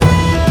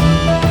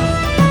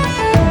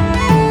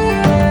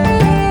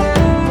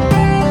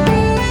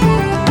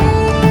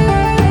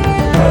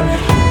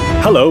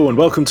Hello and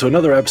welcome to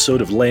another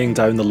episode of Laying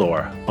Down the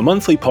Lore, a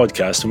monthly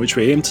podcast in which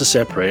we aim to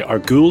separate our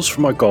ghouls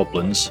from our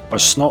goblins, our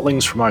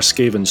snotlings from our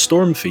Skaven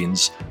storm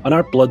fiends, and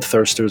our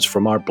bloodthirsters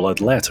from our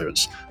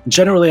bloodletters, and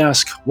generally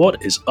ask,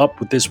 what is up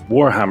with this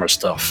Warhammer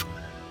stuff?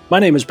 My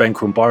name is Ben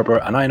Crone Barber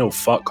and I know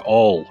fuck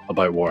all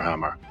about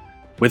Warhammer.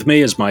 With me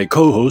is my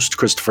co-host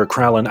Christopher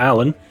Crowlin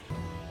Allen.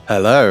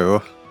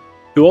 Hello.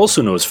 Who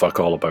also knows fuck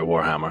all about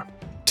Warhammer.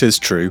 'Tis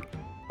true.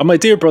 And my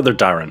dear brother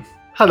Darren.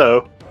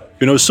 Hello.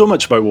 Who knows so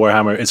much about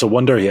Warhammer, it's a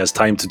wonder he has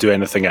time to do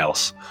anything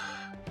else.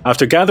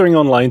 After gathering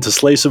online to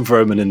slay some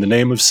vermin in the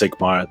name of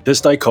Sigmar,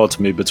 this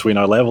dichotomy between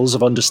our levels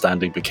of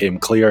understanding became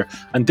clear,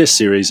 and this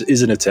series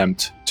is an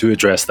attempt to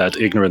address that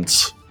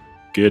ignorance.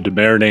 Good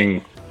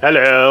morning.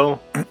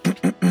 Hello.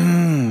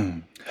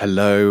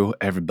 Hello,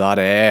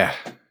 everybody.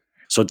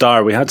 So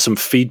Dar, we had some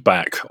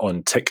feedback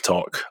on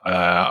TikTok.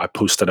 I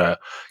posted a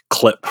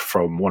clip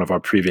from one of our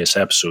previous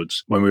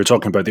episodes. When we were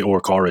talking about the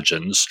orc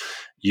origins,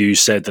 you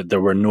said that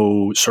there were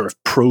no sort of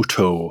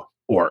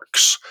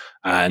proto-orcs,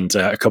 and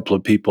a couple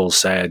of people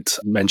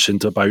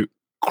mentioned about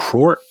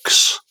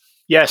Krorks.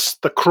 Yes,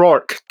 the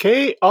Krork.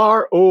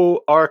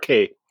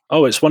 K-R-O-R-K.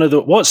 Oh, it's one of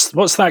the... What's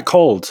that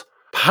called?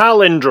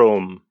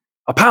 Palindrome.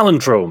 A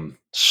palindrome.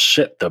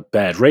 Shit the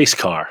bed. Race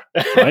car,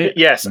 right?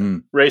 Yes,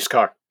 race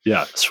car.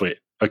 Yeah, sweet.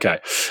 Okay.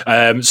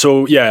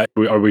 So, yeah,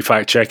 are we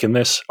fact-checking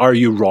this? Are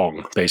you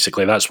wrong,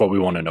 basically? That's what we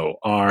want to know.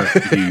 Are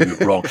you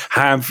wrong?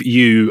 Have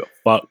you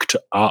fucked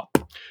up?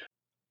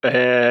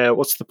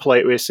 What's the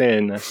polite way of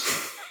saying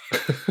this?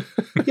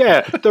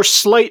 Yeah, they're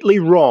slightly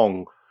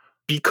wrong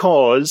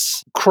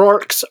because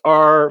Krorks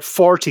are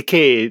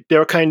 40k.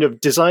 Their kind of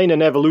design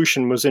and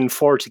evolution was in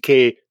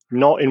 40k,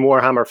 not in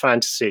Warhammer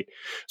Fantasy.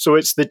 So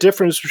it's the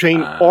difference between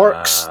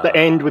orcs that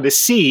end with a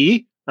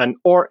C and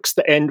orcs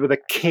that end with a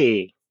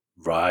K.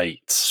 Right.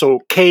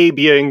 So K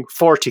being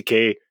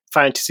 40k,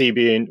 Fantasy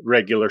being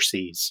regular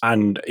Cs.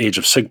 And Age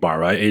of Sigmar,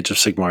 right? Age of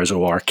Sigmar is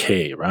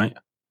ORK, right?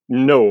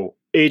 No.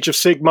 Age of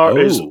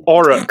Sigmar is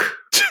Auric.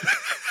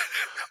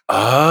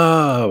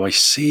 Oh, I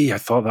see. I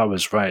thought that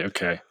was right.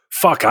 Okay.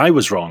 Fuck, I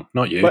was wrong,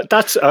 not you. But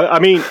that's,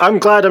 I'm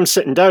glad I'm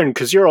sitting down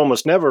because you're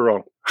almost never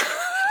wrong.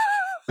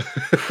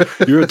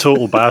 You're a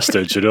total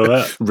bastard, you know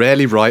that?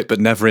 Rarely right, but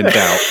never in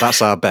doubt.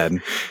 That's our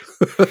Ben.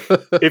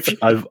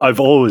 I've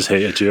always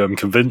hated you. I'm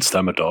convinced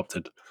I'm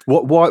adopted.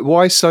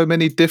 Why so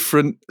many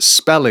different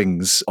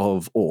spellings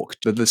of orc?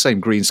 They're the same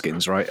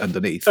greenskins, right,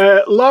 underneath?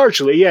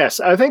 Largely,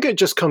 yes. I think it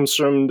just comes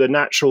from the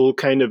natural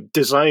kind of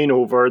design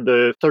over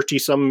the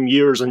 30-some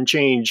years and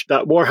change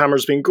that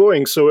Warhammer's been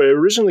going. So it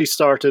originally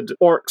started,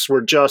 orcs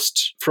were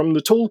just from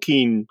the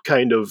Tolkien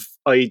kind of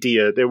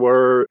idea. They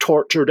were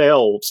tortured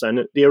elves,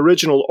 and the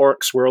original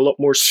orcs were a lot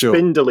more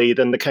spindly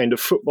than the kind of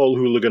football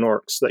hooligan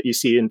orcs that you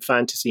see in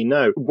fantasy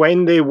now.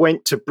 When they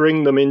went to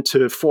bring them into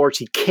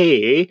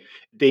 40k,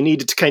 they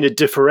needed to kind of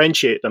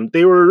differentiate them.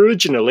 They were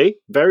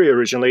very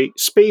originally,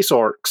 space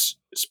orcs,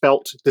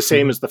 spelt the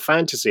same as the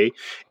fantasy,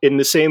 in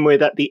the same way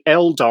that the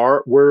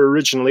Eldar were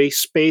originally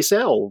space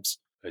elves.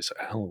 Space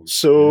elves.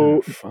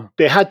 So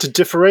they had to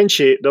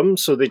differentiate them,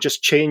 so they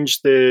just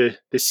changed the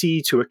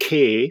C to a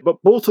K. But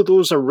both of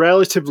those are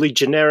relatively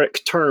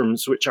generic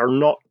terms, which are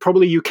not,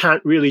 probably you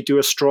can't really do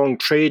a strong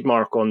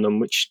trademark on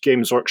them, which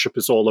Games Workshop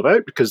is all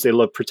about, because they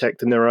love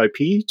protecting their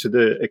IP to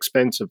the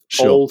expense of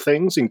all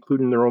things,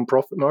 including their own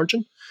profit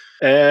margin.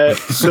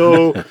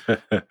 So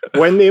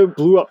when they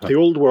blew up the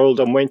old world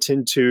and went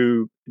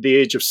into the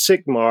Age of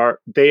Sigmar,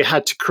 they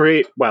had to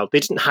create, well, they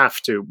didn't have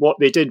to. What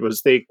they did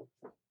was they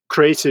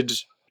created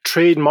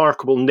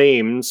trademarkable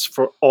names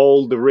for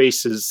all the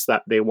races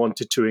that they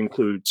wanted to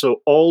include.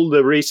 So all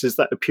the races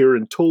that appear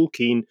in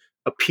Tolkien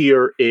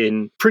appear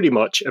in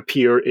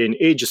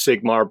Age of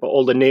Sigmar, but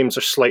all the names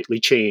are slightly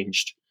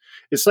changed.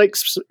 It's like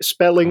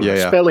spelling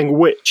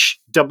witch,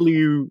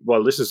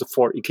 this is a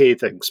 40k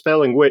thing,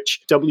 spelling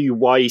witch,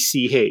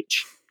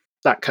 W-Y-C-H,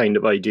 that kind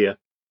of idea.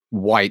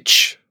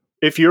 Wyche.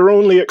 If your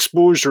only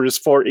exposure is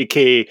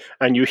 40k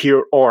and you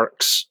hear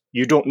orcs,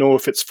 you don't know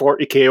if it's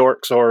 40k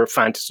orcs or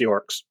fantasy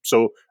orcs.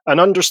 So an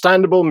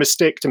understandable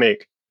mistake to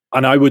make.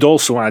 And I would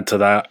also add to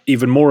that,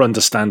 even more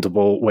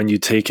understandable when you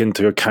take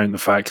into account the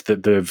fact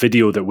that the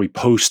video that we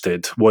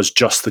posted was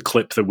just the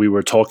clip that we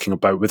were talking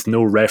about with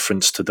no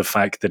reference to the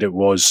fact that it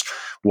was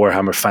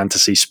Warhammer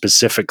Fantasy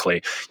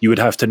specifically. You would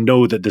have to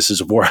know that this is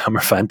a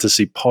Warhammer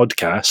Fantasy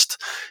podcast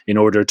in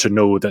order to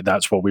know that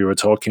that's what we were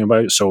talking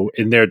about. So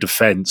in their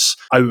defense,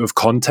 out of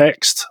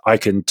context, I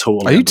can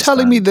totally Are you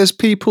telling me there's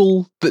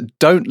people that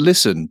don't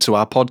listen to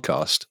our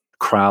podcast?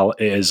 Kral,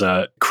 it is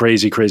a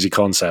crazy, crazy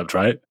concept,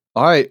 right?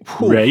 Right.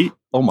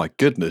 Oh my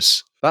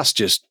goodness. That's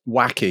just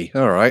wacky.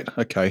 All right.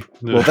 Okay.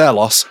 Well, their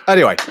loss.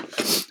 Anyway.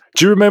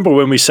 Do you remember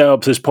when we set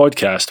up this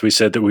podcast, we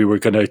said that we were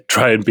going to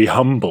try and be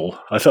humble?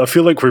 I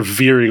feel like we're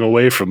veering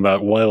away from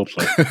that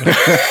wildly.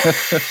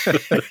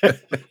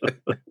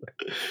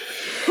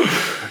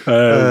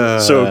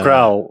 So,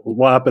 Kral,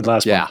 what happened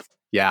last month?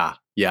 Yeah,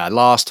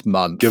 last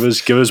month. Give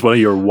us one of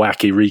your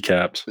wacky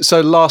recaps. So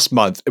last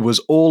month, it was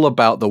all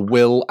about the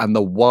will and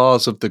the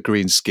wars of the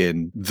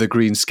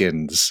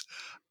greenskins.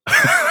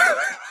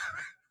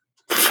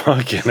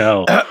 Fucking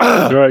hell.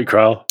 You're right,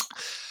 Kral.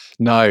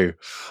 No.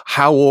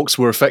 How orcs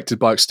were affected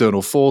by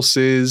external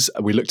forces.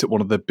 We looked at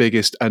one of the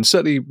biggest and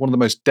certainly one of the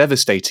most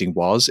devastating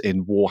wars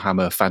in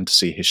Warhammer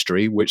fantasy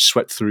history, which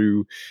swept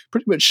through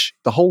pretty much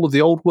the whole of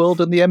the old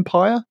world and the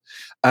Empire.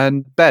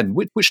 And Ben,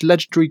 which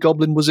legendary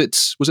goblin was it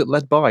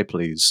led by,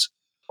 please?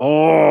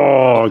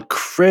 Oh,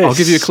 Chris. I'll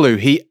give you a clue.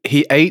 He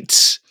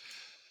ate...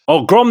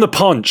 Oh, Grom the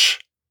Punch.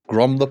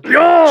 Grom the Punch.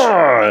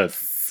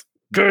 Yes!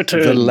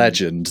 The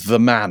legend, the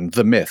man,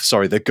 the myth.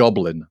 Sorry, the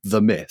goblin,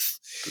 the myth.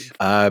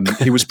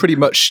 He was pretty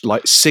much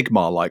like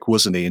Sigmar-like,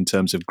 wasn't he, in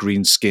terms of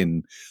green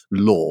skin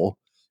lore?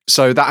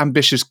 So that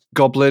ambitious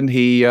goblin,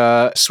 he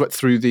swept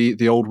through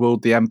the old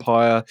world, the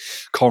Empire,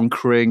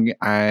 conquering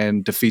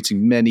and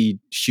defeating many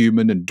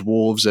human and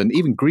dwarves and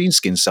even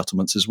greenskin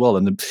settlements as well,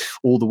 and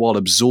all the while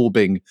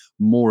absorbing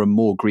more and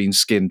more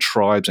greenskin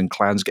tribes and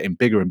clans, getting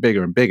bigger and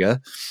bigger and bigger,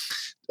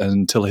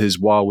 until his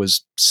WoW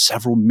was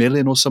several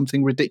million or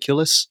something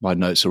ridiculous. My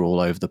notes are all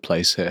over the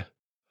place here.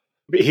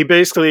 He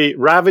basically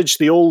ravaged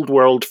the old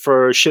world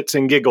for shits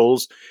and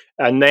giggles,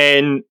 and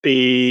then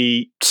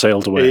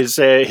sailed away.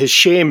 His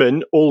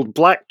shaman, Old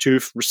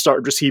Blacktooth,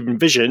 started receiving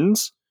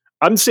visions.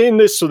 I'm saying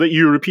this so that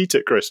you repeat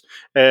it, Chris.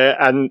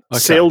 And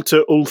sailed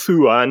to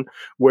Ulthuan,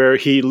 where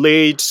he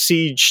laid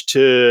siege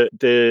to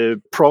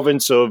the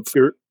province of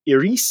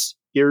Ivris?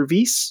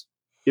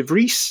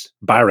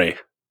 Barry.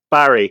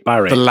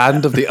 The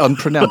land of the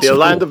unpronounceable. The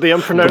land of the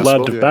unpronounceable. The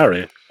land of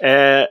Barry.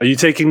 Are you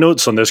taking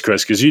notes on this,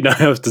 Chris? Because you now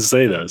have to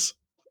say this.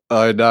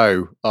 I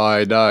know.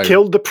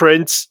 Killed the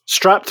prince,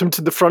 strapped him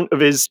to the front of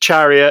his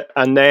chariot,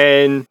 and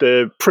then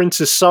the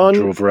prince's son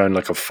drove around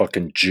like a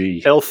fucking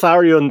G.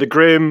 Eltharion the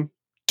Grim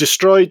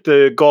destroyed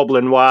the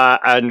Goblin Wa,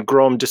 and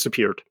Grom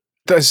disappeared.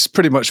 That's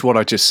pretty much what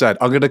I just said.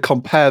 I'm going to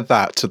compare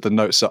that to the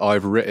notes that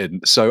I've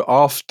written. So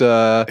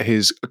after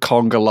his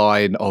conga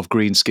line of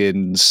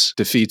greenskins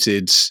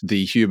defeated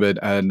the human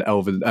and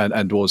elven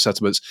and dwarven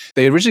settlements,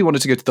 they originally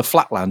wanted to go to the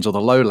flatlands or the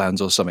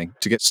lowlands or something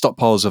to get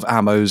stockpiles of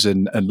ammos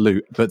and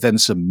loot, but then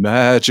some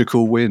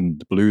magical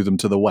wind blew them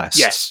to the west.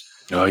 Yes.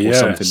 Oh,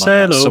 yeah.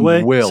 Sail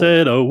away. It was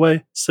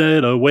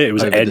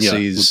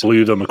Enya who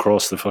blew them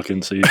across the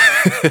fucking sea.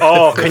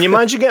 Oh, can you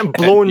imagine getting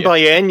blown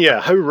by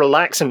Enya? How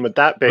relaxing would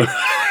that be?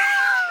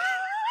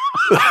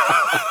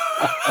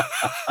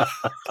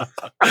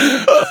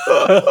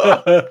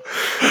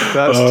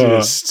 That's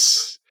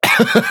just...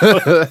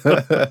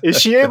 Is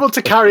she able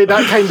to carry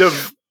that kind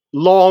of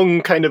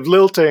long, kind of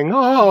lilting,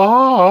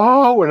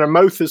 when her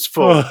mouth is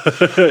full?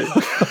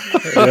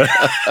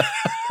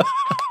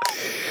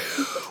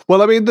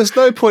 Well, I mean, there's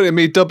no point in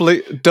me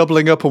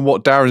doubling up on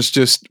what Darren's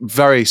just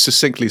very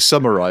succinctly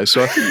summarised,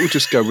 so I think we'll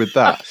just go with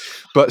that.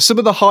 But some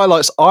of the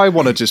highlights I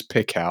want to just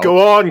pick out.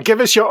 Go on, give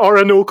us your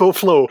Orinoco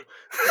flow.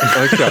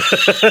 Okay.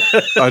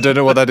 I don't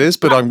know what that is,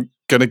 but I'm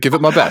going to give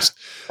it my best.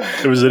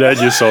 It was an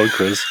Enya song,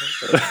 Chris.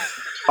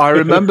 I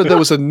remember there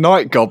was a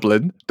night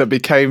goblin that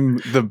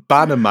became the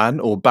bannerman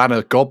or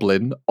banner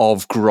goblin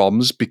of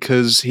Groms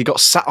because he got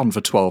sat on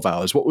for 12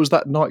 hours. What was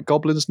that night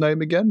goblin's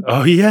name again?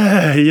 Oh,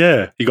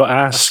 yeah. He got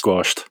ass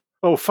squashed.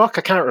 Oh, fuck,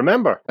 I can't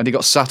remember. And he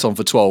got sat on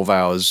for 12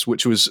 hours,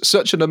 which was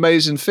such an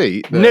amazing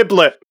feat.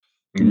 Niblet.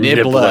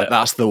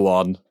 That's the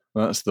one.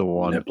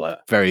 Niblet.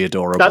 Very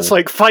adorable. That's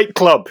like Fight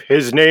Club.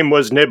 His name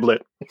was Niblet.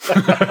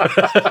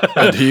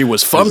 And he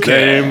was funky. His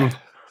name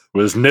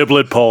was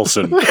Niblet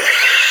Paulson.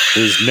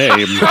 His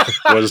name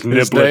was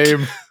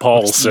Niblet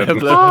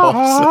Paulson.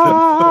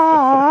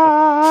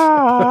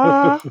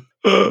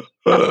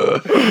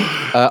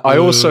 I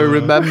also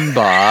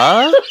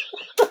remember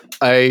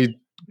a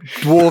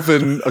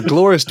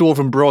glorious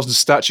dwarven bronze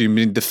statue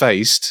being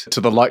defaced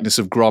to the likeness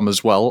of Grom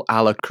as well,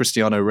 a la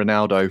Cristiano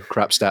Ronaldo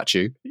crap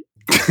statue.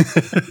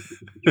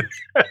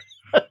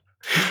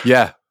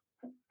 Yeah.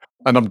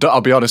 And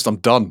I'll be honest, I'm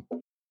done.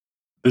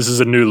 This is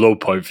a new low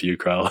point for you,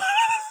 Kral.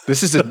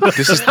 This is the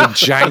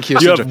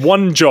jankiest. You have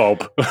one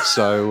job,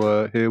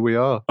 so here we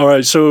are. All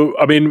right. So,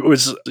 I mean,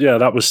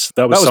 that was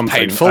something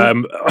painful.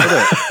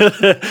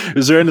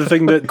 Is there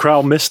anything that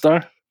Kral missed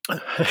there?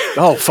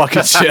 Oh,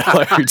 fucking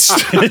shitloads.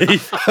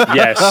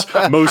 Yes,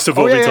 most of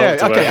what we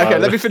talked about. Okay,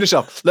 let me finish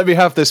up. Let me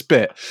have this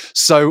bit.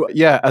 So,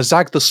 yeah,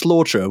 Azag the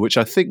Slaughterer, which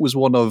I think was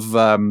one of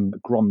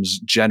Grom's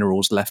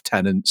generals,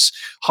 lieutenants,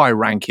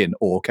 high-ranking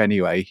orc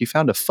anyway, he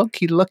found a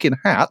funky-looking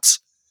hat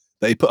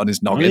that he put on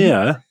his noggin. Oh,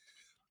 yeah.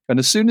 And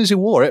as soon as he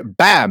wore it,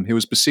 bam, he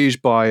was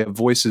besieged by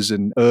voices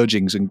and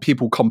urgings and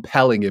people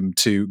compelling him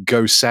to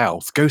go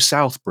south. Go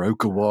south, bro.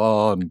 Go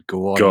on.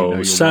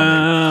 Go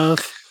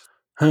south.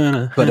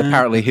 But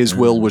apparently his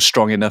will was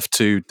strong enough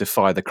to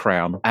defy the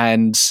crown.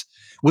 And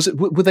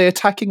were they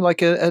attacking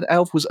like an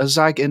elf? Was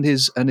Azag and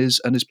his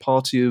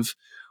party of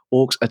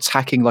orcs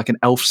attacking like an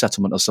elf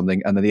settlement or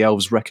something? And then the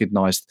elves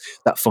recognized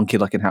that funky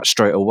looking hat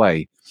straight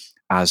away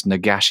as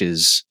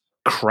Nagash's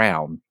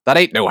crown. That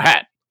ain't no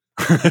hat.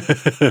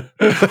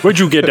 Where'd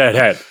you get that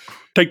hat?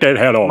 Take that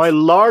hat off. My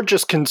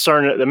largest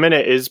concern at the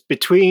minute is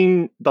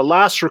between the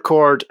last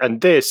record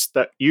and this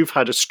that you've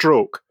had a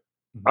stroke.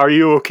 Are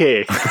you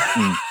okay?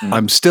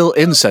 I'm still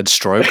in said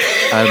stroke,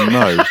 and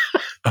no.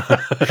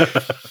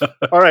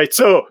 All right,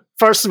 so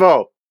first of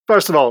all,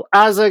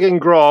 Azag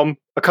and Grom,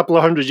 a couple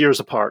of 100 years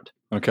apart.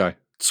 Okay.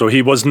 So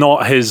he was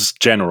not his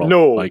general,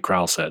 No. like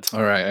Kral said.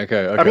 All right.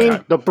 Okay. I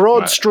mean, the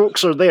broad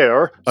strokes are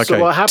there. Okay. So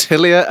what happened?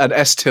 Tilia and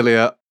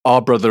Estilia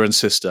are brother and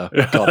sister.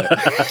 Got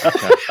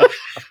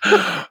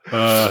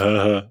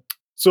it.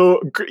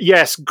 So,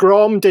 yes,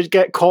 Grom did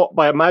get caught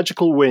by a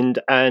magical wind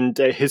and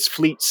his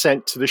fleet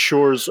sent to the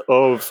shores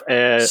of...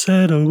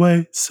 Sail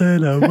away,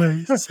 sail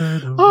away,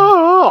 sail away.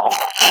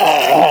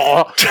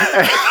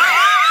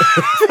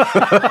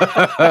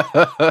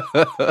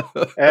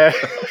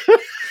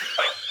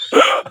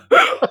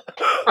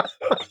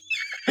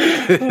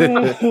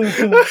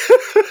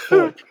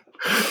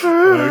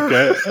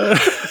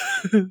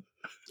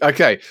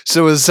 Okay,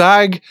 so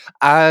Azag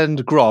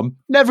and Grom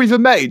never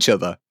even met each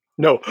other.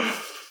 No.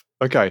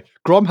 Okay,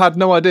 Grom had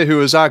no idea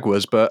who Azag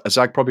was, but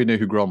Azag probably knew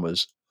who Grom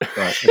was.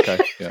 Right. Okay.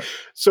 Yeah.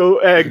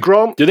 So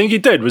Grom. Do you think he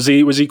did? Was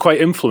he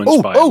quite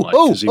influenced by him?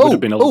 He would have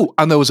been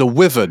and there was a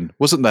wyvern,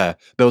 wasn't there?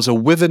 There was a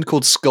wyvern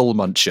called Skull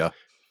Muncher.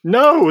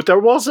 No, there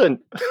wasn't.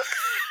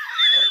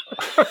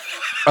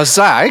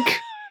 Azag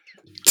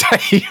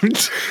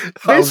tamed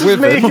This is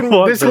making me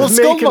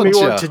Muncher.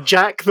 want to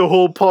jack the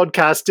whole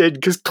podcast in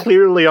because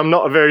clearly I'm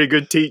not a very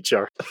good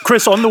teacher.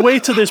 Chris, on the way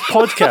to this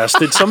podcast,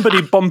 did somebody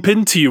bump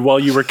into you while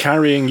you were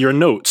carrying your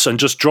notes and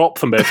just drop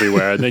them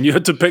everywhere? And then you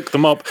had to pick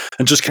them up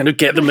and just kind of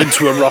get them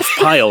into a rough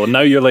pile. And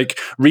now you're like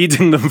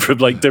reading them from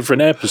like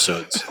different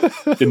episodes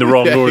in the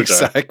wrong order.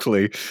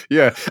 Exactly.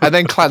 Yeah. And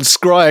then Clan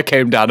Scryer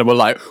came down and were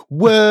like,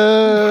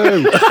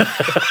 whoa.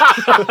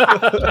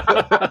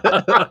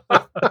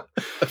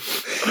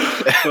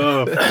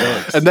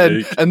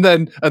 And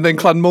then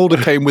Clan Mulder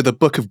came with a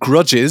book of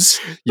grudges,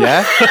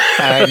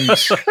 and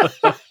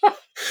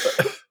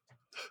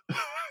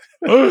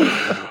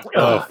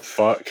oh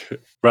fuck!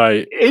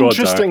 Right.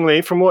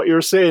 Interestingly, from what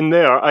you're saying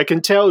there, I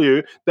can tell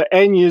you that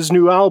Enya's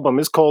new album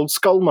is called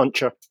Skull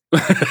Muncher.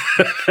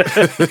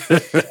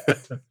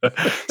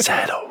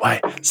 Sail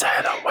away,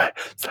 sail away,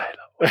 sail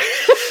away.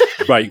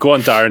 Right, go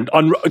on, Darren.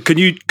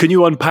 Can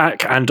you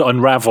unpack and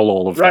unravel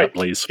all of that,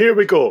 please? Here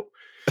we go.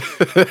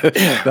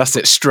 That's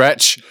it.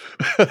 Stretch.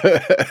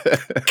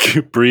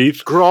 Breathe.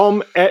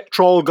 Grom ate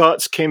troll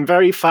guts, came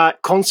very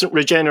fat, constant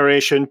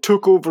regeneration,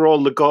 took over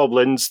all the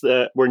goblins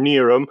that were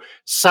near him,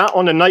 sat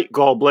on a night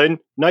goblin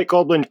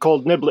called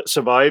Niblet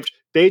survived.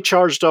 They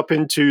charged up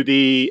into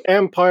the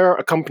Empire,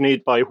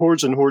 accompanied by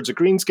hordes and hordes of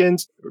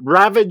greenskins,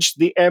 ravaged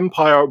the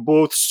Empire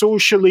both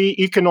socially,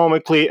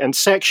 economically, and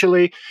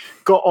sexually,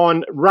 got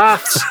on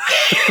rafts,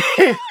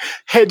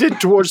 headed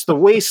towards the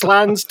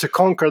wastelands to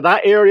conquer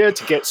that area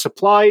to get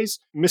supplies.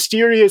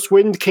 Mysterious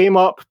wind came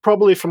up,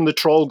 probably from the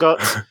troll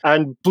guts,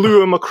 and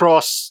blew him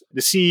across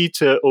the sea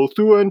to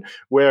Ulthuan,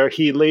 where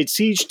he laid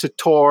siege to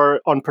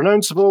Tor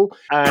Unpronounceable,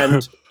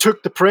 and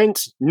took the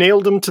prince,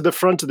 nailed him to the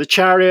front of the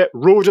chariot,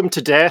 rode him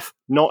to death,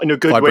 not in a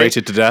good way.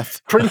 Vibrated to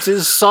death.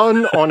 Prince's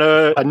son on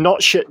a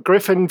not shit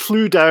griffin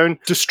flew down,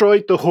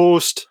 destroyed the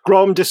host,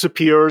 Grom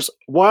disappears.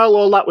 While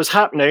all that was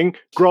happening,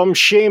 Grom's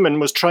shaman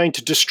was trying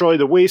to destroy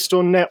the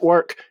Waystone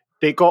network.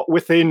 They got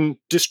within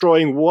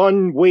destroying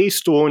one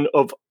waystone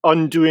of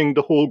undoing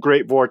the whole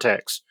Great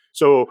Vortex.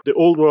 So the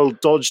old world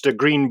dodged a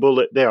green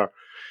bullet there.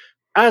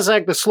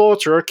 Azag the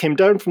Slaughterer came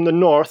down from the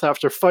north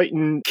after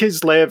fighting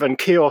Kislev and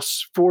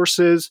Chaos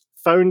forces,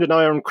 found an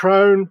Iron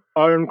Crown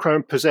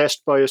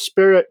possessed by a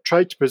spirit,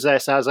 tried to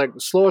possess Azag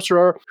the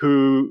Slaughterer,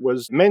 who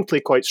was mentally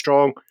quite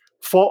strong,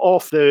 fought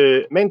off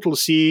the mental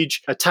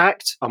siege,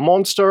 attacked a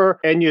monster,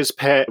 Enya's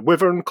pet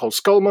wyvern called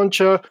Skull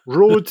Muncher,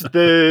 rode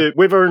the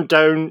wyvern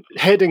down,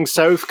 heading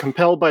south,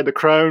 compelled by the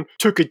crown,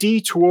 took a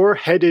detour,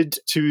 headed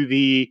to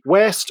the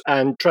west,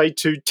 and tried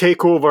to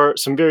take over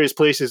some various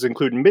places,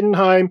 including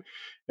Middenheim,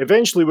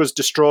 eventually was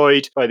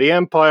destroyed by the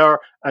Empire,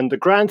 and the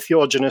Grand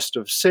Theogenist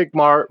of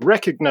Sigmar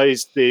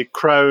recognized the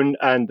crown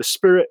and the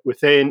spirit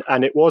within,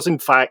 and it was, in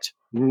fact,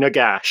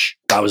 Nagash.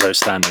 That was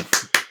outstanding.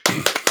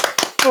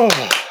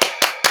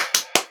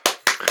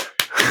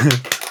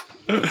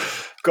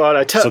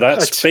 God, so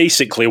that's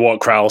basically what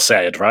Kral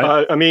said,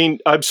 right? I mean,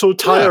 I'm so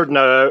tired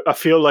now, I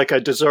feel like I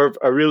deserve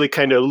a really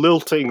kind of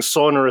lilting,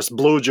 sonorous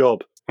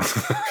blowjob.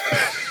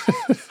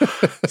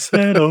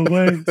 Sail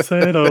away,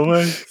 sail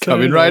away.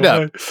 Coming right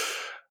up.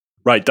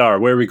 Right, Dar,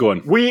 where are we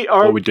going? What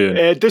are we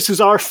doing? This is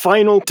our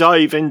final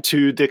dive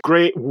into the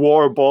great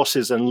war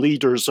bosses and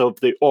leaders of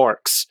the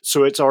orcs.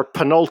 So it's our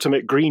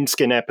penultimate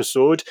Greenskin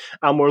episode,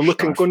 and we're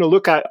going to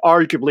look at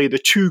arguably the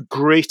two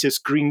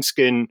greatest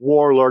Greenskin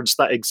warlords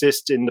that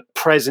exist in the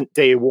present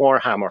day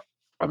Warhammer.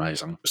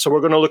 Amazing. So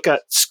we're going to look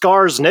at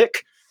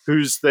Skarsnik,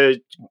 who's the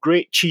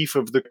great chief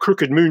of the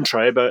Crooked Moon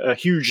tribe, a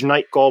huge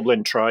night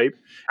goblin tribe.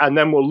 And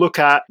then we'll look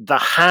at the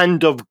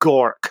Hand of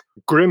Gork,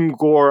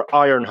 Grimgor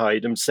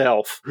Ironhide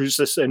himself, who's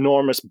this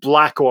enormous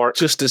black orc.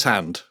 Just his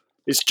hand.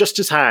 It's just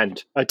his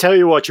hand. I tell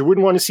you what, you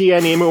wouldn't want to see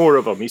any more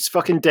of him. He's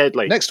fucking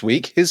deadly. Next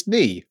week, his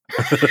knee.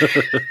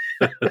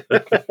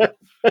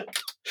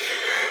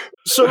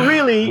 So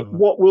really,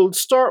 what we'll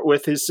start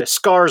with is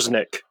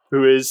Skarsnik.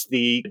 who is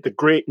the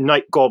great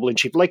night goblin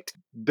chief, like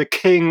the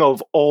king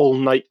of all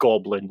night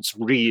goblins,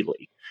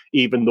 really,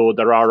 even though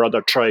there are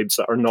other tribes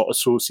that are not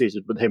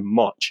associated with him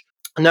much.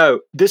 Now,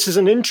 this is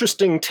an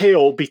interesting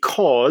tale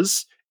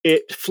because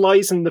it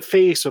flies in the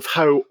face of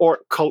how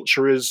orc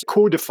culture is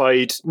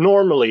codified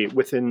normally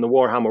within the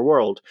Warhammer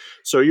world.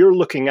 So you're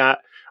looking at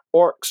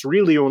orcs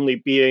really only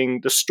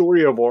being the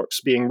story of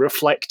orcs being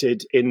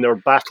reflected in their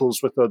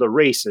battles with other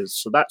races.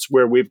 So that's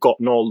where we've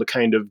gotten all the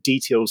kind of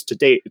details to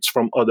date. It's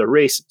from other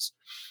races.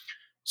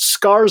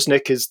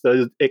 Skarsnik is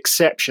the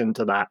exception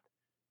to that,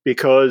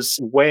 because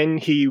when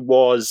he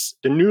was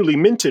the newly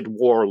minted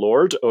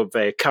warlord of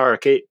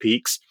Carrick Eight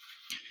Peaks,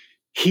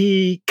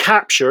 he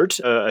captured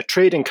a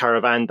trading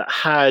caravan that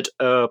had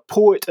a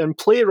poet and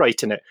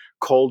playwright in it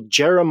called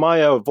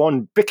Jeremiah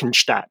von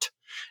Bickenstadt.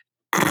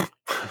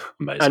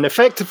 Amazing. And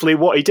effectively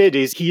what he did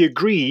is he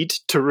agreed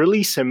to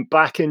release him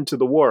back into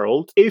the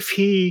world if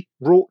he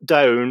wrote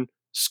down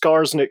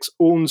Skarsnik's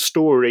own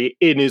story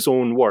in his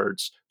own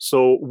words.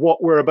 So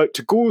what we're about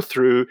to go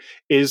through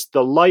is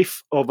the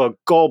life of a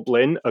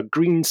goblin, a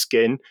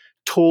greenskin,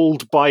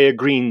 told by a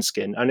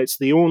greenskin. And it's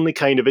the only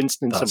kind of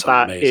instance That's of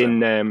that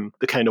amazing. in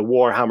the kind of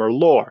Warhammer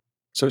lore.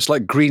 So it's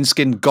like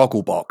greenskin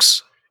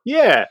Gogglebox.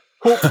 Yeah.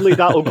 Hopefully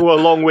that'll go a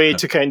long way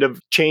to kind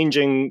of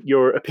changing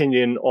your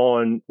opinion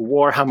on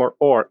Warhammer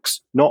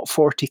Orcs, not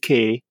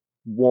 40k,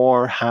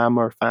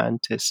 Warhammer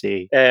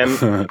Fantasy.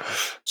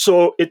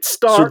 So it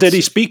starts... So did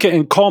he speak it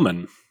in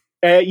common?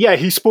 Yeah,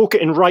 he spoke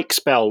it in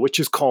Reichspell, which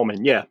is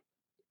common, yeah.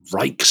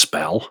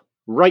 Reichspell?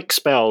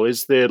 Reichspell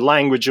is the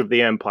language of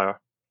the Empire.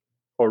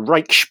 Or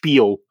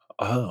Reichspiel.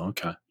 Oh,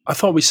 okay. I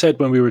thought we said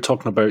when we were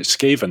talking about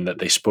Skaven that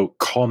they spoke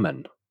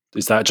common.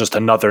 Is that just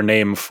another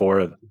name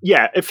for...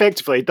 Yeah,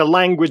 effectively, the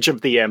language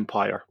of the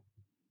Empire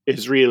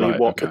is really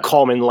the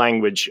common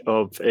language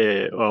of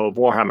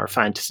Warhammer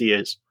Fantasy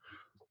is.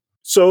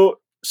 So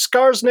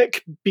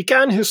Skarsnik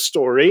began his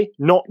story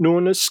not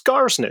known as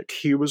Skarsnik.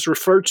 He was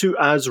referred to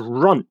as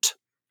Runt.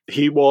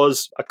 He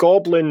was a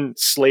goblin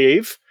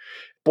slave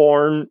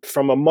born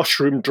from a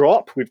mushroom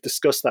drop. We've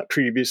discussed that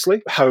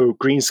previously, how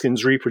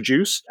greenskins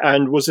reproduce,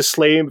 and was a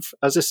slave,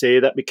 as I say,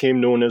 that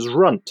became known as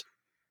Runt.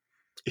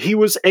 He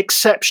was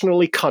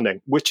exceptionally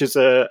cunning, which is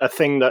a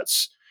thing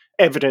that's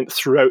evident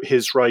throughout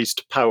his rise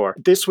to power.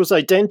 This was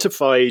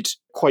identified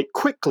quite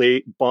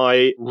quickly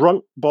by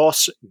Runt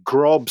boss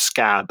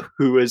Grobscab,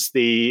 who is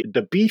the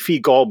beefy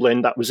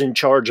goblin that was in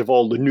charge of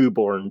all the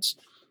newborns.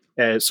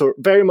 So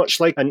very much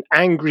like an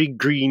angry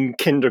green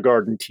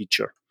kindergarten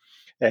teacher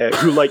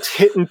who likes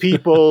hitting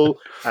people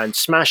and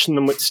smashing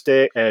them with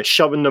stick,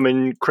 shoving them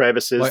in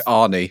crevices. Like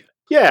Arnie.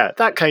 Yeah,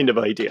 that kind of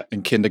idea.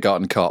 In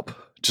Kindergarten Cop,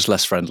 just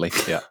less friendly,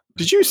 yeah.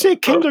 Did you say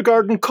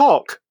Kindergarten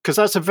Cock? Because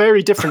that's a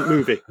very different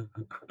movie.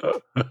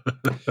 Nope.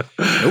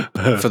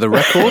 For the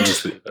record,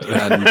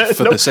 and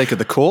for the sake of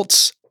the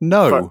courts,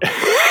 no.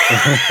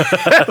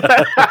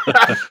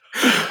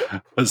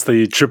 That's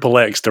the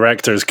XXX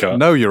director's cut.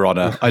 No, Your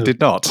Honour, I did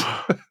not.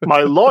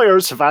 My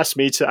lawyers have asked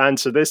me to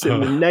answer this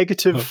in a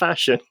negative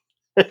fashion.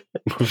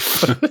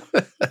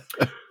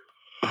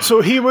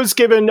 So he was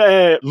given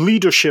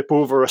leadership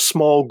over a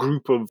small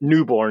group of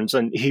newborns,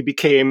 and he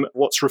became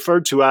what's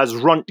referred to as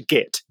Runt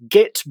Git.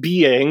 Git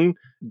being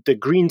the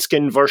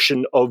greenskin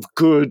version of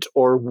good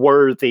or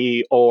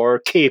worthy or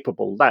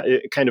capable. That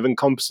it kind of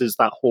encompasses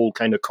that whole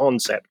kind of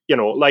concept,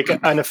 like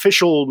an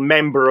official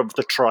member of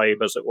the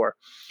tribe, as it were.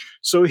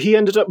 So he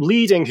ended up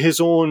leading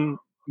his own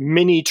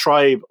mini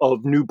tribe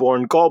of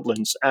newborn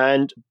goblins,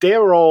 and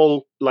they're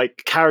all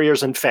like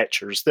carriers and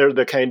fetchers. They're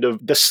the kind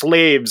of the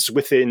slaves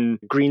within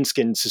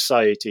greenskin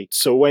society.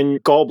 So when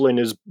goblin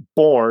is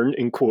born,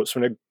 in quotes,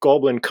 when a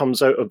goblin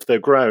comes out of the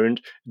ground,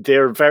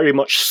 they're very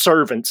much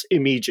servants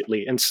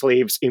immediately and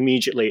slaves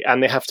immediately,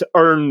 and they have to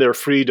earn their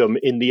freedom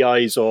in the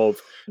eyes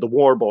of the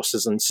war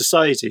bosses and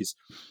societies.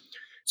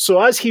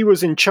 So as he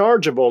was in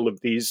charge of all of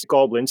these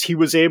goblins, he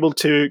was able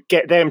to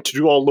get them to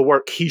do all the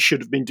work he should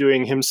have been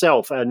doing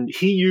himself. And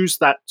he used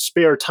that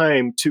spare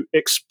time to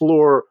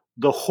explore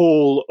the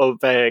whole of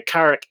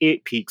Carrick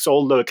Eight Peaks,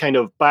 all the kind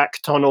of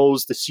back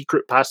tunnels, the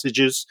secret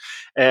passages.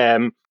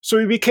 So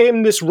he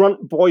became this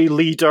runt boy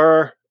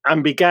leader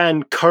and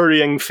began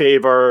currying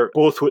favor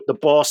both with the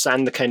boss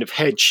and the kind of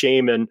head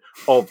shaman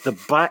of the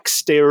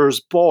Backstairs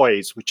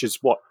Boys, which is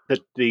what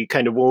the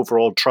kind of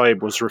overall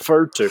tribe was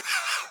referred to.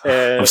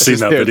 I've seen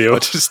that video.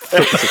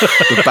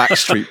 The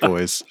Backstreet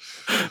Boys.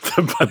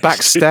 The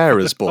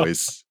Backstairs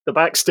Boys. The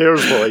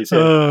Backstairs Boys,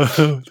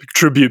 yeah.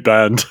 Tribute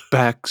band.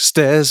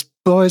 Backstairs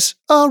Boys,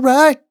 all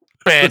right.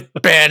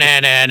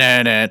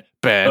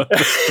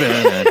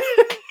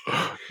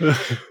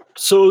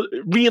 So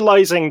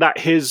realizing that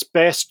his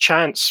best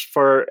chance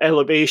for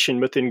elevation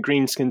within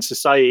greenskin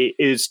society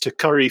is to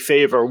curry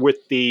favor with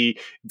the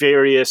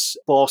various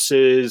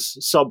bosses,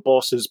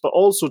 sub-bosses, but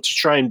also to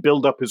try and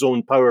build up his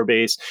own power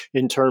base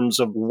in terms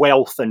of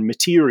wealth and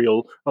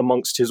material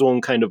amongst his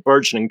own kind of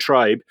burgeoning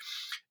tribe,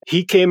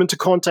 he came into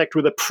contact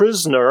with a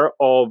prisoner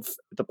of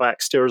the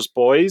Backstairs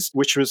Boys,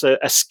 which was a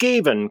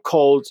Skaven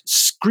called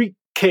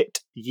Skreekkit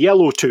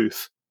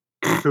Yellowtooth.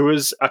 who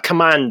was a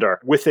commander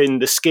within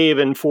the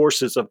Skaven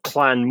forces of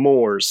Clan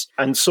Moors.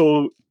 And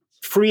so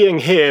freeing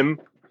him,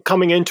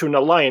 coming into an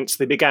alliance,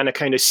 they began a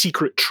kind of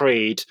secret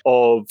trade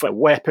of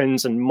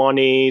weapons and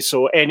money.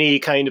 So any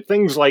kind of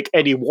things like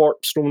any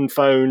warpstone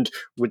found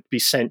would be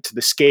sent to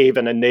the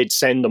Skaven, and they'd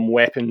send them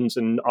weapons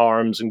and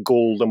arms and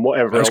gold and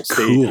whatever else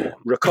they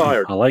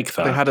required. I like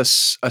that. They had a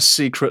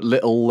secret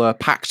little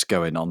pact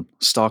going on.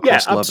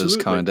 Star-crossed lovers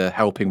kind of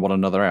helping one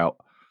another out.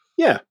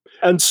 Yeah.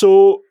 And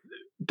so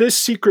this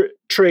secret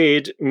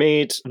trade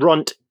made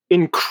Runt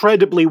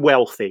incredibly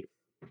wealthy.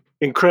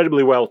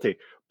 Incredibly wealthy.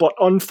 But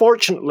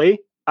unfortunately,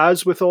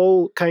 as with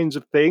all kinds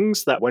of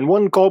things, that when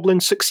one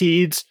goblin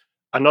succeeds,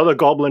 another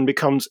goblin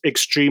becomes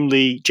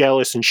extremely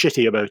jealous and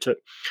shitty about it.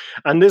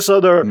 And this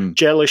other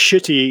jealous,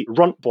 shitty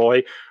Runt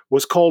boy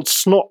was called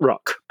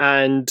Snotruk.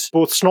 And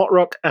both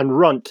Snotruk and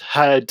Runt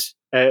had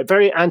a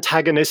very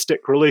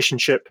antagonistic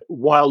relationship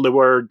while they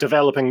were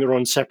developing their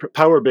own separate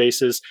power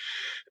bases.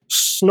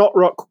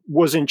 Snotruk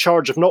was in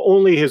charge of not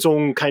only his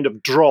own kind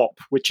of drop,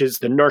 which is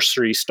the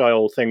nursery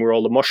style thing where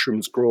all the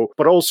mushrooms grow,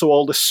 but also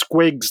all the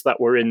squigs that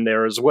were in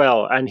there as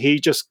well. And he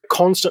just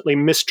constantly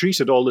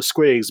mistreated all the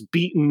squigs,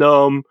 beating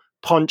them,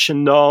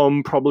 punching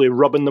them, probably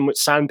rubbing them with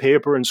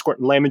sandpaper and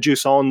squirting lemon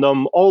juice on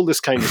them, all this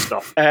kind of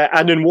stuff.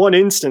 And in one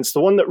instance,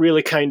 the one that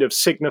really kind of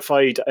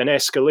signified an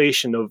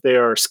escalation of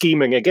their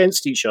scheming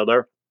against each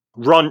other,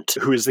 Runt,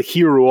 who is the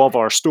hero of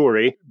our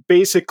story,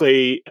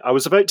 basically, I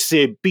was about to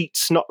say beat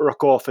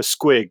Snotruk off a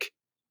squig,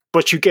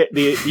 but you get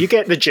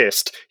the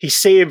gist. He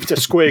saved a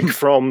squig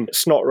from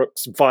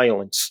Snotruk's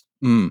violence.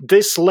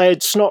 This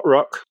led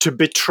Snotruk to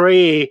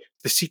betray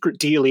the secret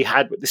deal he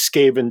had with the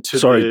Skaven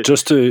to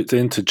just to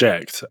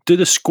interject, do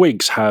the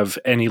squigs have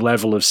any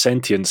level of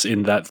sentience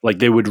in that, like,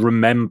 they would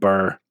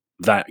remember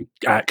that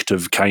act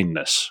of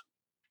kindness?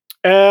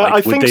 I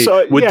think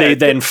so. Would they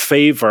then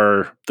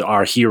favour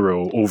our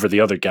hero over the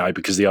other guy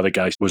because the other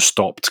guy was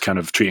stopped kind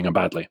of treating him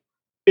badly?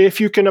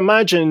 If you can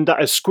imagine that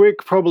a squig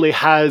probably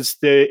has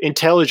the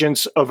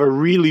intelligence of a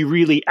really,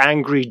 really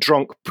angry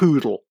drunk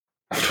poodle.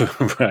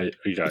 Right.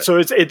 Okay.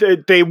 So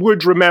they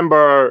would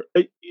remember,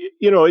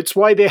 it's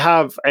why they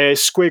have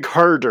squig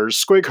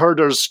herders. Squig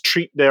herders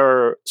treat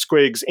their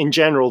squigs in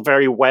general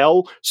very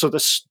well. So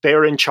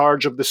they're in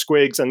charge of the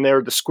squigs, and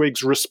the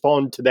squigs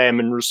respond to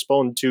them and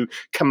respond to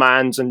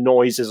commands and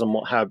noises and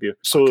what have you.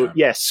 So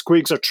yes,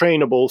 squigs are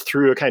trainable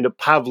through a kind of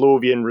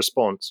Pavlovian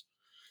response.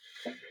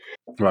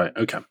 Right.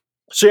 Okay.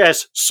 So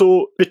yes,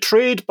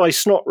 betrayed by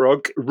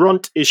Snotruk,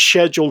 Runt is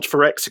scheduled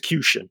for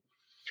execution.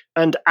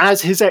 And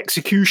as his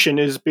execution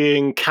is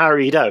being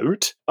carried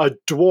out, a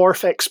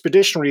dwarf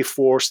expeditionary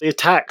force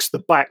attacks the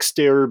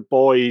Backstair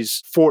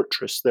Boys'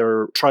 fortress,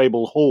 their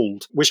tribal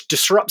hold, which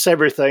disrupts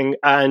everything,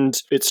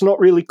 and it's not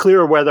really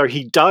clear whether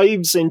he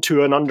dives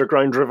into an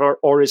underground river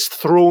or is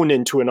thrown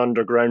into an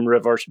underground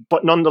river,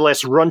 but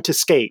nonetheless Runt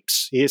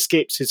escapes. He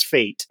escapes his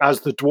fate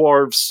as the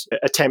dwarves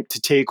attempt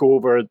to take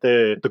over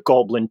the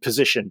goblin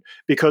position,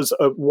 because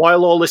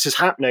while all this is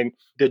happening,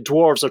 the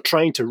dwarves are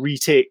trying to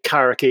retake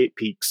Carrick Eight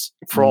Peaks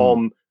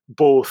from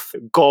both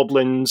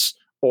goblins,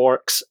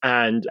 orcs,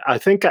 and I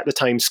think at the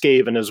time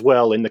Skaven as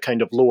well in the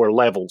kind of lower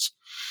levels.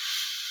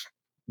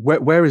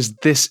 Where is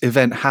this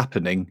event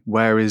happening?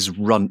 Where is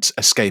Runt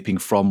escaping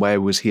from? Where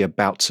was he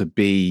about to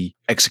be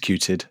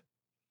executed?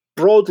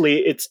 Broadly,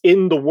 it's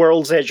in the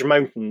World's Edge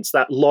Mountains,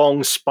 that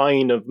long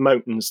spine of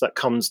mountains that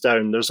comes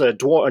down. There's an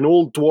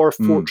old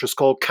dwarf fortress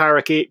called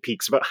Carrick Eight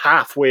Peaks, about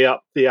halfway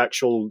up the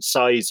actual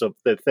size of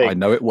the thing. I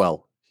know it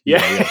well.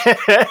 Yeah.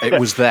 It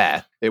was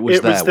there. It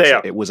was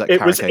there. It was at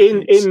It was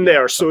Carrick in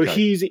there. So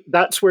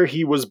that's where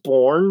he was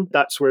born.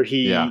 That's where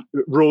he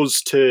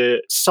rose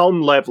to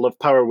some level of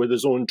power with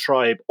his own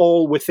tribe,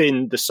 all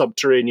within the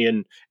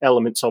subterranean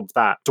elements of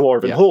that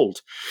dwarven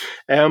hold.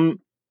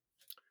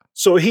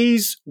 So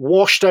he's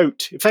washed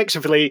out.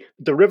 Effectively,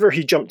 the river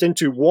he jumped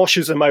into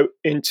washes him out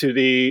into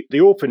the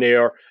open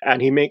air,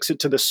 and he makes it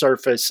to the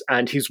surface,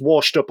 and he's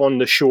washed up on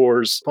the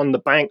shores, on the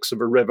banks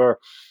of a river.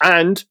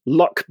 And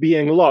luck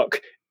being luck,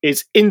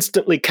 is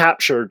instantly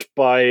captured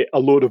by a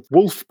load of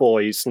wolf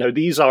boys. Now,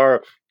 these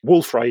are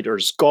wolf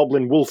riders,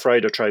 goblin wolf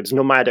rider tribes,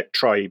 nomadic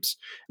tribes,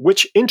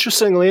 which,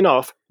 interestingly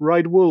enough,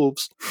 ride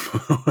wolves.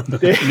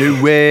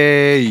 No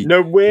way!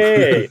 No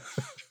way!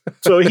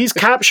 So he's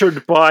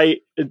captured by,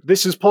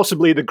 this is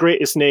possibly the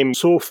greatest name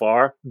so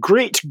far,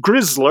 Great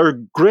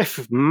Grizzler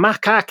Griff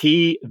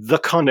Makaki the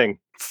Cunning.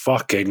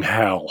 Fucking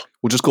hell.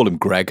 We'll just call him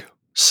Greg.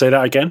 Say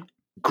that again?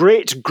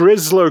 Great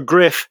Grizzler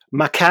Griff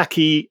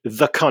Makaki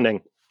the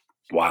Cunning.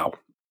 Wow.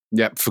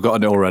 Yep,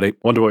 forgotten it already.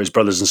 Wonder what his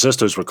brothers and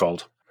sisters were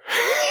called.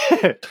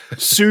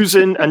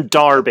 Susan and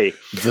Darby.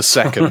 The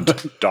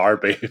second.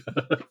 Darby.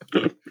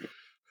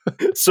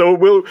 So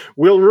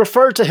we'll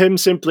refer to him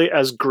simply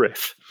as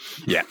Griff.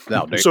 Yeah,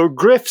 that'll do. So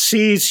Griff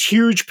sees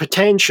huge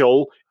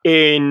potential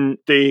in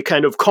the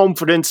kind of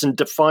confidence and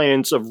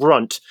defiance of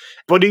Runt,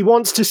 but he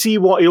wants to see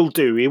what he'll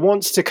do. He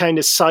wants to kind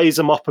of size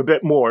him up a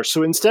bit more.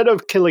 So instead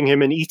of killing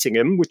him and eating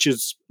him, which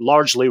is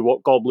largely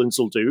what goblins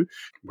will do,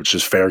 which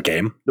is fair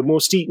game. The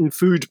most eaten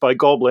food by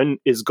goblin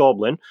is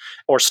goblin,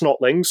 or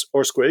snotlings,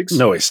 or squigs.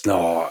 No, it's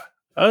not.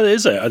 Oh,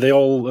 is it? Are they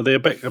a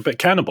bit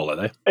cannibal, are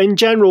they? In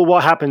general,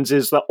 what happens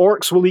is that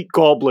orcs will eat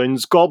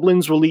goblins,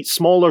 goblins will eat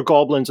smaller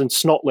goblins and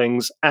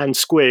snotlings and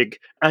squig,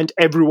 and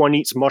everyone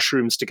eats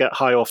mushrooms to get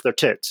high off their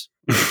tits.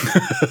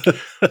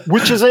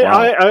 Which is it.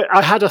 Wow.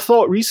 I had a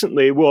thought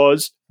recently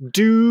was,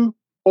 do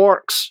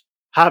orcs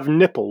have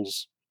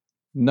nipples?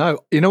 No.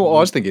 You know what I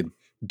was thinking?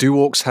 Do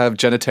orcs have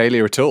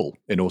genitalia at all,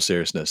 in all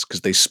seriousness?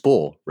 Because they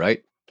spore,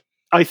 right?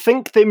 I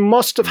think they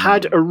must have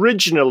had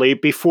originally,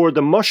 before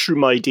the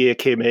mushroom idea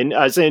came in,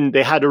 as in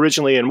they had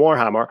originally in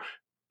Warhammer,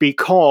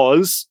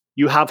 because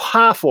you have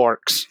half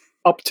orcs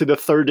up to the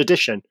 3rd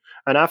edition.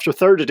 And after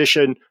 3rd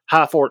edition,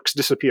 half orcs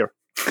disappear.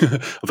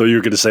 Although you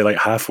were going to say like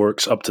half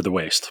orcs up to the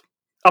waist.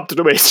 Up to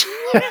the waist.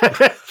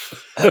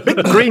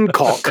 Big green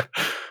cock.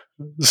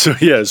 So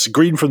yes,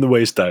 green from the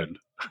waist down.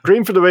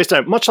 Green from the waist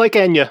down, much like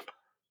Enya.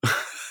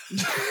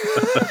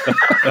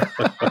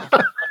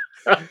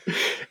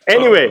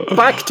 Anyway,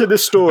 back to the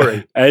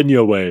story.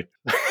 Enya way.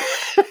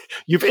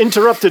 You've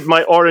interrupted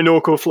my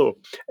Orinoco flow.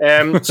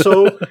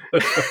 So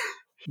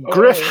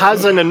Griff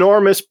has an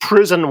enormous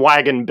prison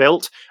wagon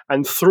built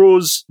and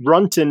throws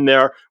Runt in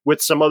there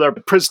with some other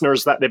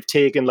prisoners that they've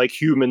taken, like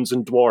humans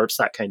and dwarves,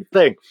 that kind of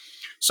thing.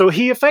 So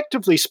he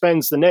effectively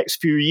spends the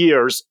next few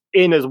years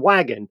in his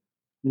wagon,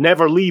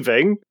 never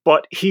leaving,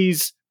 but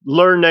he's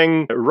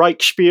learning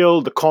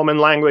Reichspiel, the common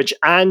language,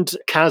 and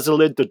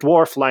Kazalid, the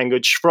dwarf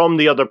language, from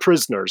the other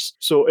prisoners.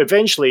 So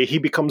eventually he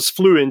becomes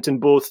fluent in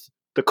both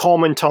the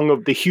common tongue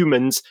of the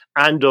humans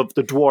and of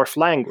the dwarf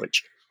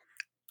language.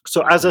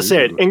 So as I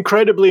said,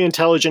 incredibly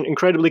intelligent,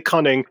 incredibly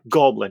cunning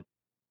goblin.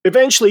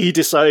 Eventually he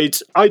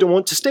decides, I don't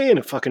want to stay in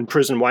a fucking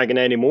prison wagon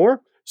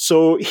anymore.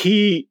 So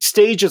he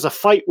stages a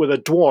fight with a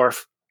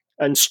dwarf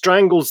and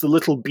strangles the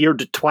little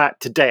bearded twat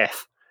to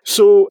death.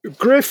 So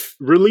Griff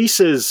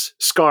releases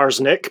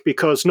Skarsnik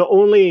because not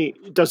only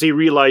does he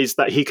realize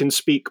that he can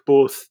speak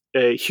both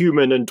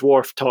human and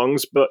dwarf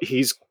tongues, but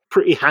he's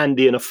pretty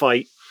handy in a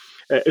fight,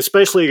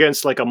 especially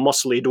against like a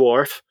muscly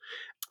dwarf.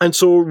 And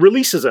so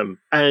releases him,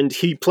 and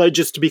he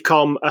pledges to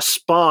become a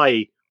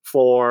spy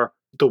for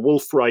the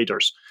Wolf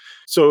Riders.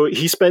 So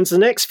he spends the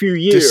next few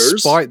years...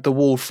 Despite the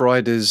Wolf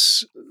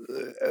Riders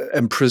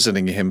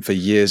imprisoning him for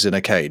years in a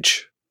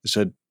cage.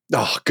 So...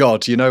 Oh,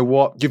 God, you know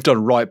what? You've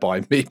done right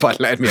by me by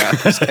letting me out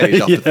of this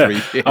cage after 3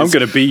 years. I'm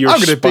going to be your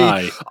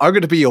spy. I'm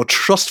going to be your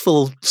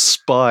trustful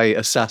spy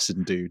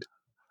assassin, dude.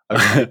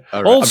 Okay.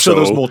 All right. Also, I'm sure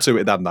there's more to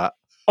it than that.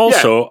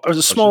 Also, a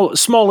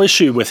small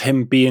issue with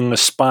him being a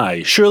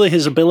spy. Surely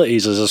his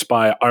abilities as a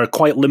spy are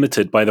quite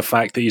limited by the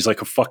fact that he's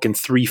like a fucking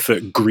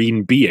 3-foot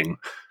green being.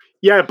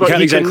 Yeah, but he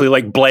can't exactly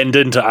like blend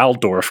into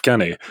Altdorf,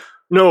 can he?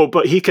 No,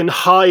 but he can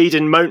hide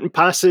in mountain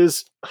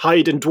passes,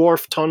 hide in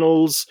dwarf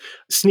tunnels,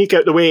 sneak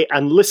out the way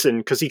and listen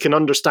because he can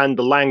understand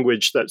the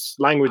languages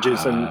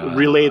and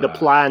relay the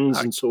plans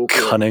and so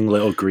forth. Cunning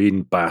little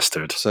green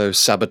bastard. So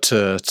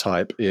saboteur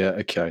type. Yeah,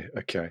 okay.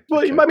 Well,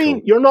 okay, I mean,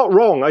 cool. You're not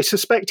wrong. I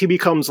suspect he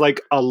becomes like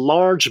a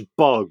large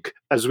bug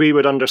as we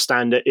would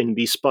understand it in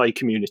the spy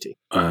community.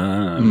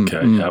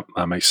 Okay. Yeah,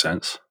 that makes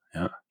sense.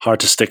 Yeah. Hard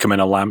to stick him in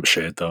a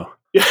lampshade, though.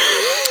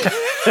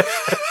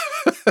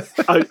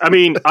 I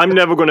mean, I'm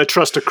never going to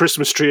trust a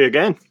Christmas tree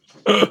again.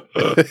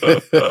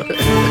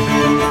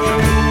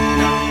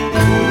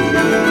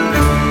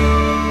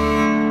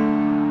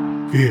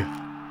 Yeah,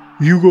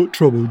 you got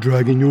trouble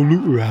dragging your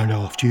loot around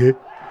after you.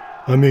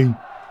 I mean,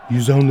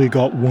 you've only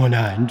got one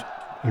hand,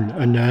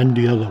 and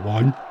the other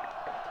one.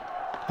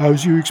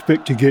 How's you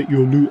expect to get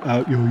your loot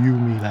out your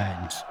Yumi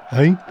lands,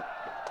 eh?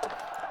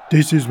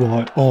 This is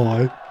why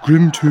I,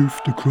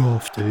 Grimtooth the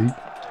Crafty,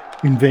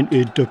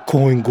 invented the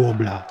coin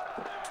gobbler.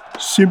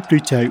 Simply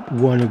take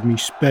one of me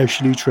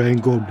specially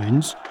trained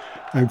goblins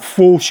and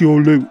force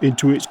your loot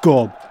into its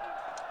gob.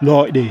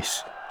 Like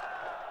this.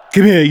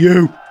 Come here,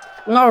 you!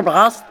 No,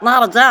 boss,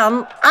 not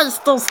again. I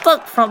still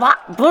stick for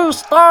that blue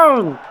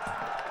stone.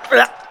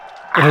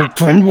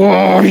 Open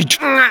wide!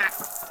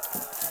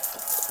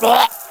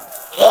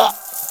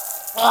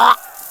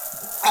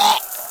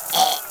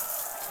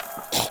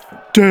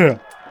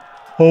 There.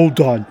 All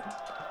done.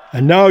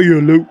 And now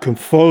your loot can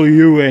follow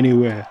you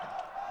anywhere.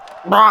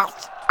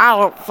 Boss, I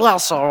don't feel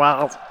so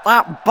well.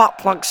 That butt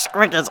plug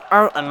squig is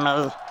hurting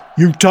me.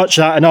 You touch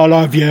that and I'll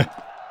have you.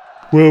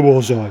 Where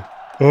was I?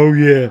 Oh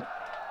yeah,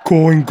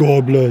 coin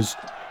gobblers.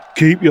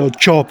 Keep your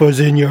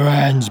choppers in your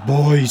hands,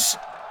 boys.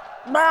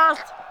 Boss,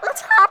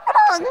 what's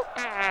happening?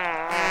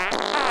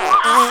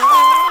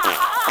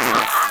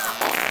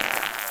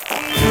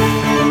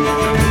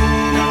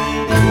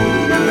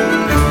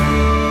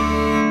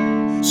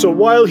 So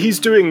while he's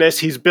doing this,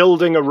 he's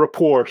building a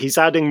rapport. He's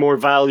adding more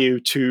value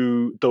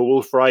to the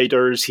Wolf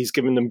Riders. He's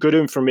giving them good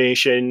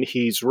information.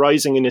 He's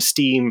rising in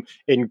esteem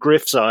in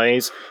Griff's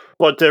eyes.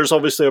 But there's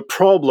obviously a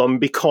problem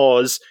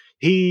because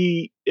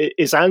he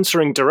is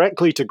answering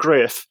directly to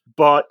Griff,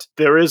 but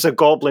there is a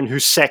goblin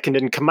who's second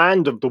in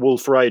command of the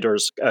Wolf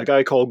Riders, a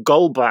guy called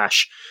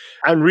Gulbash,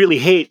 and really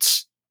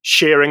hates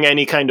sharing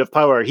any kind of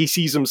power. He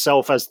sees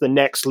himself as the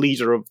next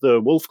leader of the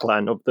Wolf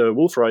Clan, of the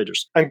Wolf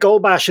Riders. And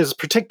Gulbash is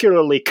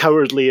particularly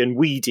cowardly and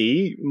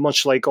weedy,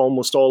 much like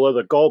almost all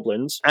other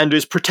goblins, and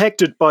is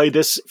protected by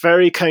this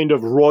very kind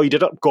of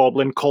roided up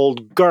goblin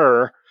called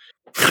Gur.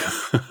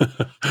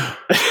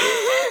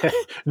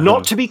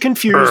 Not to be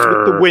confused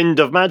with the Wind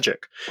of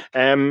Magic.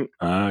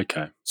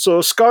 Okay.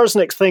 So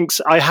Skarsnik thinks,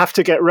 I have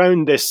to get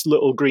round this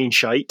little green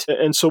shite.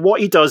 And so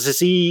what he does is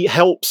he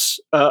helps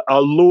a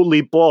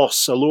lowly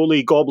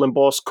goblin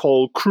boss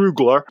called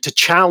Krugler to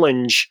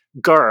challenge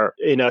Gur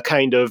in a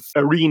kind of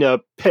arena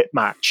pit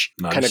match,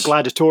 kind of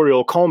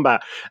gladiatorial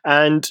combat.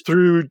 And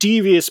through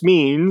devious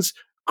means,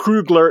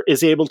 Krugler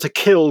is able to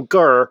kill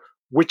Gur,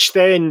 which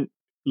then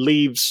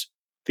leaves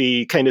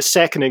the kind of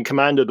second in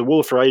command of the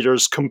Wolf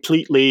Riders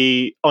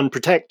completely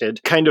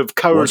unprotected, kind of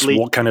cowardly.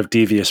 What kind of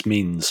devious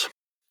means?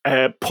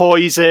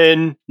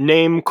 Poison,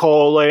 name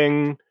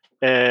calling,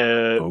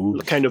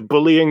 kind of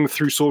bullying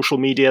through social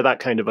media, that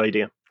kind of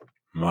idea.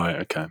 Right,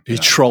 okay. He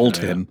trolled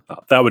him.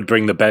 That would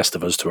bring the best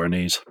of us to our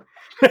knees.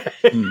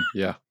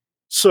 Yeah.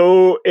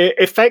 So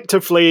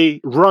effectively,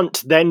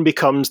 Runt then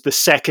becomes the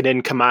second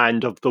in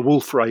command of the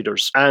Wolf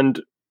Riders, and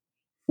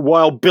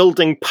while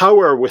building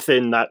power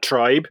within that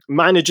tribe,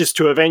 manages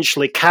to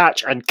eventually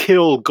catch and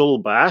kill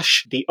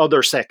Gulbash, the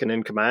other second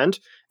in command,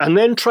 and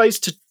then tries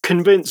to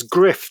convince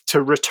Griff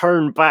to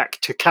return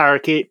back to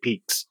Carrick Eight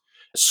Peaks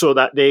so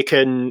that they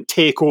can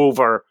take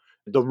over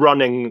the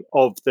running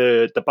of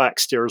the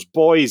Backstairs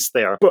boys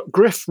there. But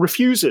Griff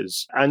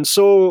refuses, and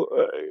so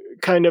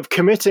kind of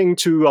committing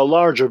to a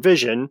larger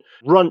vision,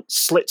 Runt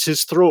slits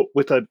his throat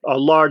with a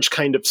large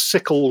kind of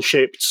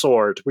sickle-shaped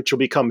sword, which will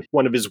become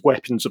one of his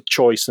weapons of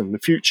choice in the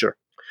future.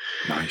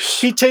 Nice.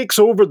 He takes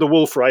over the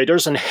Wolf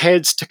Riders and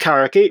heads to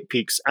Carrick Eight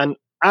Peaks, and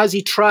as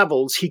he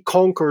travels, he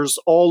conquers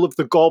all of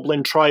the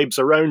goblin tribes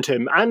around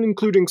him, and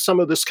including some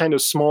of this kind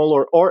of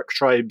smaller orc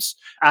tribes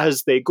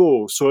as they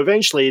go. So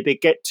eventually they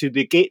get to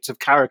the gates of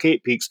Carrick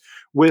Eight Peaks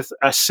with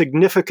a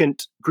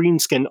significant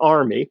greenskin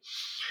army,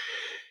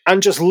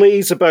 and just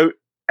lays about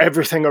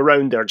everything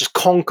around there, just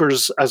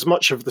conquers as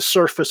much of the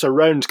surface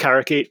around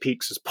Carrick Eight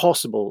Peaks as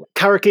possible.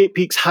 Carrick Eight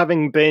Peaks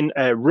having been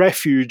a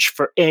refuge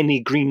for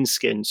any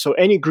greenskin. So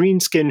any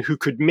greenskin who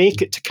could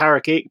make it to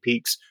Carrick Eight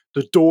Peaks,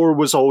 the door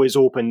was always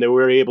open. They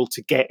were able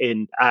to get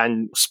in,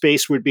 and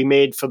space would be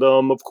made for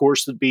them. Of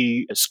course, there'd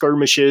be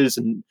skirmishes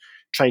and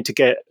trying to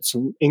get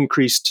some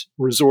increased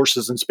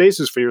resources and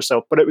spaces for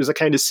yourself, but it was a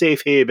kind of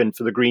safe haven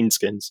for the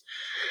greenskins.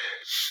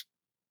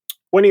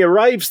 When he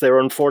arrives there,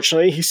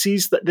 unfortunately, he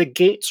sees that the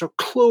gates are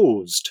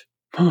closed.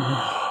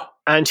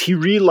 And he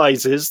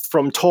realizes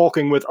from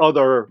talking with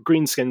other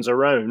greenskins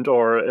around,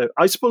 or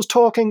I suppose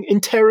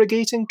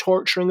interrogating,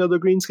 torturing other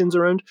greenskins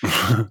around.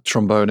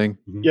 Tromboning.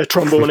 Yeah,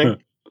 tromboning.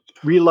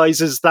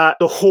 Realizes that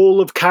the whole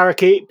of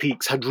Carrick Eight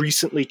Peaks had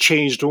recently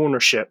changed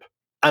ownership,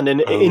 and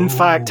in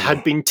fact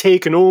had been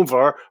taken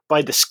over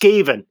by the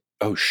Skaven.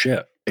 Oh,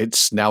 shit.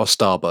 It's now a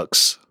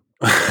Starbucks.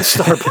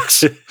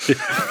 Starbucks.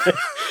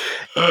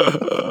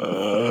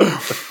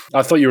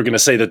 I thought you were going to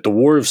say that the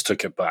dwarves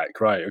took it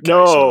back, right? Okay,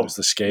 no, so it was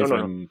the Skaven.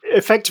 No.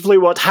 Effectively,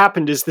 what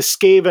happened is the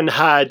Skaven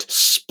had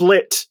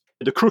split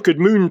the Crooked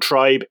Moon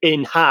tribe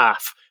in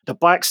half. The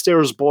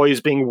Backstairs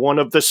boys being one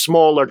of the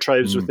smaller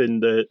tribes within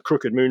the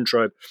Crooked Moon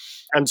tribe.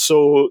 And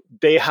so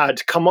they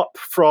had come up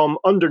from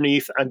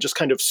underneath and just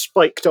kind of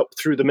spiked up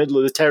through the middle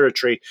of the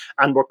territory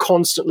and were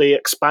constantly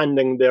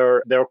expanding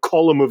their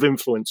column of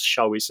influence,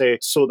 shall we say,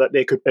 so that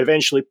they could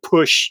eventually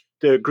push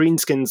the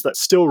greenskins that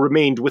still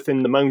remained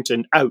within the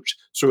mountain out,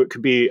 so it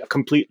could be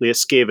completely a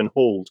Skaven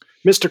hold.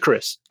 Mr.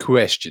 Chris.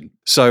 Question.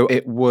 So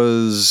it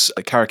was,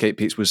 Carrick Eight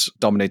Peaks was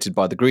dominated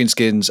by the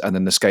greenskins, and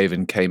then the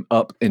Skaven came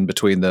up in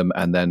between them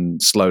and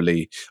then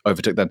slowly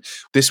overtook them.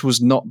 This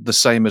was not the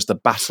same as the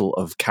Battle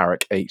of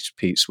Carrick Eight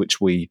Peaks, which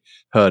we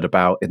heard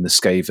about in the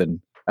Skaven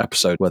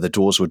episode, where the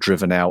dwarves were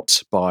driven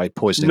out by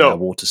poisoning their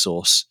water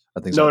source.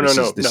 And things like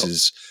this. This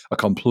is a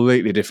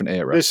completely different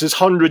era. This is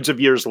hundreds of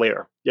years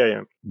later.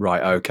 Yeah.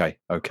 Right,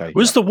 okay.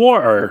 Was the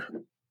water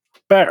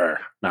better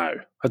now?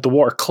 Had the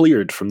water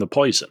cleared from the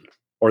poison?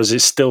 Or is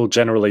it still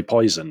generally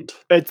poisoned?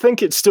 I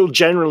think it's still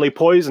generally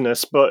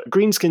poisonous, but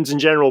greenskins in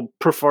general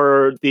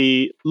prefer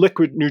the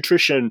liquid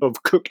nutrition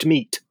of cooked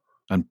meat.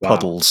 And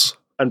puddles.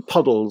 And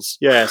puddles,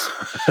 yes.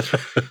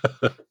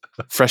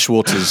 Fresh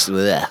water's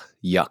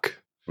yuck.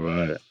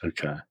 Right,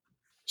 okay.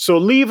 So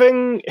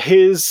leaving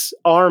his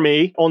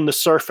army on the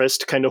surface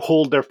to kind of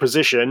hold their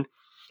position,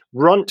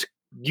 Runt,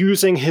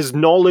 using his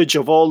knowledge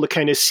of all the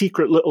kind of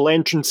secret little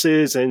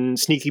entrances and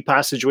sneaky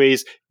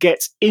passageways,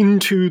 gets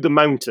into the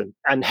mountain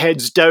and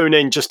heads down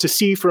in just to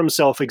see for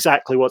himself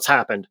exactly what's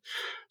happened.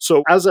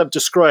 So as I've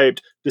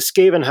described, the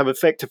Skaven have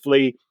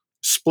effectively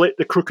split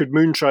the Crooked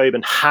Moon tribe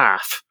in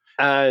half.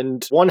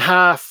 and one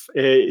half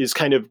is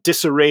kind of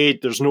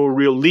disarrayed. There's no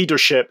real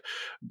leadership.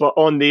 But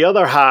on the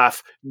other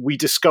half, we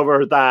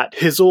discover that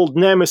his old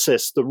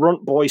nemesis, the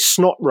runt boy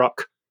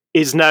Snotruk,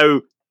 is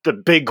now the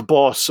big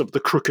boss of the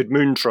Crooked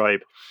Moon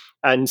tribe.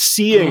 And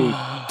seeing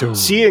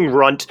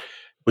Runt...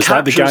 Was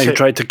that the guy who captures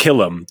tried to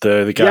kill him?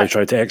 The guy who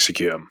tried to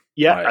execute him?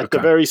 Yeah, Right, at the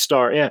very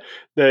start,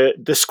 the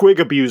squig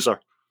abuser.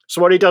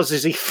 So what he does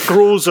is he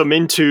throws him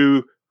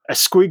into a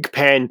squig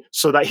pen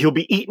so that he'll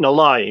be eaten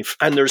alive.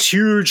 And there's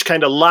huge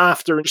kind of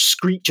laughter and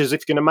screeches,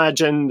 if you can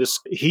imagine.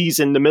 He's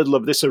in the middle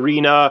of this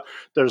arena.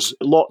 There's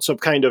lots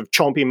of kind of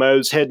chompy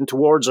mouths heading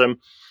towards him.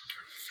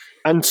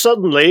 And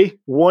suddenly,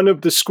 one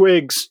of the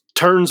squigs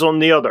turns on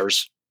the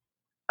others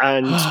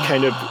and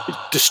kind of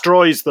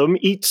destroys them,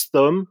 eats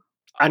them,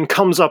 and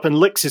comes up and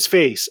licks his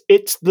face.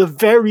 It's the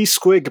very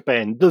squig,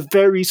 Ben. The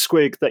very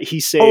squig that he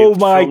saved. Oh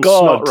my from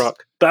God. Snotruk.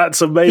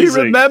 That's amazing.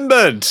 He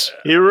remembered.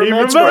 He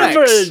remembered.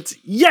 Rex.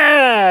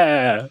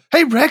 Yeah.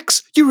 Hey,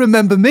 Rex, you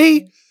remember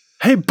me?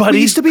 Hey, We buddy.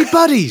 used to be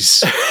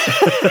buddies.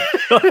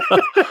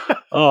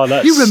 Oh,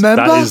 You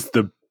remember? that is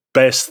the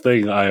best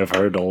thing I have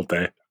heard all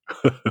day.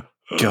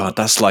 God,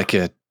 that's like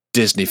a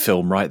Disney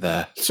film right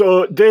there.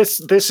 So this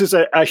is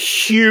a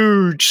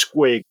huge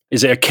squig.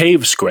 Is it a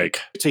cave squig?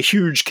 It's a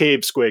huge cave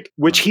squig,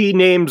 which he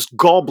names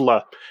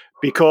Gobbler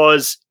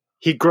because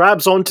he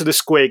grabs onto the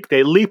squig,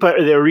 they leap out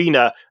of the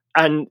arena,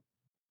 and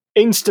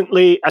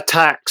instantly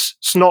attacks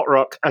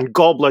Snotruk, and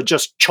Gobbler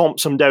just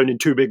chomps him down in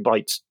 2 big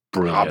bites.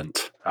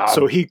 Brilliant.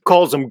 So he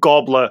calls him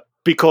Gobbler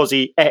because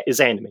he ate his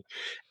enemy.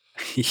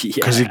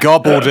 Because he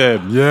gobbled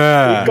him.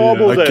 Yeah. He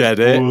gobbled I him. get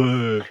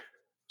it.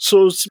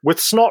 So with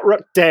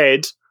Snotruk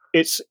dead,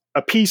 it's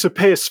a piece of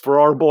piss for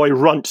our boy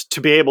Runt to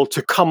be able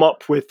to come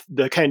up with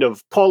the kind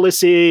of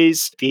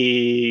policies,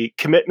 the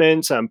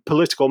commitments and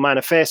political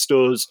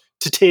manifestos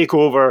to take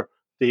over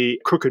the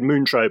Crooked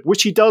Moon tribe,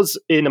 which he does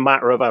in a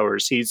matter of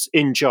hours. He's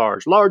in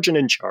charge, large and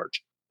in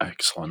charge.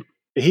 Excellent.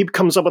 He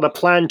comes up with a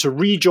plan to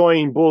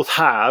rejoin both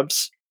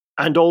halves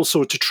and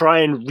also to try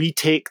and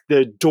retake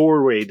the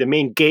doorway, the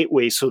main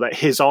gateway, so that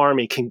his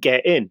army can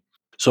get in.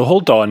 So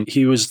hold on,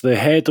 he was the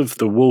head of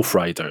the Wolf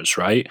Riders,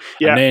 right?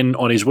 Yeah. And then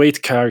on his way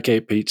to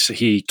Carragate Beach,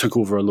 he took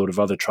over a load of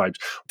other tribes.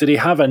 Did he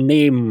have a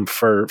name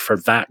for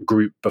that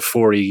group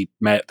before he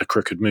met the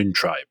Crooked Moon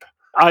tribe?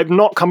 I've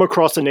not come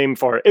across a name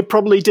for it. It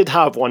probably did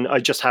have one, I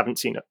just haven't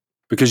seen it.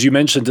 Because you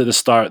mentioned at the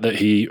start that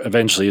he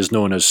eventually is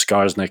known as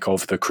Skarsnik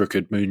of the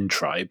Crooked Moon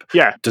tribe.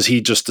 Yeah. Does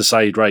he just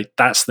decide, right,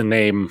 that's the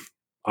name,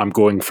 I'm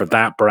going for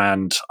that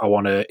brand, I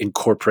want to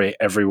incorporate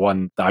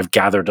everyone that I've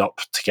gathered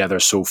up together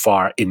so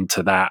far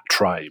into that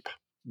tribe?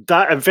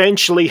 That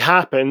eventually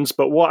happens,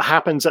 but what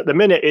happens at the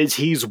minute is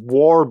he's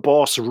War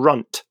Boss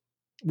Runt.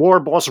 War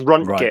Boss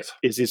Runtkit Right.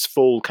 is his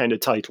full kind of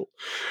title.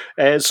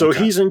 So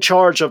Okay. he's in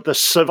charge of the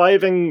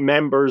surviving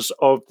members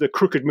of the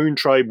Crooked Moon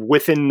tribe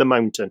within the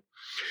mountain.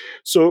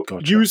 So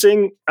Gotcha.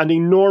 using an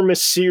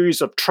enormous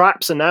series of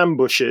traps and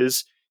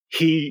ambushes,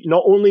 he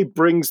not only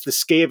brings the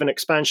Skaven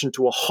expansion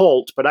to a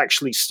halt, but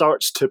actually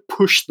starts to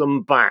push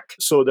them back.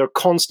 So they're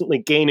constantly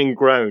gaining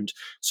ground.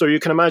 So you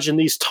can imagine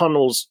these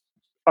tunnels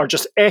are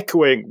just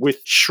echoing with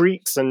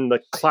shrieks and the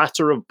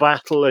clatter of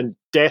battle and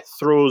death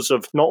throes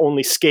of not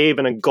only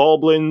Skaven and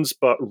goblins,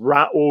 but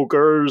rat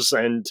ogres,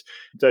 and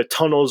the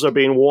tunnels are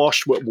being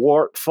washed with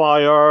wart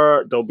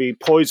fire. There'll be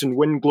poison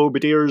wind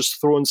globadiers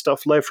throwing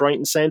stuff left, right,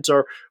 and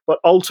center. But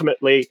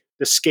ultimately,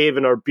 the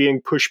Skaven are being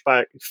pushed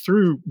back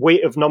through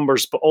weight of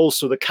numbers, but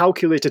also the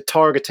calculated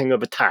targeting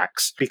of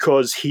attacks,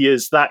 because he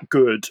is that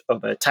good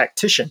of a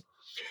tactician.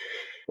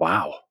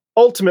 Wow.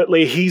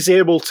 Ultimately, he's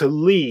able to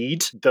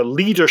lead the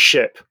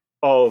leadership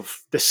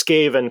of the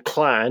Skaven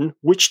clan,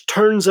 which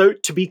turns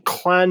out to be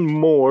Clan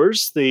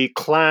Moors, the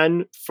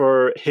clan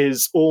for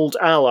his old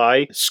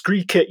ally,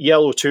 Skreekit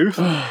Yellowtooth.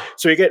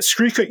 So he gets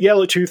Skreekit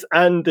Yellowtooth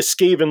and the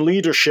Skaven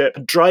leadership,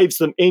 drives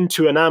them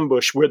into an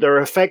ambush where they're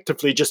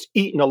effectively just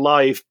eaten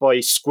alive by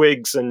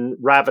squigs and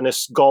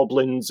ravenous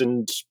goblins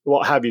and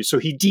what have you. So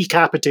he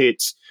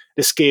decapitates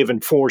the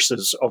Skaven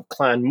forces of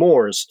Clan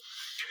Moors.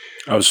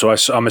 Oh, so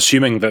I'm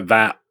assuming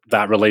that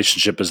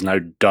relationship is now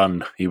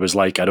done. He was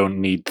like, I don't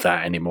need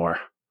that anymore.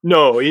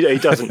 No, he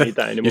doesn't need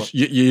that anymore.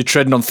 You're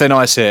treading on thin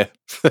ice here.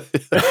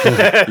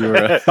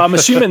 But I'm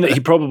assuming that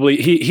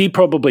he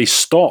probably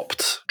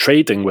stopped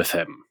trading with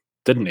him,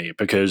 didn't he?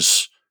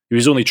 Because he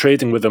was only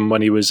trading with him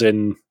when he was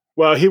in.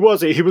 Well, he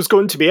was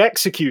going to be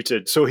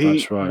executed. So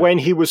That's right. when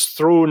he was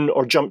thrown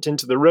or jumped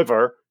into the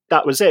river,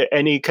 that was it.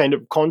 Any kind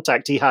of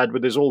contact he had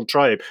with his old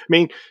tribe. I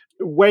mean,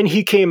 when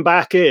he came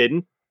back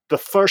in, the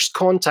first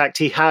contact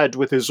he had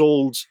with his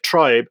old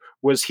tribe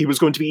was he was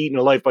going to be eaten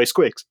alive by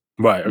squigs.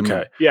 Right,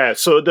 okay. Yeah,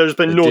 so there's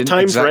been no Didn't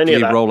time for any of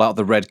exactly that. roll out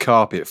the red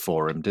carpet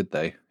for him, did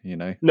they? You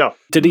know. No.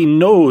 Did he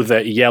know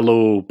that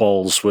Yellow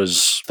Balls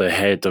was the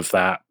head of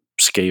that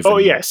Skaven? Oh,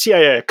 yes.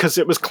 Yeah, because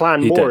it was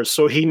Clan He did. Moors.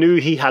 So he knew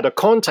he had a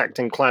contact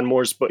in Clan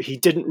Moors, but he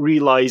didn't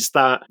realize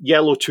that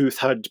Yellowtooth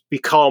had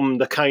become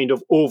the kind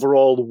of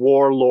overall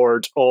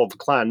warlord of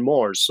Clan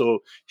Moors. So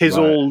his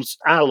Right. old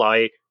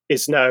ally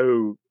is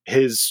now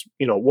his,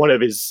 one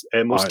of his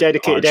most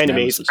dedicated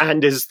enemies, nemesis.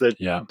 and is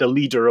the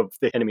leader of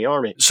the enemy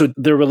army. So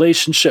the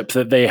relationship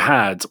that they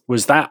had,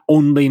 was that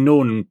only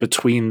known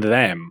between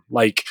them?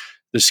 Like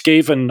the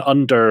Skaven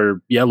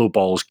under Yellow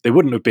Balls, they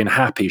wouldn't have been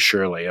happy,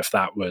 surely, if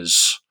that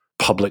was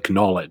public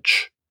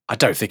knowledge. I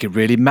don't think it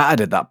really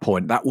mattered at that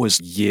point. That was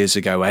years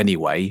ago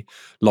anyway,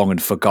 long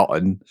and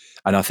forgotten.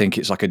 And I think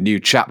it's like a new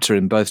chapter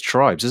in both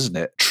tribes, isn't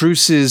it?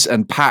 Truces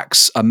and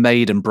pacts are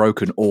made and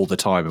broken all the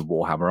time in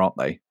Warhammer, aren't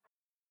they?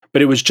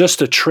 But it was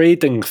just a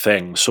trading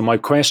thing. So my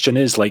question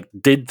is, like,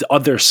 did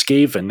other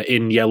Skaven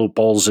in Yellow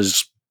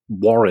Balls'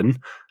 warren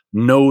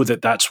know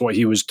that that's what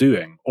he was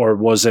doing? Or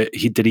was it,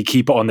 did he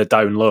keep it on the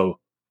down low?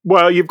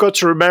 Well, you've got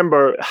to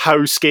remember how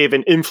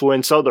Skaven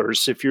influence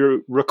others. If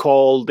you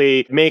recall,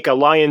 they make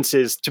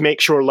alliances to make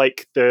sure,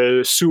 like,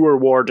 the sewer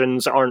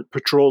wardens aren't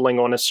patrolling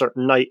on a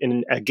certain night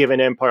in a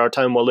given Empire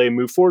town while they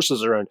move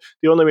forces around.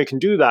 The only way we can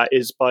do that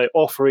is by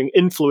offering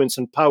influence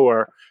and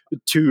power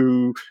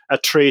to a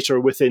traitor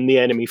within the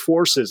enemy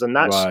forces. And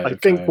that's, I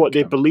think, what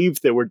they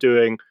believed they were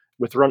doing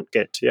with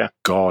Runtgit, yeah.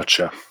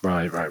 Gotcha.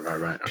 Right.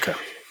 Okay.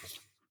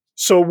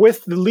 So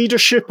with the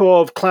leadership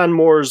of Clan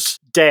Moors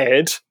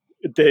dead,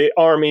 the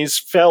armies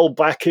fell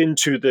back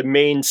into the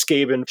main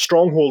Skaven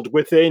stronghold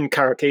within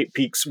Carrick Eight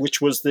Peaks,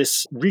 which was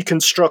this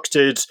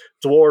reconstructed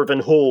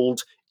dwarven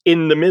hold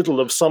in the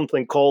middle of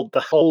something called the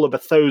Hall of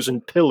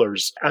 1,000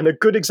 Pillars. And a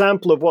good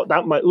example of what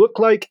that might look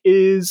like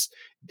is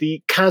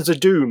the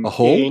Khazad-dûm. A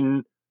hall?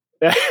 In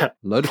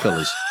load of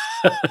pillars.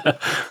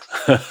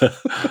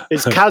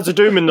 It's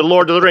Khazad-dûm in The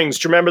Lord of the Rings.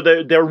 Do you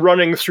remember they're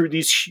running through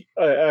these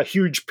a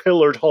huge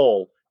pillared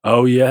hall?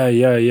 Oh, yeah.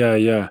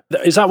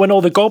 Is that when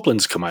all the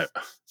goblins come out?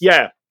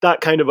 Yeah,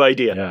 that kind of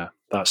idea. Yeah,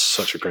 that's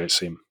such a great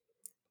scene.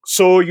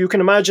 So you can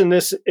imagine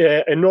this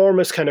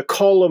enormous kind of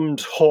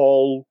columned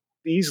hall,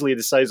 easily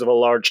the size of a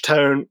large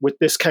town, with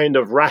this kind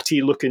of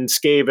ratty-looking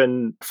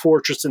Skaven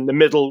fortress in the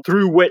middle,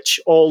 through which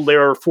all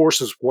their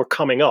forces were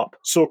coming up.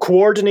 So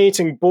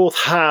coordinating both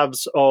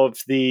halves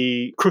of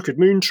the Crooked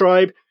Moon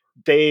tribe,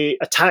 they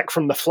attack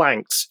from the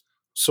flanks.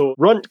 So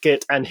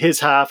Runtgit and his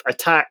half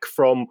attack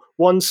from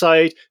one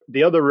side,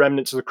 the other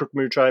remnants of the Crooked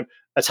Moon tribe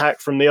attack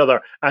from the other,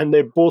 and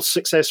they both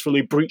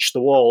successfully breach the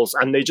walls,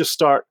 and they just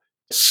start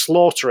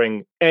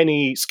slaughtering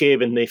any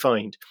Skaven they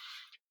find.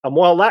 And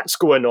while that's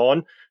going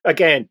on,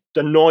 again,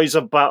 the noise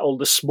of battle,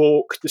 the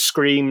smoke, the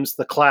screams,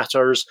 the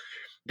clatters,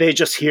 they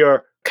just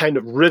hear kind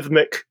of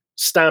rhythmic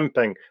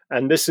stamping.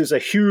 And this is a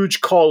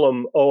huge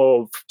column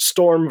of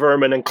storm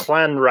vermin and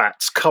clan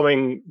rats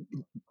coming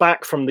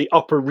back from the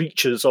upper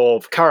reaches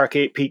of Carrick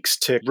Eight Peaks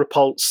to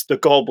repulse the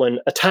goblin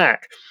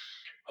attack.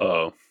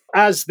 Uh-oh.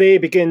 As they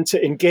begin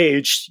to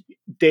engage,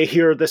 they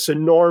hear this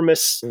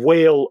enormous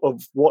wail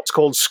of what's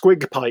called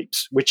squig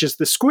pipes, which is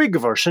the squig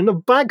version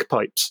of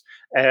bagpipes.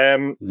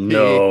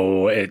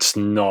 No, it's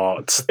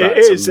not. That's it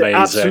is. amazing. It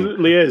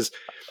absolutely is.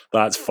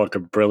 That's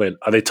fucking brilliant.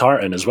 Are they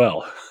tartan as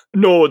well?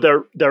 No,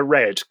 they're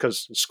red,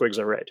 because squigs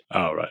are red.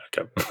 Oh, right,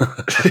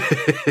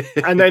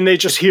 okay. And then they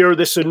just hear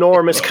this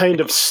enormous kind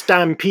of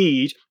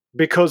stampede,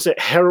 because it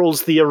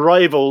heralds the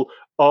arrival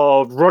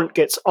of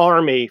Runtgit's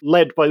army,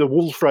 led by the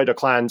Wolfrider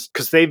clans,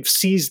 because they've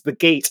seized the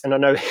gate and are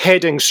now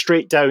heading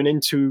straight down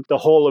into the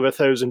Hall of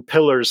 1,000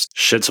 Pillars.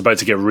 Shit's about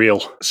to get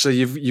real. So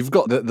you've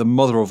got the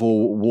mother of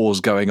all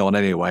wars going on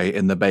anyway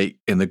in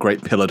the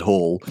Great Pillared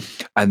Hall,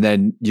 and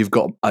then you've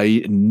got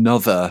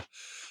another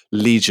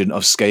legion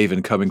of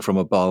Skaven coming from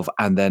above,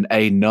 and then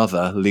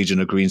another legion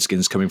of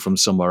Greenskins coming from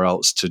somewhere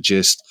else to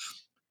just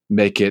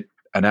make it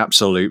an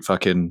absolute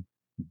fucking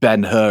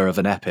Ben-Hur of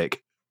an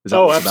epic.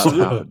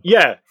 Absolutely.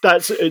 Yeah,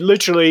 that's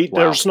literally,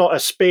 wow. There's not a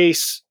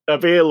space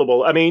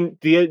available. I mean,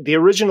 the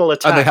original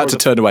attack... And they had to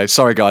turn away.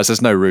 Sorry, guys,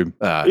 there's no room.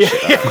 We'll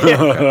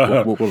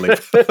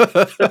leave.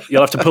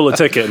 You'll have to pull a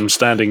ticket and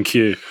stand in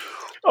queue.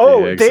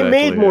 Oh, yeah, exactly, they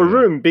made more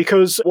room,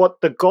 because what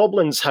the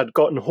goblins had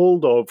gotten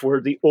hold of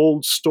were the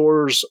old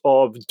stores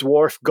of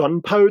dwarf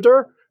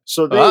gunpowder.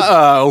 So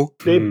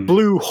they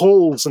blew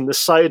holes in the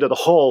side of the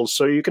hall.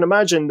 So you can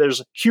imagine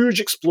there's huge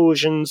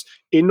explosions,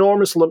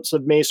 enormous lumps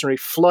of masonry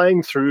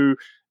flying through,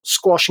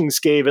 squashing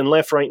Skaven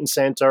left, right, and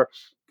center,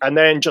 and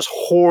then just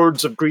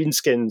hordes of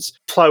greenskins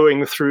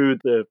plowing through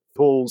the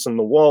holes in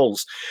the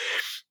walls.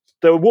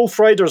 The Wolf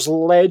Riders,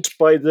 led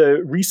by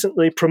the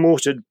recently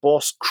promoted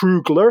boss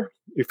Krugler.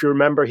 If you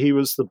remember, he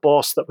was the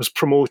boss that was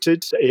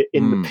promoted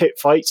in the pit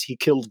fights. He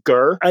killed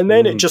Gur. And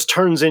then it just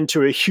turns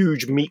into a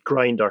huge meat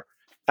grinder.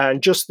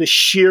 And just the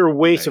sheer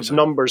weight of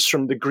numbers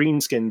from the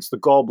greenskins, the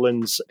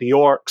goblins, the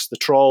orcs, the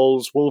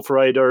trolls, wolf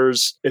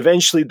riders.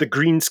 Eventually the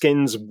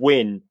greenskins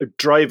win,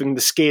 driving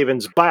the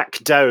Skavens back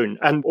down.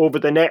 And over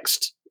the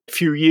next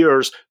few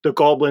years, the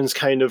goblins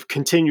kind of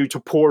continue to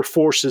pour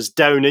forces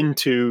down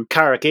into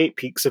Carrick Eight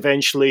Peaks,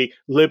 eventually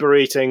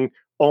liberating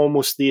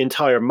almost the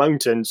entire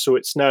mountain. So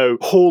it's now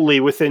wholly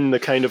within the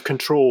kind of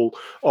control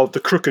of the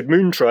Crooked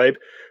Moon tribe,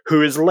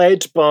 who is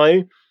led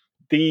by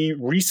the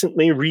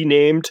recently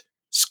renamed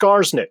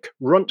Skarsnik.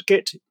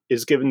 Runtgit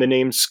is given the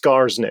name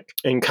Skarsnik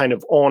in kind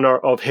of honor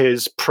of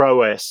his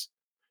prowess.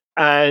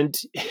 And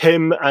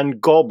him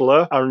and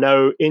Gobbler are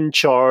now in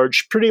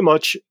charge pretty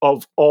much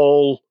of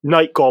all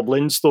night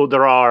goblins, though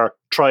there are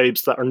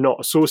tribes that are not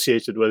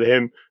associated with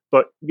him.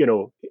 But,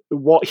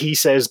 what he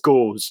says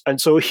goes. And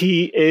so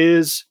he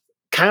is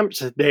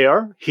camped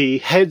there. He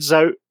heads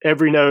out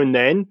every now and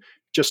then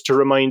just to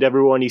remind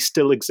everyone he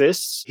still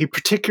exists. He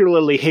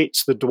particularly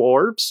hates the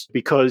dwarves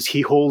because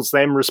he holds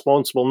them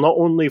responsible not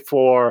only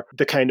for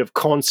the kind of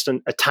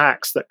constant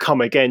attacks that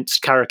come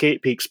against Carrick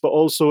Eight Peaks, but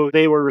also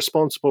they were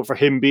responsible for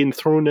him being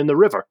thrown in the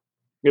river.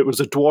 It was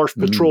a dwarf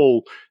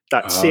patrol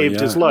that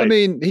saved his life. I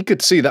mean, he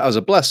could see that as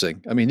a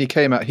blessing. I mean, he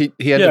came out, he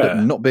ended up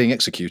not being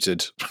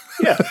executed.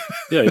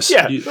 Yeah.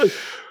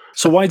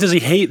 So why does he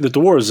hate the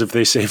dwarves if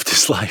they saved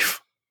his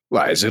life?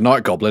 Well, it's a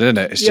night goblin, isn't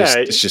it?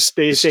 It's just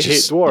they hate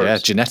dwarves. Yeah,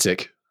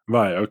 genetic.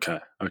 Right, okay.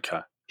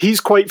 He's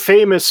quite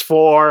famous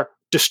for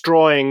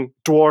destroying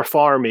dwarf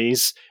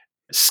armies,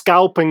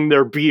 scalping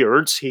their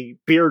beards. He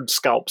beard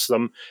scalps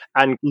them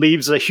and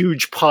leaves a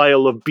huge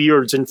pile of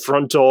beards in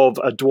front of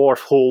a dwarf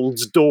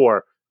hold's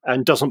door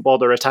and doesn't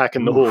bother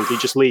attacking the hold. He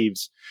just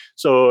leaves.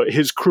 So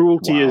his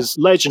cruelty is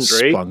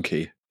legendary.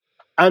 Spunky.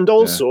 And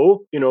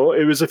also,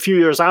 it was a few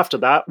years after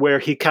that where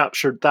he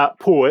captured that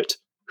poet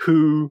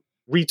who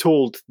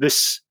retold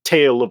this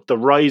tale of the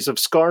rise of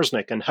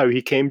Skarsnik and how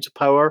he came to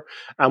power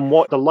and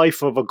what the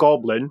life of a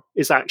goblin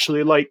is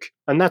actually like.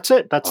 And that's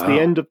it. That's the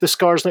end of the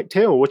Skarsnik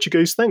tale. What you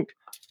guys think?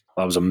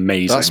 That was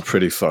amazing. That's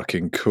pretty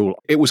fucking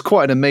cool. It was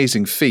quite an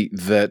amazing feat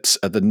that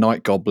the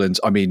night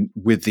goblins, I mean,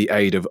 with the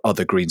aid of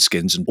other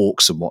greenskins and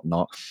orcs and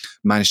whatnot,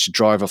 managed to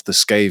drive off the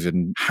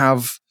Skaven.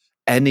 Have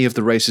any of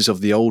the races of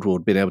the old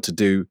world been able to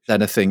do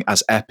anything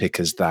as epic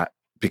as that?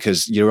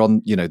 Because you're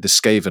on, the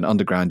Skaven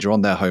underground, you're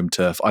on their home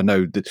turf. I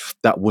know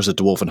that was a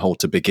dwarven hold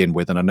to begin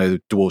with, and I know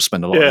dwarves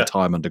spend a lot of their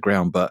time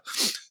underground, but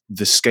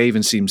the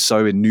Skaven seems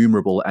so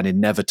innumerable and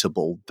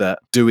inevitable that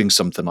doing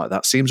something like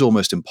that seems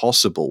almost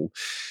impossible.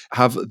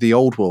 Have the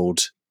old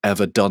world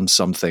ever done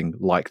something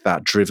like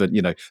that? Driven,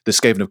 the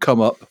Skaven have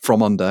come up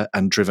from under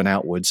and driven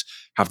outwards.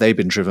 Have they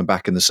been driven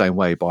back in the same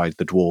way by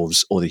the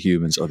dwarves or the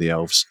humans or the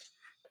elves?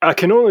 I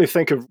can only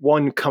think of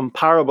one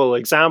comparable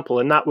example,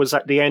 and that was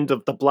at the end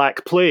of the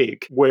Black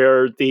Plague,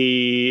 where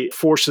the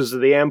forces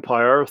of the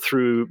Empire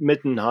through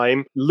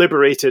Middenheim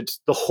liberated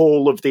the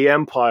whole of the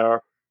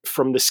Empire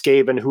from the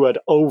Skaven who had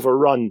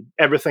overrun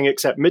everything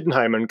except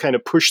Middenheim and kind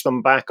of pushed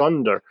them back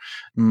under.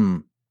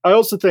 I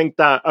also think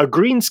that a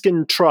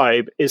greenskin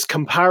tribe is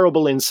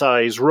comparable in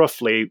size,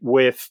 roughly,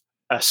 with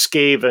a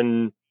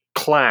Skaven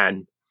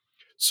clan.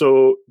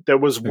 So there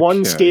was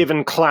one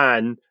Skaven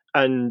clan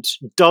and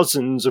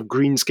dozens of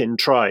greenskin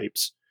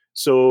tribes.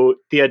 So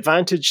the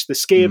advantage the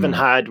Skaven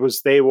had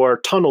was they were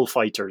tunnel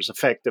fighters,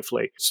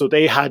 effectively. So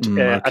they had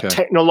a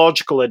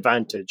technological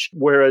advantage,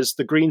 whereas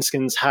the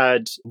greenskins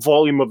had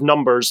volume of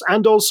numbers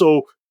and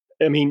also,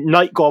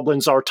 night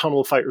goblins are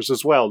tunnel fighters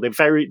as well.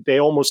 They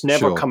almost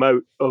never come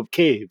out of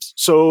caves.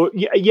 So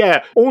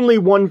only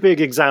one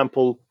big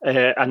example,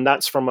 and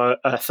that's from a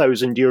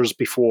 1,000 years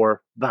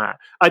before that.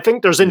 I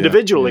think there's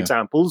individual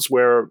examples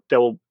where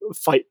they'll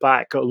fight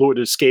back a load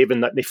of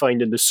Skaven that they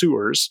find in the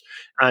sewers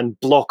and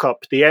block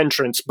up the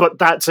entrance, but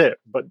that's it.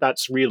 But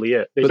that's really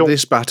it.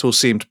 This battle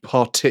seemed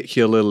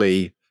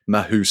particularly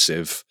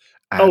mahusive.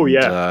 And,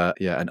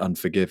 and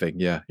unforgiving.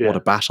 Yeah. What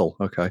a battle.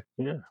 Okay.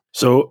 Yeah.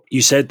 So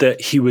you said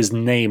that he was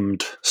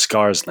named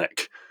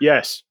Skarsnik.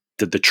 Yes.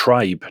 Did the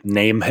tribe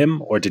name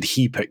him, or did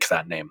he pick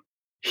that name?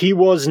 He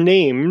was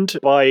named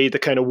by the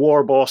kind of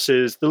war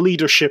bosses, the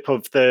leadership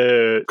of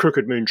the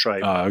Crooked Moon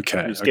tribe.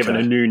 Okay. He was given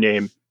a new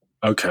name.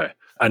 Okay.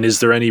 And is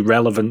there any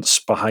relevance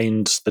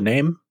behind the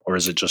name, or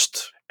is it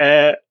just...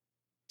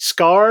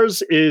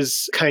 Scars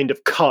is kind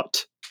of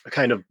cut, a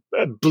kind of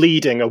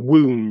bleeding, a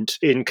wound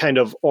in kind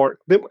of orc.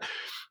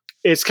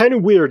 It's kind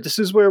of weird. This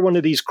is where one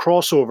of these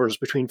crossovers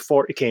between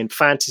 40k and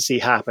fantasy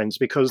happens,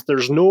 because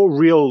there's no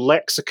real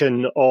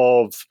lexicon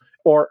of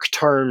orc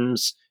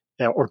terms,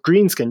 or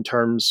greenskin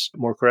terms,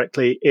 more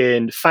correctly,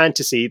 in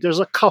fantasy. There's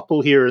a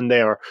couple here and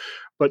there,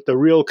 but the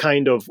real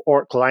kind of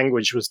orc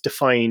language was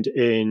defined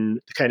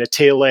in the kind of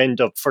tail end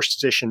of first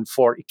edition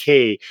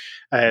 40k.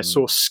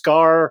 So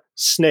scar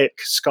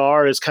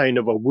is kind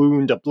of a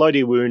wound, a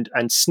bloody wound,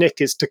 and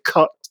snick is to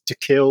cut, to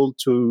kill,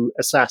 to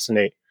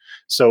assassinate.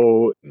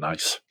 So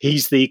nice.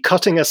 He's the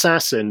cutting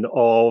assassin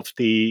of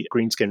the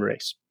greenskin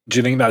race. Do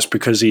you think that's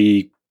because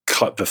he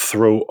cut the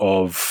throat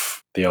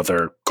of the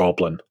other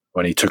goblin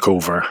when he took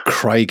over?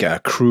 Kruger.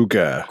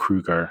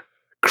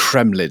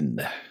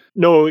 Kremlin.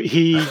 No,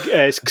 he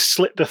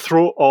slit the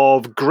throat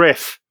of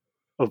Griff,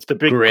 of the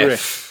big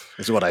Griff.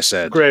 Is what I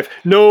said. Griff.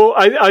 No,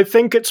 I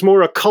think it's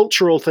more a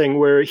cultural thing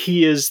where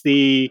he is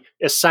the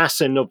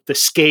assassin of the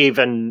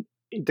Skaven,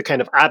 the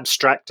kind of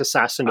abstract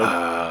assassin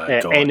of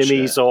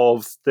enemies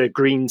of the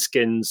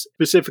greenskins,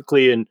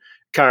 specifically in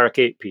Carrick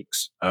Eight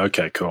Peaks.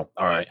 Okay, cool.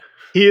 All right.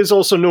 He is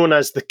also known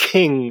as the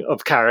King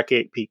of Carrick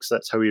Eight Peaks.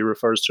 That's how he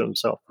refers to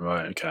himself.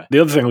 Right, okay. The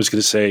other thing I was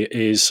going to say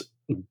is,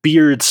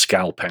 beard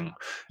scalping.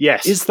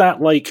 Yes. Is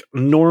that like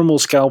normal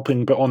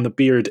scalping but on the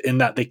beard in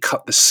that they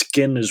cut the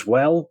skin as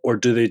well? Or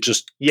do they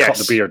just cut Yes.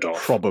 the beard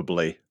off?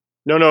 Probably.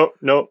 No.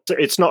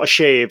 It's not a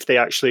shave. They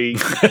actually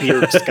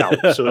beard scalp.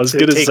 So I was they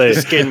gonna take say.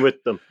 the skin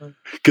with them.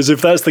 Because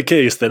if that's the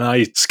case, then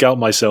I scalp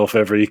myself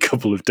every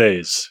couple of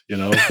days, you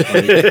know? And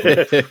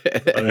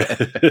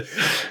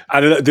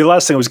the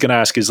last thing I was going to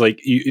ask is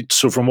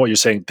so from what you're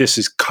saying, this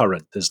is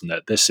current, isn't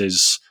it? This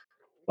is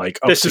like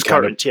up This to is kind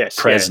of current, yes.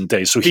 present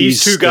day. So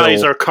These two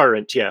guys are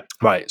current, yeah.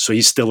 right. So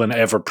he's still an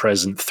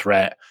ever-present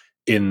threat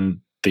in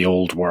the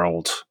old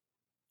world.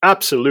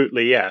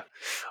 Absolutely, yeah.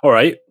 All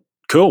right,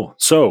 cool.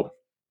 So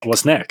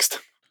what's next?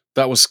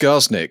 That was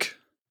Skarsnik.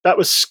 That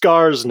was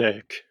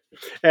Skarsnik.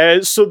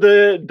 So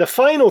the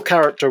final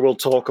character we'll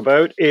talk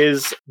about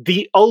is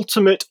the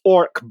ultimate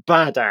orc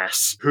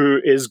badass,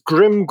 who is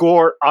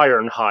Grimgor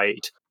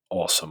Ironhide.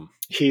 Awesome.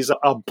 He's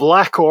a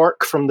black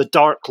orc from the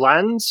Dark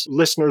Lands.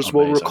 Listeners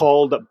will Amazing.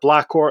 recall that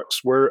black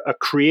orcs were a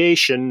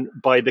creation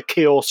by the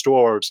Chaos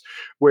Dwarves,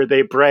 where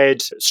they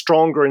bred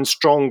stronger and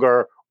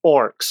stronger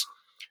orcs.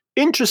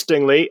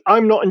 Interestingly,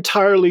 I'm not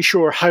entirely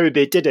sure how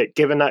they did it,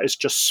 given that it's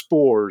just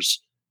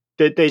spores.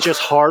 Did they just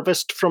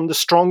harvest from the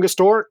strongest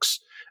orcs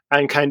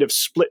and kind of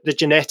split the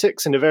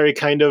genetics in a very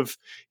kind of,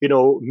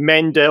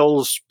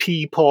 Mendel's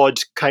pea pod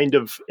kind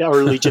of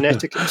early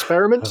genetic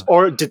experiment?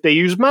 Or did they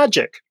use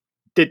magic?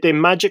 Did they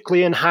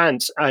magically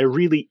enhance a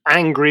really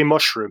angry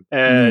mushroom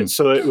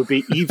so it would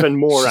be even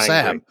more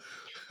angry?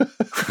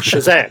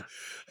 Shazam.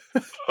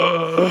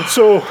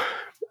 So,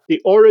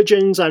 the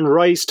origins and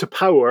rise to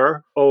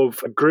power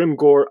of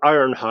Grimgor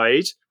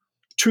Ironhide,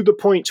 to the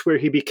point where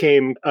he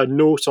became a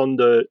note on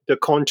the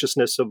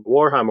consciousness of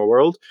Warhammer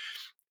World,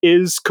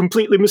 is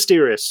completely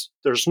mysterious.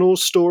 There's no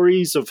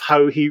stories of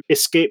how he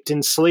escaped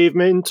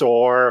enslavement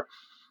or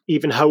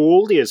even how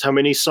old he is. How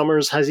many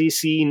summers has he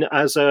seen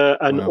as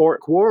an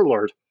orc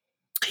warlord?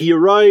 He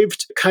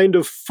arrived kind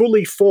of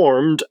fully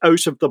formed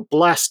out of the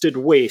blasted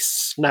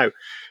wastes. Now,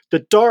 the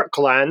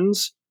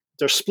Darklands,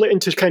 they're split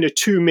into kind of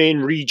two main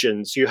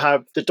regions. You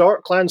have the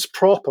Darklands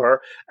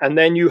proper, and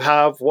then you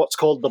have what's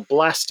called the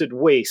Blasted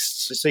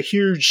Wastes. It's a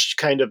huge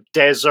kind of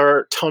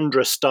desert,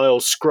 tundra-style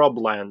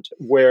scrubland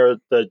where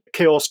the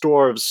Chaos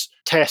Dwarves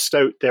test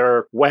out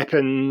their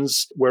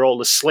weapons, where all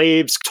the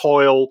slaves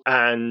toil,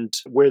 and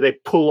where they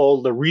pull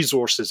all the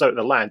resources out of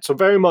the land. So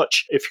very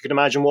much, if you can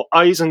imagine what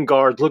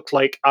Isengard looked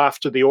like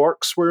after the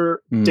orcs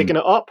were digging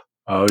it up.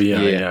 Oh,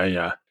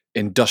 yeah.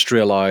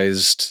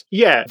 Industrialized.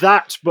 Yeah,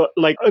 that, but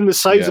like in the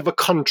size of a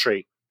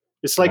country.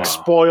 It's like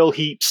spoil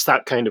heaps,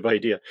 that kind of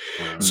idea.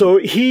 So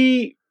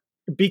he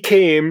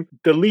became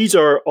the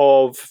leader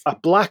of a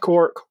Black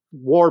Orc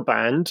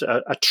warband,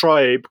 a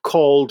tribe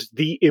called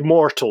the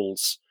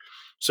Immortals.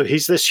 So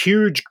he's this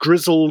huge,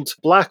 grizzled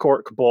Black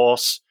Orc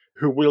boss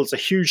who wields a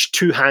huge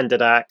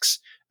two-handed axe,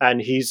 and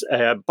he's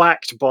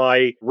backed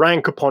by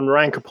rank upon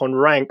rank upon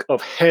rank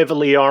of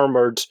heavily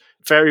armored,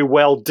 very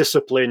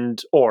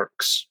well-disciplined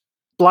orcs.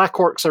 Black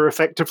orcs are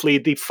effectively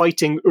the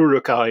fighting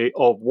Uruk-hai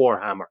of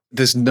Warhammer.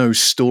 There's no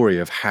story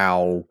of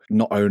how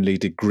not only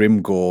did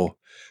Grimgor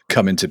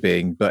come into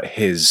being, but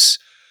his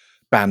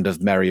band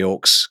of merry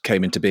orcs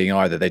came into being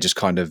either. They just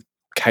kind of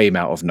came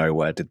out of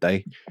nowhere, did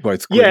they?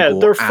 Both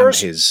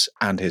Grimgor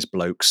and his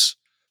blokes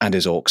and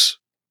his orcs.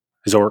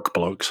 His orc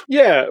blokes.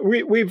 Yeah,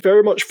 we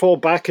very much fall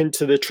back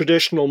into the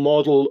traditional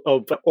model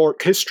of orc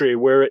history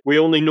where we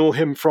only know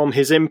him from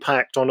his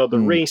impact on other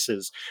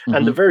races. Mm-hmm.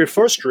 And the very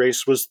first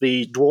race was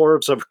the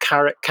dwarves of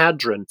Carrick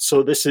Cadron.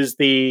 So this is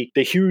the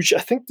huge, I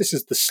think this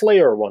is the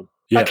Slayer one.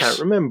 Yes. I can't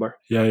remember.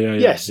 Yeah.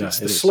 Yes, it's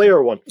the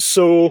Slayer one.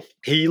 So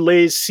he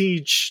lays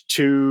siege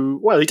to,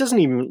 well, he doesn't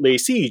even lay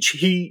siege.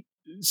 He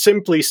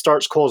simply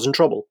starts causing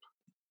trouble.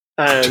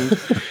 And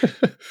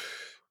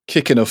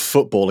kicking a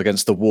football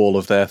against the wall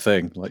of their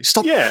thing. Like,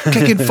 stop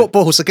kicking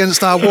footballs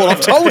against our wall.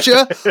 I've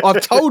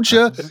told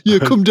you. You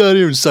come down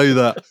here and say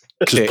that.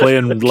 Just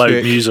playing loud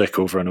music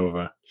over and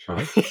over.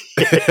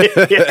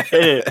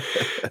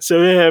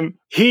 So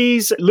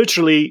he's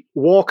literally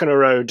walking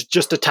around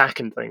just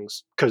attacking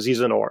things because he's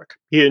an orc.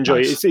 He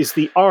enjoys it. It's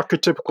the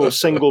archetypical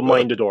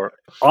single-minded orc.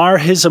 Are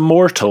his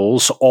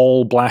immortals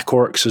all black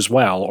orcs as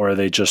well, or are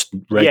they just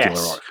regular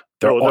orcs?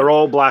 They're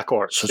all black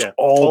orcs. So it's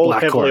all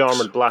black heavily orcs.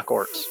 armored black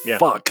orcs. Yeah.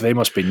 Fuck, they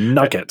must be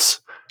nuggets.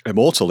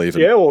 Immortal,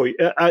 even.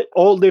 Yeah,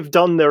 all they've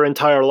done their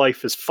entire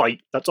life is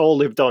fight. That's all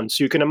they've done.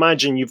 So you can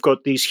imagine you've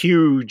got these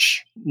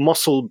huge,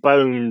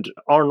 muscle-bound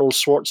Arnold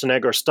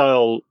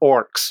Schwarzenegger-style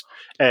orcs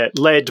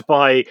led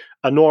by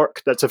an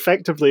orc that's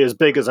effectively as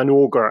big as an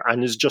ogre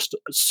and is just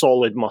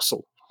solid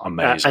muscle.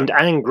 Amazing. And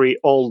angry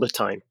all the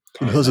time.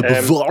 It has a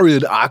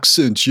Bavarian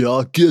accent,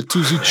 yeah. Get to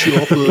the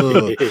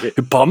chopper.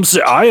 It pumps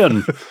the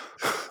iron.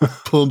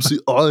 Pumps the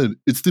iron.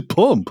 It's the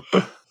pump.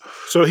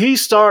 So he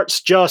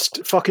starts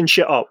just fucking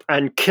shit up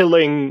and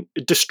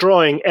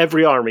destroying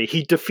every army.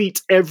 He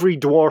defeats every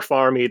dwarf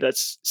army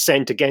that's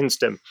sent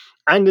against him.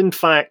 And in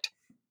fact,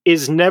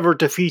 is never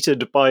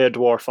defeated by a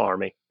dwarf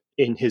army.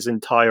 in his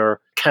entire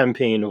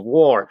campaign of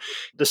war.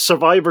 The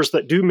survivors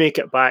that do make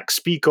it back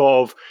speak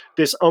of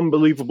this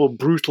unbelievable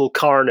brutal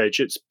carnage.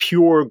 It's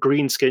pure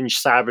greenskin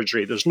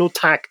savagery. There's no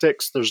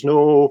tactics, there's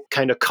no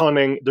kind of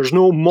cunning, there's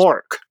no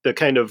Mork, the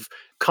kind of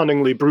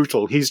cunningly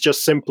brutal. He's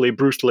just simply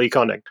brutally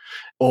cunning.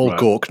 All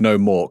Gork, no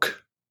Mork.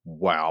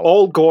 Wow.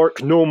 All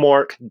Gork, no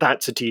Mork,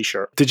 that's a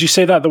t-shirt. Did you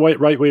say that the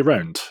right way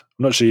round?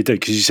 I'm not sure you did,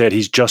 because you said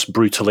he's just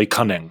brutally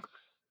cunning.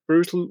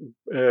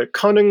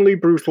 Cunningly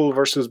brutal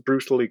versus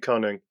brutally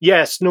cunning.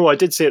 Yes, no, I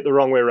did say it the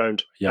wrong way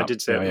around. Yeah, I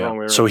did say it the wrong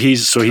way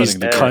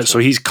around. So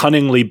he's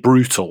cunningly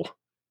brutal.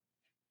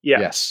 Yeah.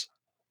 Yes.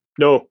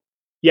 No.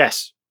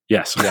 Yes.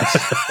 Yes.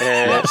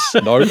 Yes.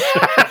 No.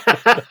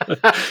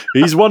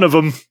 He's one of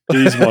them.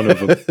 He's one of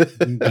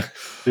them.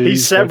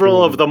 He's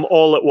several of them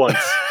all at once.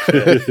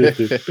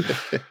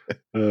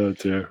 Oh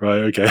dear.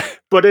 Right. Okay.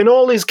 But in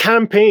all his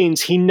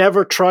campaigns, he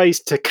never tries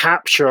to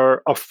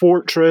capture a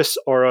fortress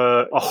or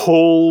a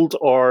hold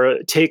or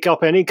take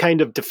up any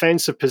kind of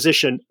defensive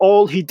position.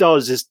 All he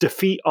does is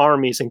defeat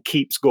armies and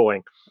keeps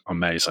going.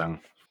 Amazing.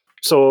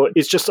 So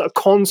it's just a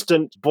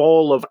constant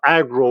ball of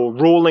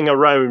aggro rolling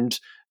around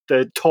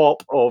the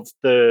top of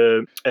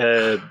the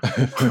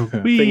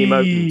thingy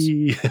mountains.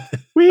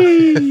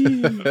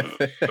 Whee!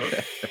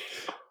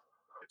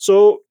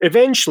 So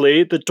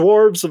eventually, the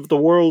dwarves of the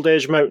World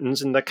Edge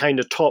Mountains in the kind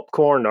of top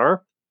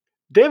corner,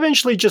 they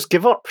eventually just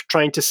give up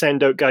trying to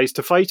send out guys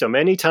to fight him.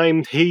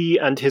 Anytime he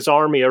and his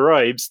army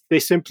arrives, they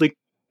simply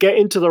get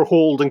into their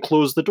hold and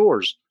close the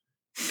doors.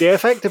 They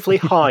effectively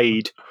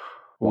hide.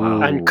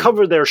 Wow. And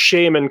cover their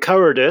shame and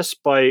cowardice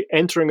by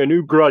entering a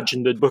new grudge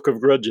in the Book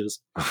of Grudges.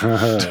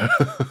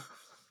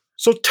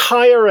 So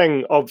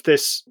tiring of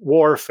this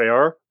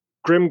warfare,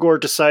 Grimgor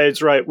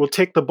decides, right, we'll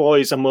take the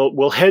boys and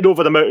we'll head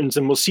over the mountains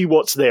and we'll see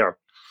what's there.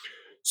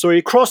 So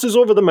he crosses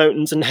over the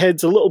mountains and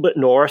heads a little bit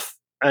north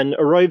and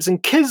arrives in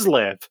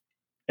Kislev,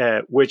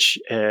 which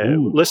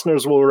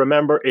listeners will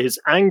remember is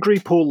Angry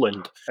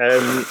Poland.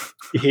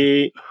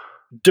 He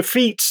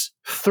defeats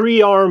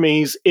 3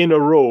 armies in a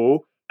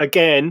row.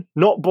 Again,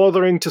 not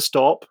bothering to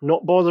stop,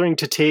 not bothering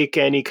to take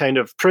any kind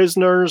of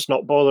prisoners,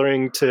 not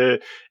bothering to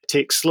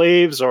take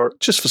slaves or...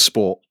 Just for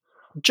sport.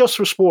 Just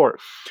for sport.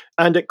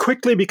 And it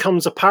quickly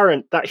becomes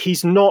apparent that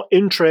he's not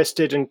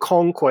interested in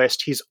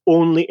conquest, he's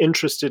only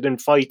interested in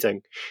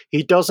fighting.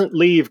 He doesn't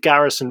leave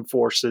garrison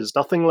forces,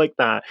 nothing like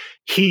that.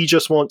 He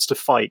just wants to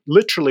fight,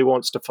 literally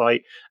wants to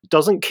fight,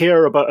 doesn't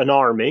care about an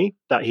army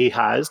that he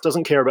has,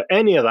 doesn't care about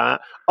any of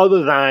that,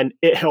 other than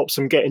it helps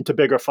him get into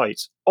bigger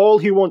fights. All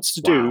he wants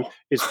to do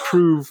is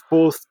prove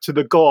both to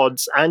the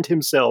gods and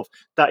himself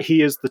that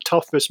he is the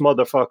toughest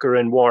motherfucker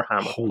in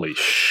Warhammer. Holy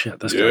shit,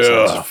 this guy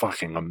sounds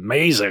fucking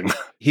amazing.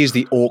 He's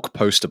the orc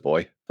poster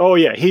boy. Oh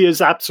yeah, he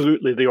is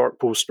absolutely the orc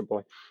poster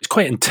boy. It's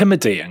quite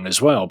intimidating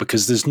as well,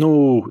 because there's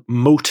no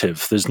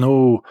motive, there's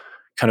no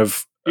kind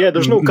of...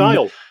 there's no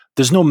guile.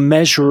 There's no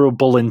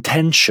measurable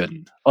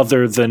intention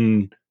other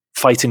than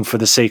fighting for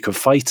the sake of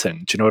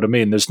fighting. Do you know what I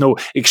mean? There's no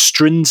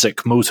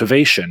extrinsic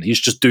motivation. He's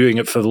just doing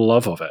it for the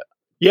love of it.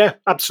 Yeah,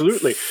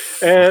 absolutely.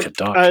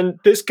 And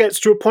this gets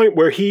to a point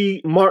where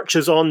he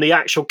marches on the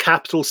actual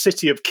capital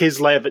city of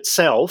Kislev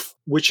itself,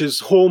 which is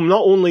home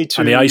not only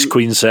to... And the Ice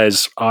Queen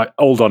says,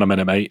 hold on a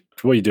minute, mate.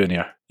 What are you doing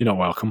here? You're not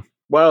welcome.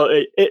 Well,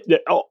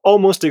 it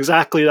almost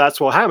exactly that's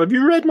what happened. Have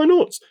you read my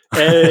notes?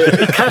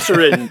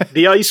 Catherine,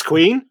 the Ice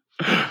Queen,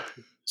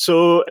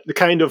 so the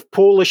kind of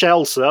Polish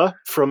Elsa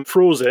from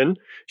Frozen,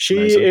 she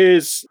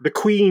is the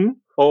queen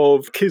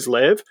of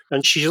Kislev,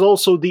 and she's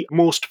also the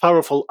most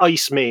powerful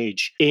ice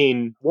mage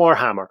in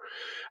Warhammer.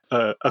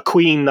 A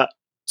queen that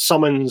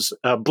summons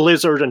a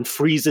blizzard and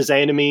freezes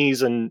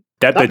enemies, and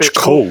that bitch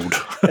cold.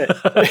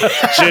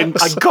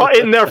 I got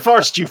in there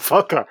first, you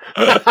fucker.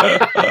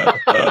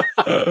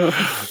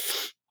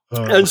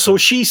 And so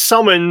she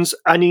summons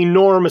an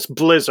enormous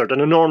blizzard,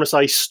 an enormous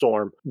ice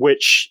storm,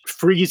 which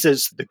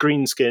freezes the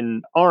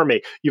Greenskin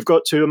army. You've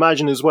got to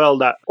imagine as well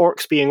that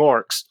orcs being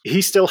orcs,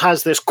 he still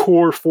has this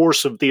core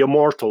force of the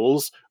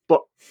immortals,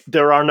 but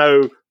there are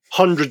now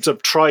hundreds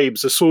of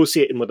tribes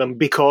associated with him,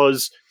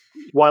 because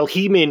while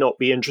he may not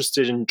be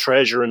interested in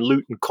treasure and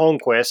loot and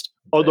conquest,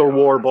 other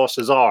war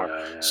bosses are.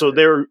 So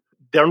they're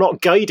not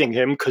guiding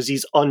him because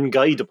he's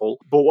unguidable,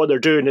 but what they're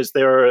doing is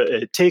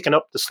they're taking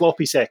up the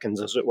sloppy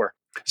seconds, as it were.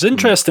 It's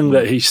interesting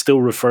that he's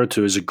still referred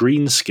to as a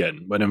green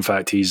skin, when in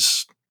fact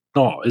he's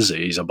not, is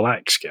he? He's a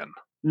black skin.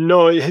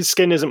 No, his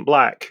skin isn't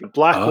black.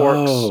 Black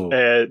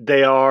orcs,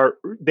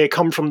 they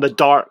come from the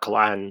dark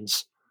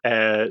lands.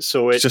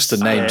 So it's just a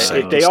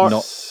namesake. They are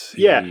not.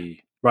 Yeah.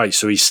 Right,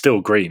 so he's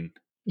still green.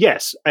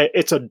 Yes,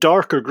 it's a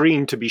darker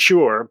green to be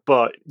sure,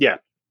 but yeah.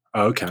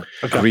 Oh, okay.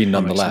 Green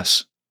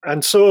nonetheless.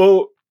 And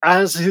so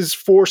as his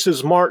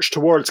forces march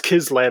towards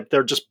Kislev,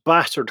 they're just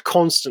battered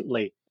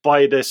constantly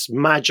by this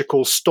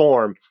magical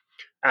storm.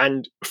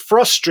 And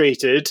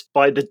frustrated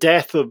by the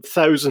death of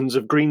thousands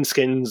of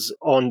greenskins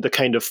on the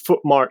kind of foot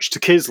march to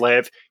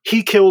Kislev,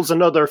 he kills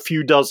another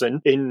few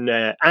dozen in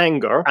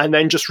anger and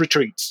then just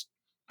retreats.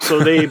 So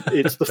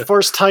it's the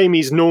first time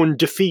he's known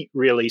defeat,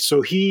 really.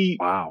 So he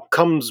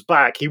comes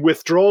back. He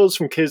withdraws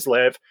from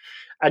Kislev,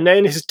 and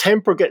then his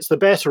temper gets the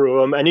better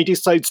of him, and he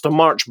decides to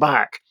march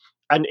back.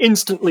 And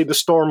instantly the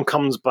storm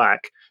comes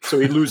back. So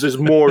he loses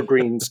more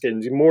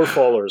greenskins, more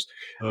followers.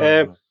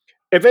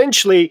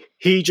 Eventually,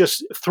 he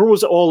just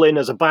throws it all in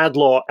as a bad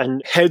lot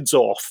and heads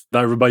off.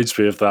 That reminds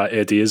me of that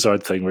Eddie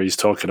Izzard thing where he's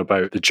talking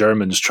about the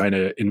Germans trying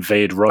to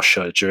invade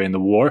Russia during the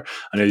war.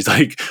 And he's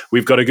like,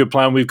 we've got a good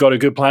plan, we've got a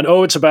good plan.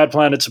 Oh, it's a bad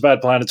plan, it's a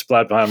bad plan, it's a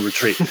bad plan,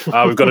 retreat.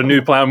 We've got a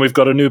new plan, we've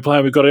got a new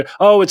plan, we've got a...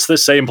 Oh, it's the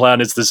same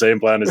plan, it's the same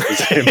plan, it's the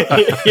same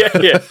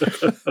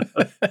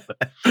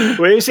plan.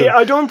 Well, you see,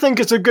 I don't think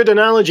it's a good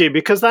analogy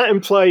because that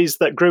implies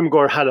that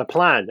Grimgor had a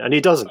plan, and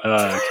he doesn't.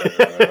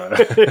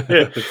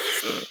 Okay.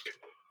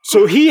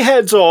 So he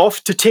heads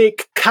off to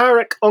take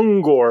Carrick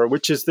Ungor,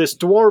 which is this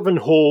dwarven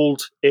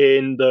hold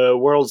in the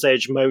World's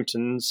Edge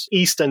Mountains,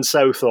 east and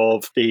south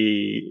of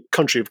the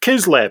country of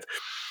Kislev.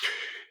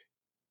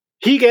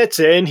 He gets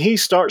in, he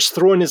starts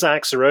throwing his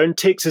axe around,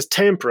 takes his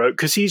temper out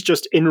because he's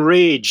just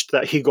enraged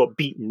that he got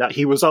beaten, that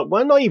he was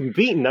not even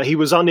beaten, that he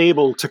was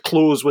unable to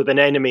close with an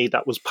enemy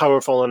that was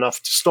powerful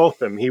enough to stop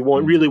him. He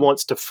really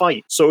wants to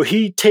fight. So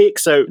he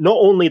takes out not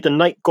only the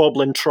Night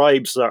Goblin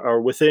tribes that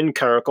are within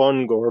Carrick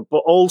Ungor,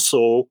 but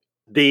also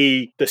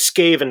the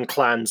Skaven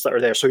clans that are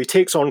there. So he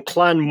takes on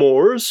Clan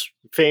Moors,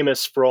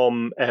 famous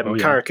from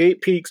Carrick Eight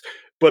Peaks,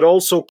 but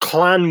also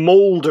Clan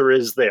Moulder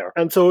is there.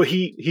 And so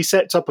he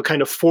sets up a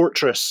kind of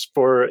fortress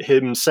for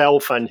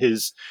himself and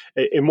his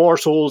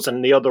immortals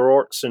and the other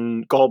orcs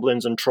and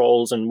goblins and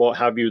trolls and what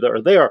have you that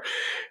are there.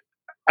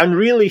 And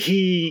really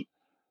he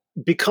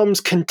becomes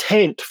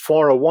content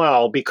for a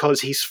while because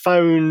he's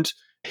found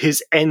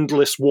his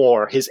endless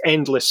war, his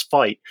endless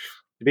fight,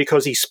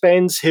 because he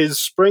spends his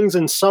springs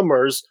and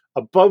summers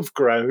above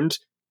ground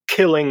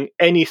killing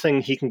anything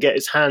he can get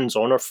his hands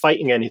on or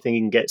fighting anything he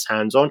can get his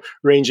hands on,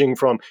 ranging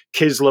from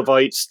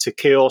Kislevites to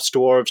Chaos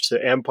Dwarves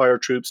to Empire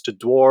troops to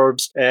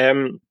dwarves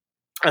and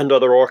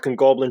other orc and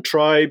goblin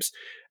tribes.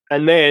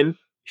 And then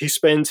he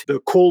spends the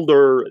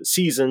colder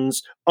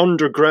seasons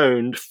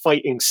underground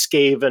fighting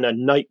Skaven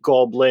and Night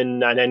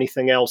Goblin and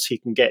anything else he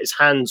can get his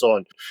hands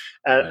on.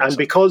 And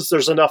because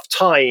there's enough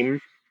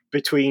time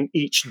between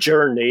each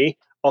journey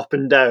up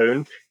and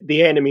down,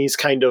 the enemies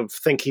kind of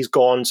think he's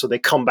gone, so they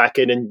come back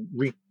in and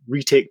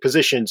retake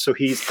position. So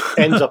he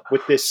ends up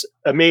with this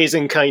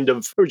amazing kind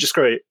of a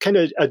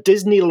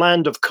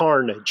Disneyland of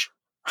carnage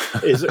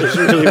is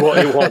really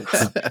what he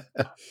wants.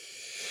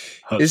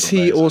 Is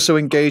he also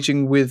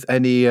engaging with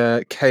any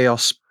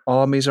chaos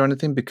armies or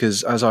anything?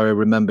 Because as I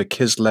remember,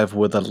 Kislev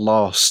were the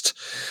last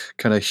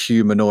kind of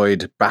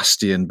humanoid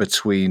bastion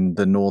between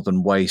the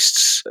northern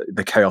wastes,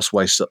 the chaos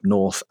wastes up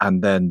north,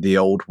 and then the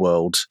old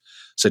world.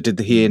 So did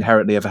he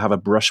inherently ever have a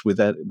brush with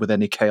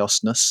any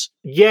chaosness?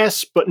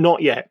 Yes, but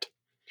not yet.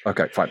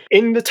 Okay, fine.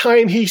 In the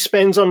time he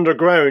spends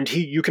underground,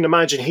 you can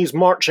imagine he's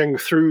marching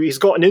through, he's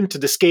gotten into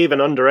the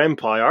Skaven Under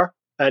Empire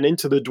and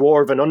into the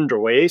Dwarven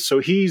Underway, so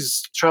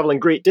he's travelling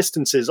great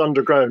distances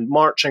underground,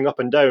 marching up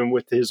and down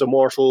with his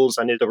immortals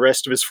and the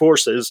rest of his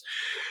forces,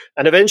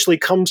 and eventually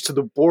comes to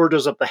the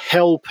borders of the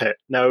Hell Pit.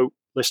 Now,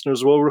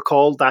 listeners will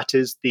recall that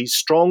is the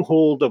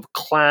stronghold of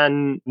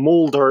Clan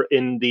Moulder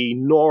in the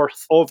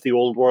north of the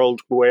Old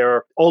World,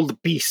 where all the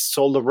beasts,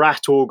 all the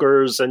rat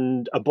ogres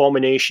and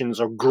abominations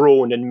are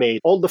grown and made.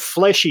 All the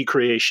fleshy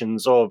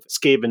creations of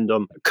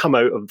Skavendom come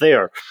out of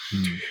there.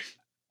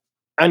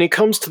 And he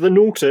comes to the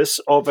notice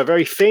of a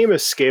very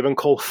famous Skaven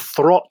called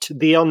Throt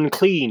the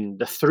Unclean,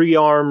 the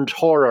three-armed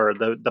horror,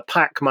 the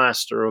pack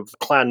master of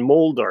Clan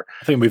Moulder.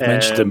 I think we've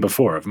mentioned him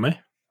before, haven't we?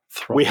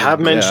 We have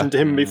mentioned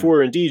him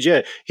before, indeed,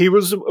 yeah. He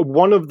was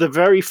one of the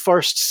very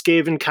first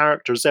Skaven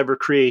characters ever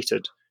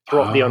created,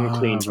 Throt the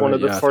Unclean. It's one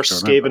of the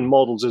first Skaven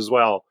models as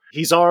well.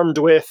 He's armed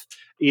with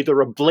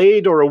either a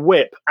blade or a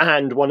whip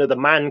and one of the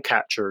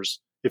man-catchers.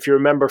 If you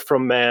remember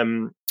from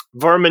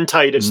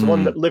Vermintide, it's the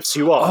one that lifts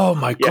you up. Oh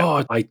my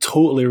God, I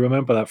totally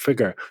remember that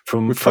figure.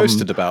 We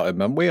posted about him,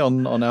 haven't we,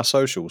 on our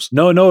socials?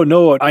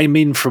 No. I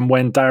mean from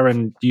when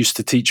Darren used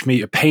to teach me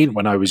to paint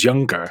when I was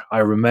younger. I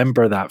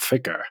remember that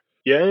figure.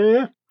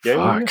 Yeah.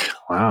 Fuck.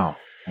 Wow.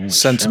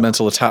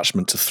 Sentimental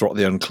attachment to Throt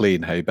the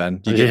Unclean, hey Ben?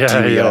 You get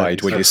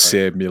dewy-eyed when you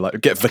see him. You're like,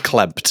 get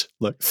verklempt.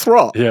 Like,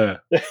 Throt, yeah,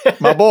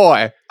 my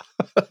boy.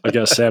 I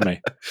get a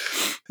semi.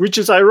 Which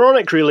is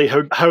ironic, really,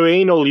 how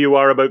anal you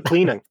are about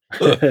cleaning.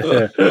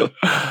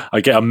 I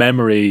get a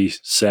memory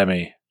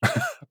semi.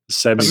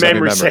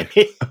 Memory semi.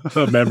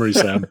 A memory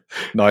sem.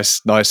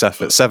 Nice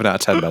effort. 7 out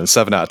of 10, man.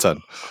 7 out of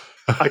 10.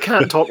 I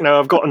can't talk now.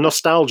 I've got a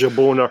nostalgia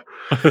boner.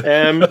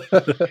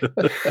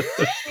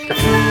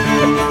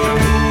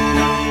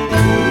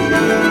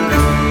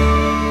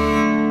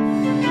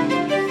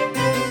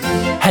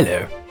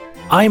 Hello,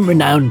 I'm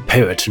renowned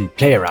poet and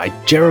playwright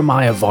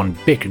Jeremiah von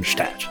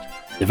Bickenstadt,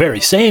 the very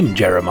same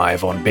Jeremiah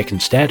von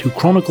Bickenstadt who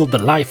chronicled the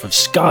life of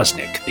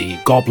Skarsnik, the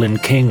Goblin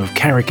King of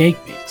Carrick Eight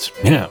Peaks.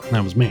 Yeah,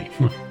 that was me.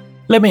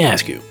 Let me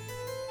ask you,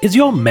 is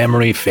your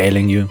memory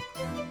failing you?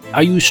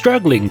 Are you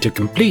struggling to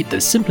complete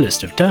the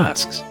simplest of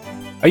tasks?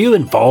 Are you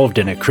involved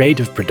in a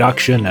creative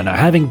production and are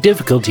having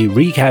difficulty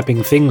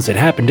recapping things that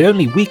happened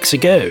only weeks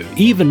ago,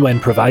 even when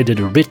provided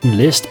a written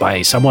list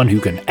by someone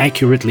who can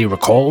accurately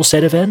recall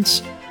said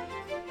events?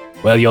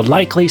 Well, you're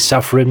likely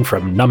suffering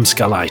from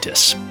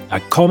numbskullitis,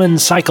 a common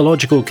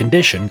psychological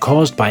condition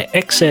caused by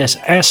excess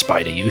ass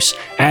spider use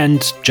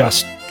and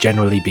just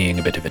generally being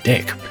a bit of a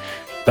dick.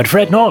 But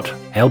fret not,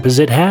 help is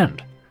at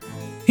hand.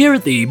 Here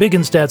at the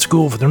Bickenstadt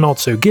School for the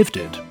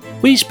Not-So-Gifted,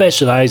 we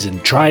specialize in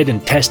tried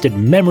and tested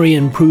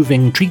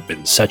memory-improving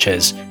treatments such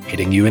as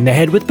hitting you in the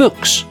head with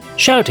books,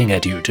 shouting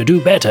at you to do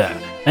better,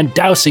 and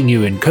dousing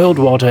you in cold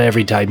water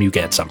every time you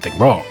get something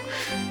wrong.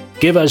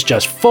 Give us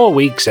just 4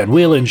 weeks and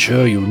we'll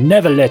ensure you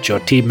never let your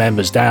team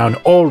members down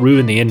or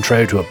ruin the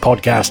intro to a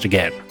podcast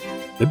again.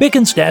 The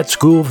Bickenstadt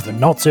School for the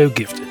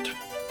Not-So-Gifted,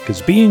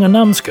 because being a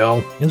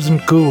numbskull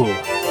isn't cool.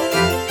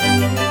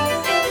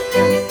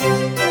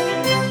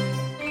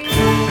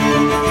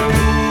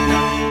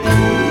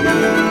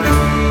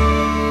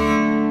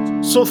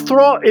 So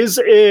Throt is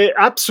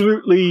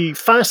absolutely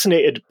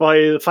fascinated by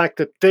the fact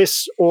that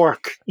this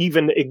orc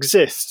even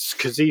exists,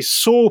 because he's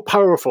so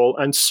powerful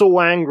and so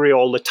angry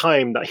all the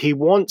time that he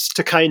wants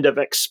to kind of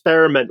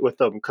experiment with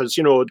them, because,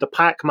 you know, the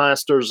pack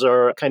masters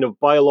are kind of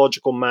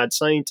biological mad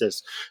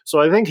scientists. So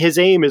I think his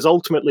aim is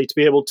ultimately to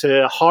be able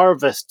to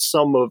harvest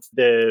some of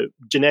the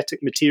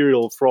genetic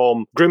material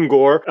from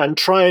Grimgor and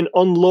try and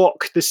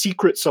unlock the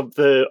secrets of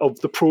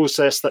the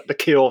process that the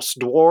Chaos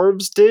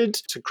Dwarves did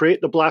to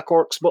create the Black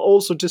Orcs, but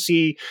also to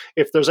see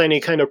if there's any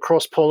kind of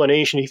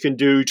cross-pollination he can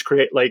do to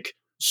create, like,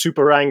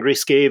 super angry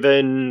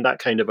Skaven, that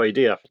kind of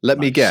idea. Let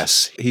me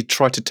guess. He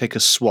tried to take a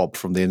swab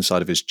from the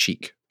inside of his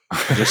cheek.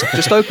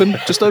 Just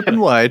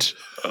open wide.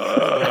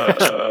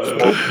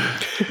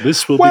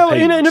 This will well,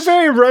 be in a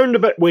very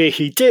roundabout way,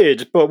 he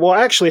did. But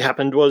what actually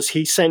happened was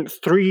he sent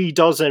 3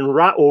 dozen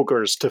rat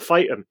ogres to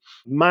fight him.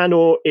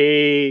 Mano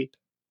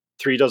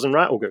 3 dozen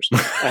rat ogres.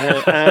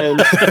 And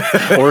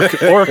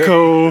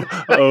Orko.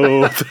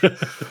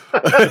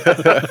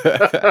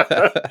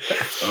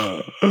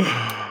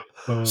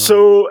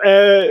 So,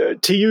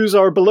 to use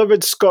our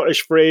beloved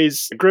Scottish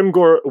phrase,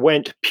 Grimgor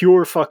went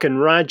pure fucking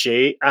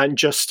Rajay and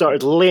just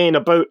started laying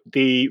about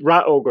the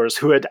rat ogres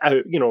who had,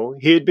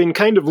 he had been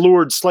kind of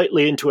lured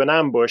slightly into an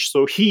ambush,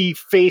 so he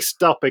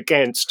faced up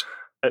against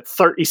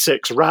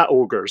 36 rat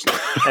ogres.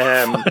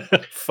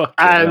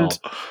 And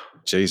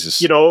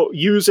Jesus. You know,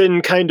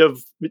 using kind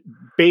of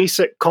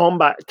basic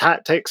combat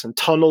tactics and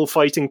tunnel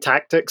fighting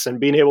tactics and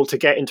being able to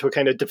get into a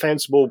kind of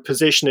defensible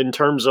position in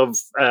terms of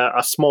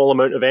a small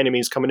amount of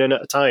enemies coming in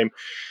at a time.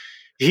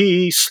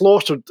 He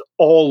slaughtered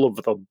all of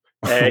them.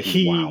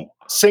 He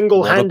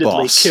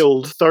single-handedly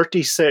killed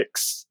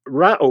 36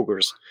 rat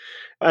ogres.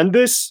 And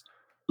this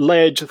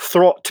led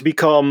Throt to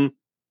become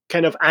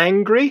kind of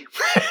angry,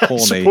 I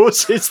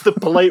suppose is the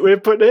polite way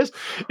of putting it.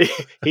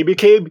 He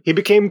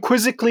became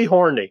quizzically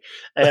horny.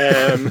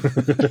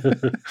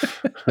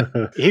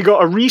 He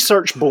got a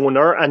research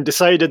boner and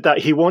decided that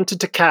he wanted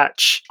to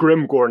catch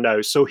Grimgor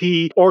now. So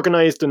he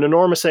organized an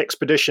enormous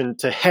expedition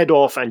to head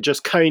off and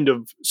just kind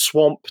of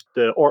swamp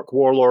the orc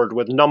warlord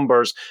with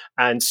numbers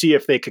and see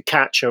if they could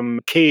catch him,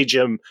 cage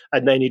him,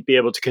 and then he'd be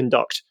able to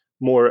conduct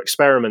more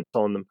experiments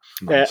on them.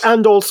 Nice.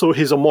 And also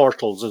his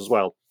immortals as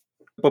well.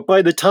 But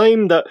by the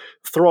time that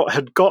Throt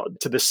had got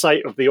to the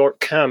site of the orc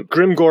camp,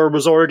 Grimgor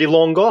was already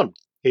long gone.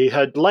 He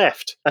had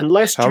left.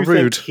 Unless you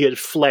think he had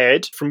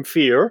fled from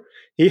fear,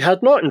 he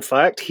had not, in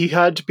fact. He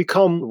had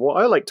become what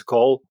I like to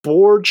call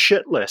bored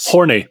shitless.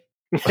 Horny.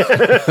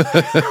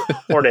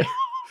 Horny.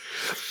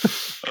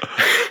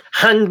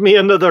 Hand me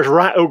another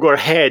rat ogre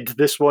head.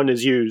 This one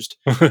is used.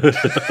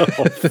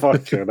 Oh,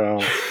 fuck you know.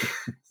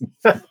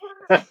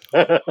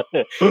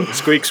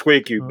 Squeak,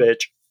 squeak, you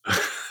bitch.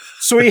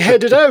 So he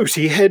headed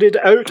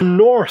out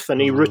north, and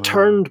he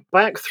returned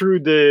back through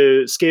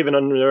the Skaven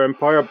Under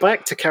Empire,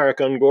 back to Carrick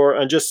Ungor,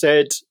 and just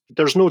said,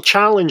 there's no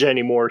challenge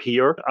anymore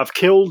here. I've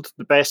killed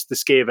the best the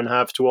Skaven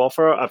have to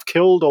offer. I've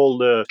killed all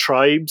the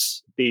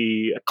tribes,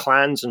 the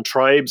clans and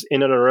tribes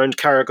in and around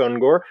Carrick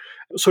Ungor.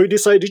 So he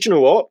decided, you know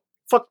what?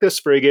 Fuck this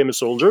for a game of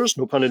soldiers,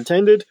 no pun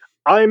intended.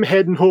 I'm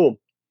heading home.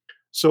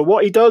 So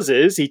what he does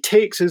is he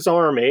takes his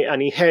army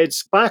and he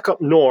heads back up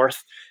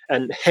north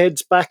and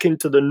heads back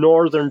into the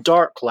northern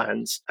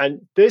Darklands.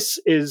 And this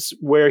is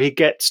where he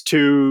gets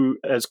to,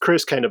 as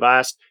Chris kind of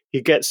asked, he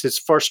gets his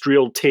first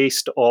real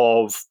taste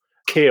of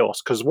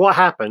chaos. Because what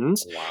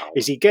happens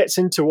is he gets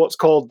into what's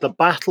called the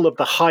Battle of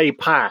the High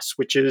Pass,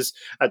 which is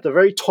at the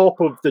very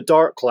top of the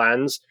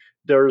Darklands.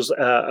 There's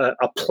a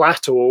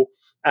plateau,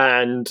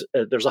 and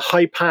there's a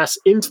high pass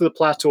into the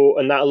plateau,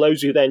 and that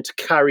allows you then to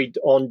carry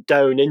on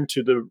down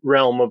into the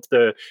realm of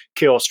the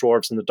Chaos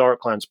Dwarves and the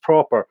Darklands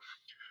proper.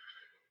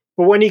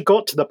 But when he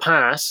got to the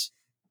pass,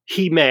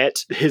 he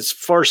met his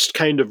first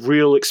kind of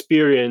real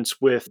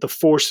experience with the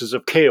forces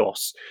of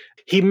chaos.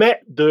 He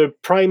met the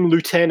prime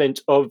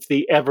lieutenant of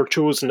the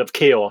Everchosen of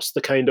Chaos,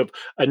 the kind of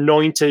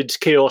anointed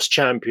chaos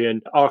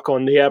champion,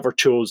 Archon the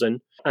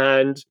Everchosen,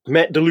 and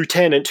met the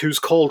lieutenant who's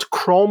called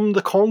Crom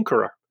the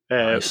Conqueror.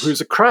 Nice.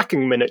 who's a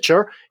cracking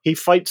miniature. He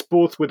fights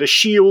both with a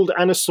shield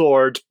and a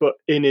sword, but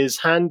in his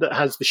hand that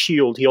has the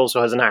shield, he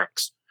also has an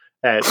axe.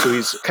 So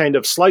he's kind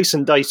of slice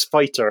and dice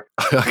fighter.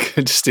 I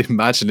can just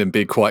imagine him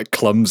being quite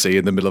clumsy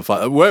in the middle of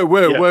fight.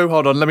 Whoa,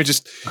 hold on. Let me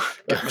just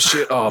get my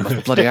shit. Oh, my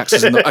bloody axe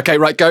is in the... Okay,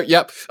 right, go.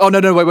 Yep. Oh,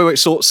 no, wait.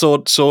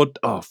 Sword.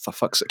 Oh, for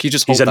fuck's sake. Can you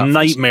just hold He's that a for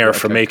nightmare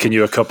for making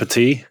you a cup of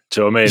tea.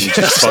 Do you know what I mean?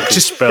 Just fucking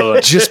spill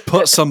it. Just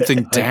put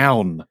something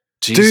down.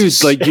 Jesus.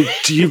 Dude,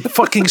 like you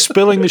fucking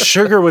spilling the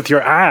sugar with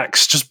your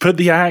axe. Just put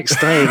the axe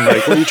down.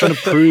 Like, what are you trying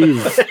to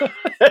prove?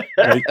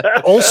 Like,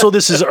 also,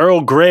 this is Earl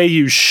Grey,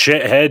 you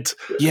shithead.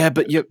 Yeah,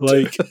 but you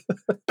like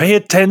pay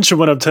attention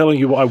when I'm telling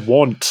you what I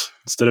want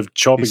instead of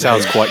chopping. He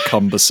sounds quite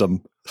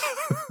cumbersome.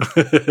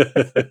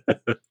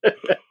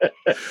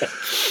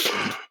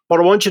 What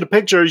I want you to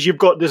picture is you've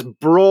got this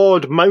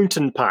broad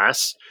mountain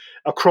pass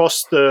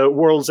across the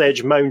World's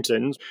Edge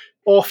Mountains.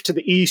 Off to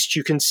the east,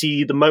 you can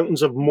see the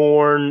mountains of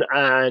Morn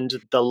and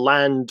the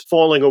land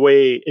falling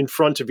away in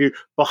front of you.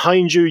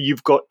 Behind you,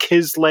 you've got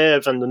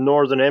Kislev and the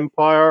Northern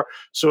Empire.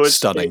 So it's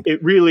stunning.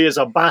 It really is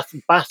a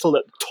battle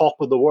at the top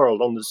of the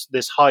world on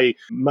this high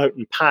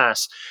mountain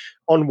pass.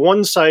 On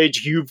one side,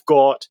 you've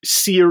got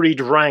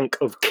serried rank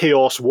of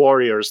Chaos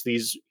Warriors,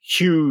 these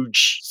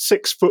huge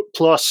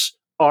 6-foot-plus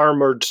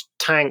armored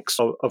tanks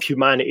of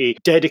humanity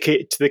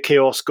dedicated to the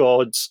Chaos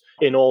Gods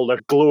in all their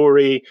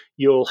glory.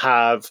 You'll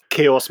have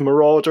Chaos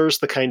Marauders,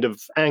 the kind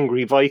of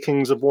angry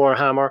Vikings of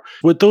Warhammer.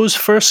 Would those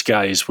first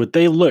guys, would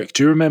they look,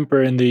 do you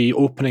remember in the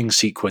opening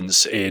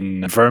sequence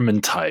in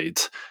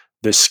Vermintide,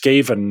 the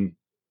Skaven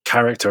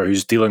character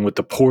who's dealing with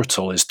the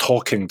portal is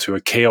talking to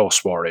a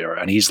Chaos Warrior,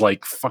 and he's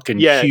like fucking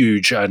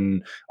huge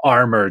and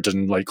armored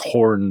and like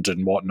horned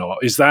and whatnot.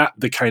 Is that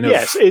the kind of...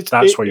 Yes,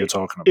 that's what you're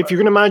talking about? If you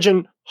can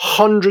imagine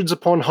hundreds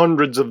upon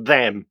hundreds of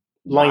them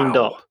lined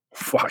up.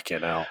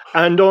 Fucking hell.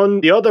 And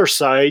on the other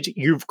side,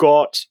 you've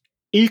got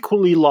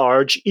equally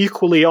large,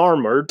 equally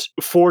armored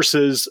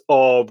forces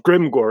of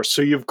Grimgor.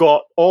 So you've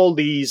got all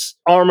these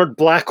armored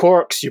black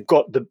orcs, you've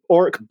got the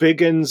orc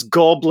biggins,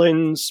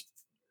 goblins,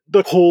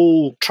 the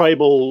whole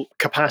tribal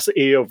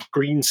capacity of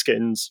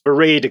greenskins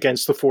arrayed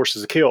against the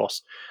forces of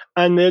chaos.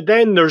 And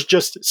then there's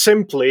just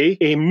simply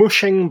a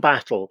mushing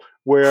battle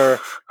where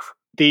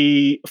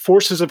the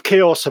forces of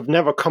chaos have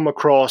never come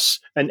across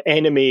an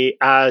enemy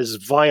as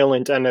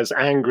violent and as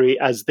angry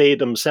as they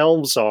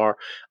themselves are.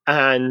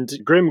 And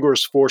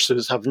Grimgor's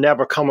forces have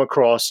never come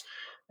across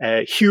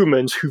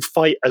humans who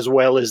fight as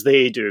well as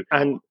they do.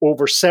 And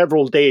over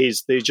several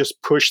days, they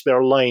just push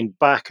their line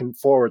back and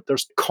forward.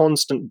 There's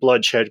constant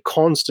bloodshed,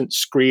 constant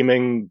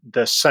screaming,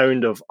 the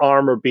sound of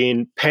armor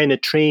being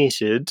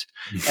penetrated,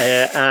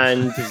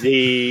 and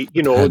the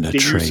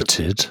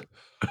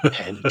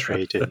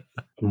penetrated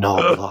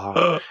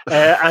Noblar,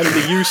 and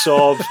the use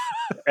of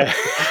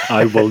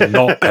I will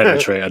not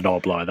penetrate a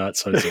Noblar. That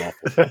sounds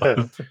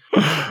awful.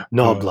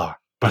 Noblar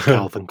by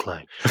Calvin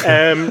Klein.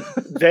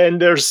 Then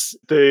there's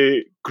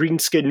the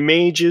greenskin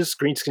mages,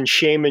 greenskin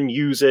shaman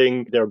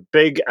using their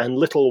big and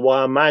little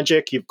Wa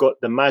magic. You've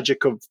got the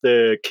magic of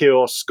the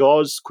Chaos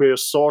Gods,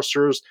 Chaos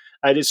Sorcerers,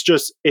 and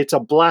it's a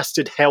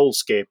blasted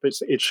hellscape.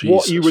 It's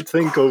what you would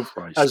think of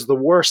as the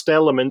worst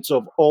elements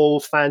of all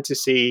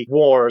fantasy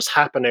wars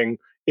happening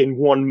in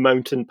one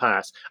mountain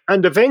pass.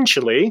 And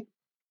eventually,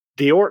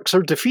 the orcs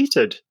are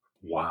defeated.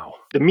 Wow.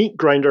 The meat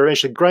grinder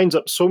eventually grinds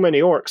up so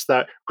many orcs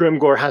that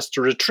Grimgor has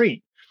to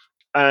retreat.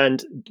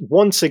 And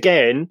once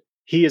again,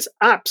 he is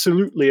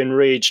absolutely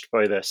enraged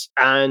by this.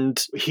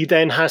 And he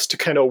then has to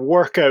kind of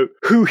work out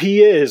who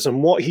he is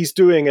and what he's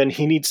doing, and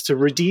he needs to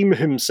redeem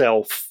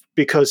himself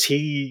because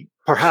he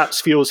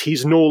perhaps feels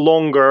he's no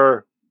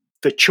longer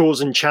the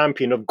chosen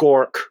champion of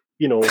Gork,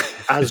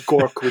 as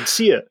Gork would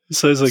see it.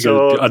 Sounds like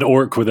an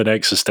orc with an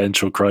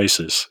existential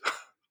crisis.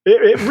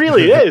 It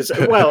really is.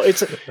 Well,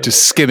 it's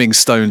just skimming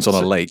stones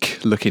on a lake,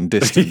 looking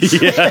distant.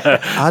 Yeah,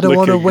 I don't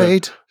want to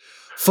wait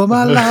for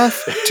my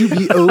life to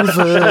be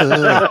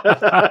over.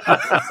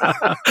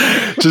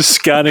 Just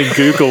scanning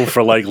Google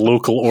for like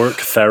local orc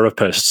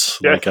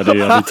therapists. Like I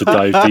need to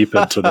dive deep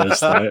into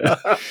this.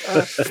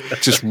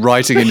 Right? Just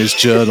writing in his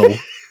journal.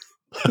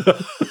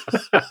 The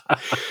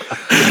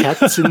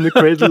cat's in the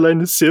cradle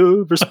and a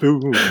silver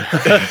spoon.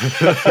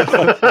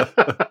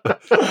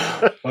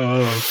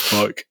 Oh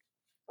fuck.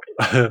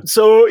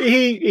 So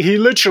he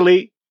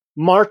literally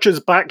marches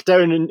back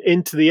down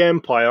into the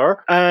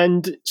Empire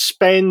and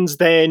spends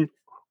then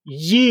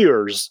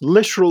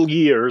literal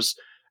years,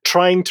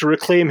 trying to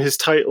reclaim his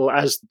title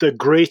as the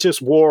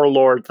greatest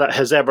warlord that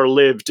has ever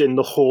lived in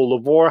the whole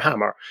of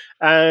Warhammer.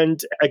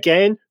 And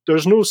again,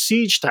 there's no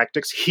siege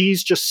tactics.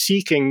 He's just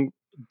seeking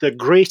the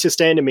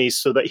greatest enemies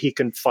so that he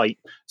can fight,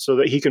 so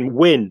that he can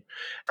win.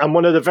 And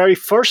one of the very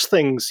first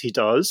things he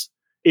does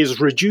is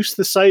reduce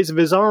the size of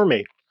his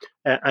army.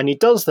 And he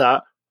does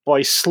that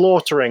by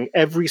slaughtering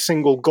every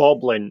single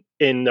goblin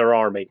in their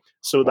army,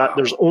 so that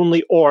there's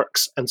only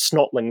orcs and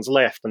snotlings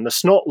left. And the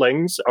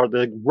snotlings are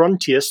the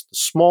runtiest, the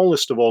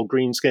smallest of all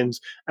greenskins,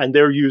 and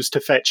they're used to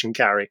fetch and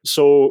carry.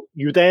 So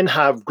you then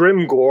have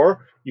Grimgor,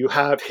 you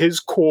have his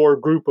core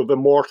group of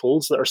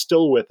immortals that are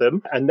still with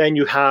him, and then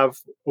you have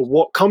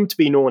what come to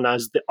be known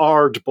as the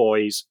Ard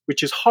Boys,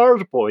 which is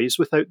hard boys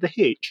without the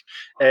H.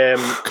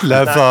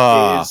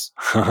 Clever.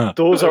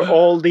 Those are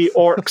all the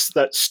orcs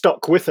that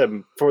stuck with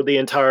him for the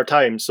entire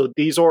time. So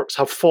these orcs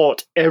have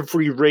fought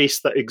every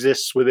race that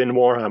exists within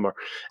Warhammer,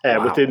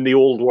 within the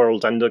old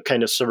world and the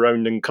kind of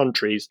surrounding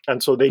countries.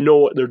 And so they know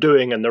what they're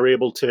doing, and they're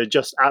able to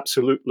just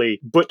absolutely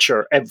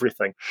butcher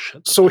everything.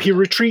 So he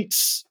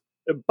retreats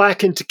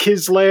back into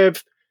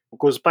Kislev,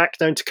 goes back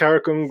down to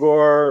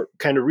Karakungor,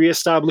 kind of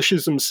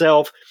reestablishes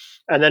himself,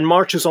 and then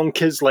marches on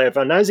Kislev.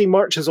 And as he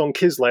marches on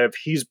Kislev,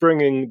 he's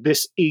bringing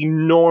this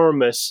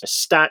enormous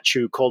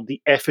statue called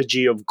the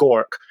Effigy of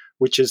Gork,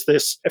 which is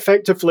this,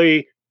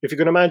 effectively, if you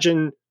can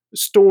imagine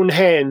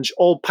Stonehenge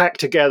all packed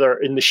together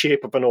in the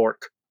shape of an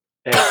orc.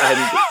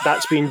 And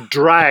that's been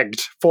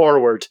dragged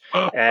forward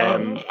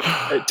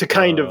to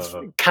kind of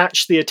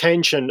catch the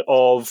attention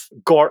of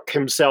Gork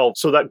himself,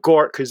 so that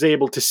Gork is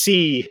able to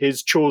see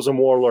his chosen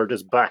warlord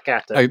is back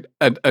at him.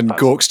 And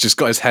Gork's just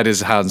got his head in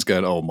his hands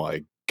going, oh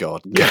my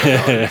God.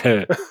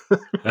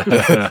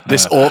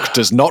 This orc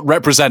does not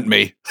represent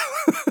me.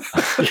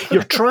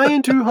 You're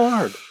trying too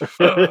hard.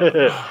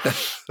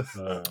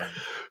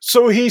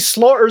 So he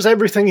slaughters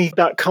everything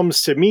that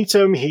comes to meet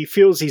him. He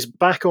feels he's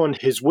back on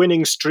his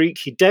winning streak.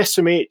 He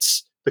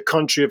decimates the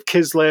country of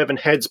Kislev and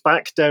heads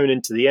back down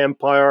into the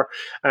Empire.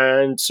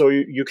 And so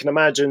you can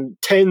imagine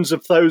tens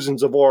of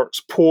thousands of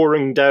orcs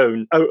pouring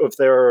down out of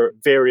their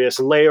various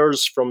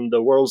layers from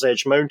the World's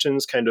Edge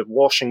Mountains, kind of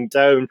washing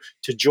down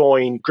to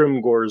join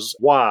Grimgor's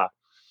Wa.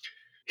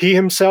 He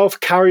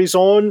himself carries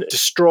on,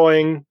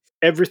 destroying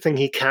everything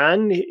he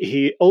can.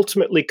 He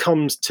ultimately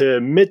comes to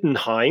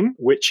Middenheim,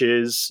 which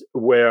is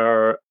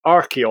where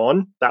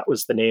Archaon, that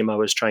was the name I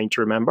was trying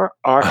to remember,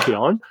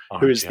 Archaon,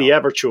 who is the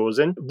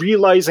Ever-Chosen,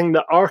 realizing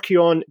that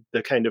Archaon,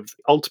 the kind of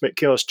ultimate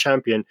Chaos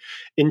champion,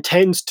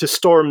 intends to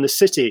storm the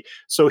city.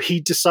 So he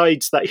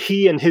decides that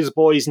he and his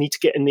boys need to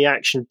get in the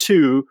action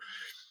too,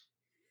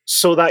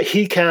 so that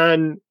he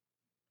can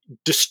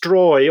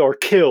destroy or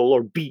kill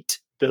or beat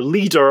the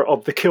leader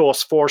of the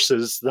Chaos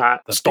forces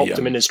that stopped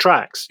him in his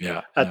tracks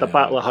at the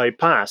Battle of High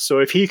Pass. So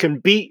if he can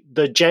beat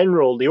the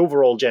general, the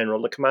overall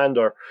general, the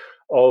commander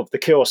of the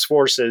Chaos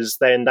forces,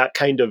 then that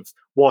kind of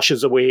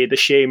washes away the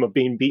shame of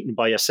being beaten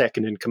by a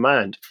second in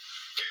command.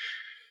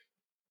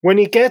 When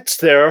he gets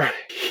there,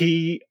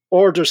 he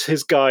orders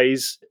his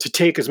guys to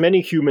take as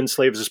many human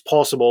slaves as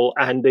possible,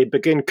 and they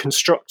begin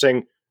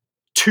constructing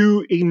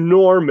 2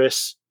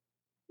 enormous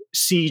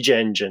siege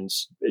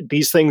engines.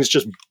 These things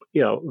just,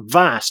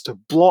 vast,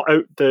 blot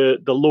out the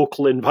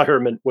local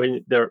environment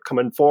when they're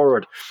coming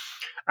forward.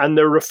 And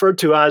they're referred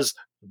to as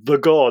the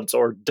gods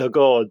or the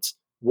gods.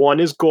 One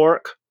is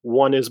Gork,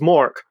 one is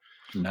Mork.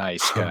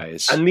 Nice,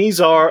 guys. And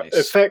these are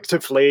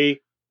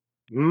effectively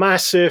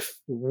massive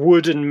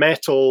wood and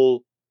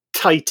metal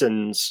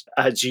titans,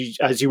 as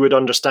you would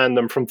understand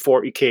them from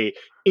 40k.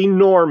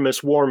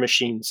 Enormous war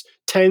machines,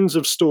 tens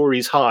of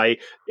stories high,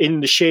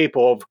 in the shape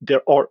of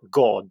their orc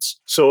gods.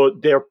 So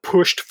they're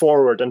pushed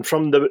forward, and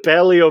from the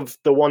belly of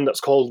the one that's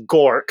called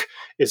Gork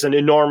is an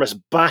enormous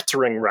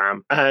battering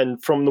ram,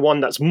 and from the one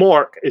that's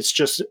Mork, it's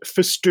just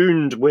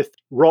festooned with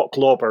rock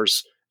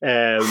lobbers.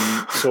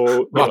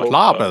 So rock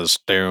lobbers.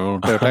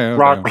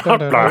 Rock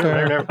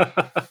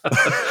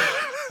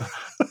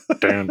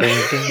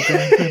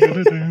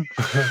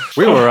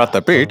We were at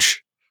the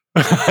beach.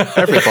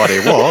 Everybody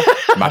wore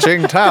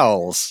matching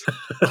towels.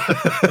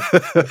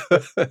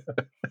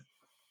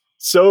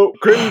 So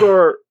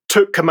Grimgor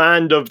took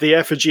command of the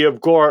Effigy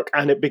of Gork,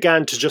 and it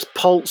began to just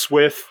pulse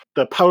with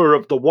the power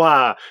of the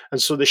Wa.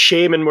 And so the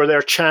shaman were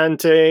there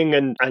chanting,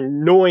 and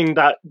knowing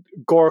that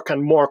Gork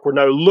and Mork were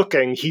now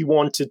looking, he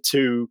wanted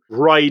to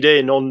ride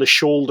in on the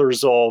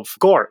shoulders of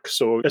Gork,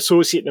 so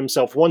associate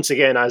himself once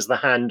again as the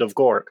Hand of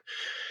Gork.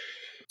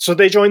 So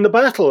they join the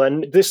battle,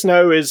 and this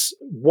now is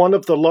one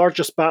of the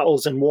largest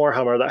battles in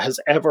Warhammer that has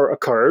ever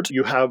occurred.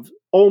 You have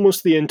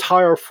almost the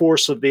entire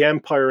force of the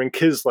Empire in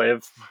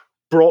Kislev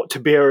brought to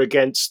bear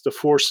against the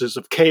forces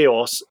of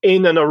Chaos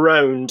in and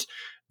around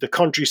the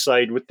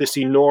countryside with this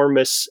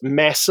enormous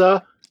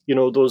mesa,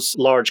 those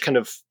large kind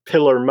of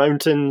pillar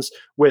mountains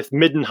with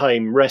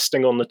Middenheim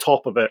resting on the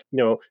top of it.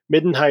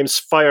 Middenheim's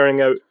firing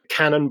out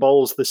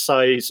cannonballs the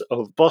size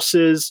of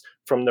buses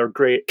from their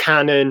great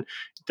cannon.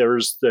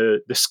 There's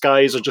the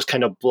skies are just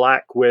kind of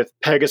black with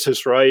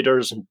Pegasus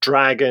riders and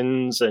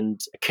dragons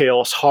and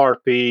Chaos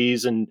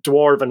harpies and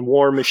dwarven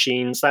war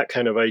machines, that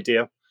kind of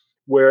idea,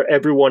 where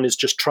everyone is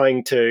just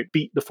trying to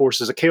beat the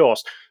forces of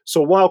Chaos.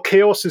 So while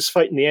Chaos is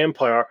fighting the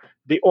Empire,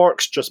 the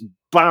orcs just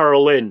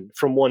barrel in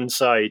from one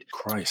side.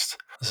 Christ,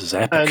 this is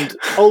epic. And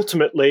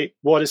ultimately,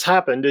 what has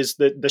happened is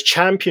that the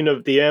champion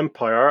of the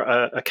Empire,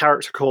 a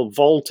character called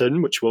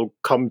Volton, which we'll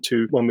come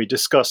to when we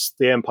discuss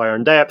the Empire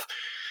in depth,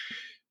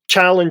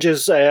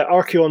 challenges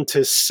Archaon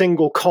to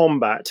single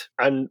combat.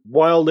 And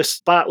while this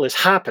battle is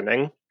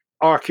happening,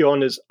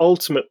 Archaon is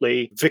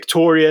ultimately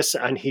victorious,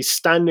 and he's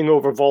standing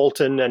over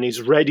Volton and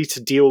he's ready to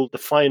deal the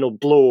final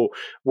blow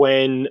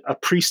when a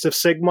priest of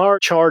Sigmar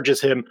charges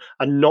him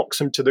and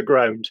knocks him to the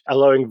ground,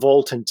 allowing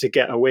Volton to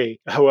get away.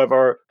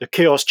 However, the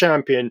Chaos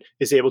Champion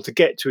is able to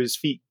get to his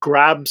feet,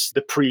 grabs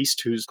the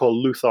priest, who's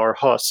called Luthar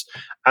Huss,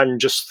 and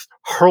just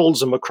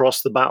hurls him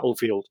across the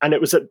battlefield. And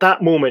it was at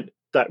that moment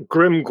that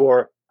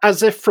Grimgor,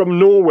 as if from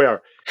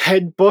nowhere,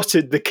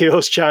 headbutted the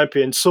Chaos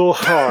Champion so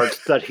hard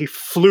that he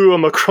flew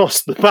him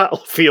across the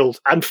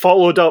battlefield, and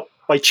followed up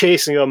by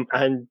chasing him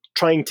and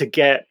trying to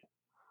get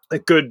a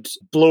good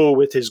blow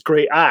with his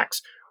great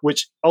axe,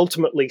 which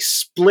ultimately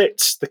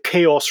splits the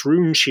Chaos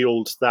rune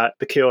shield that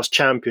the Chaos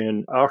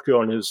Champion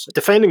Archaon is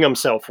defending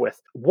himself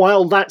with.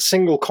 While that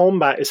single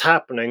combat is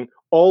happening,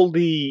 all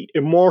the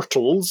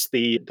immortals,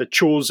 the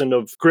chosen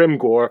of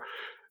Grimgor,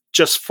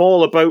 just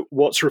fall about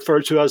what's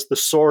referred to as the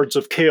Swords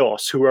of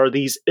Chaos, who are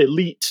these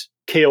elite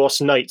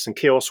Chaos Knights and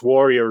Chaos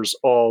Warriors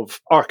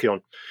of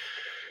Archaon.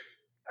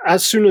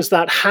 As soon as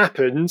that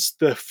happens,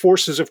 the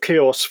forces of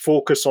Chaos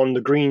focus on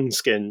the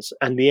Greenskins,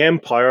 and the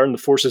Empire and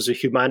the forces of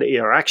humanity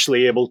are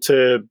actually able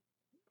to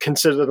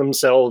consider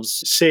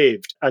themselves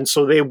saved. And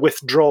so they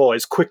withdraw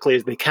as quickly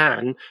as they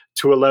can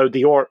to allow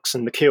the Orcs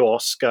and the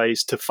Chaos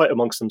guys to fight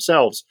amongst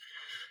themselves.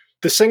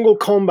 The single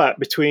combat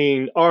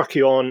between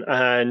Archaon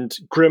and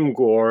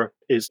Grimgor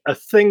is a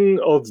thing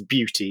of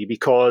beauty,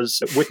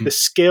 because with the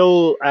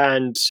skill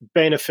and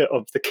benefit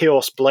of the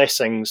Chaos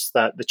blessings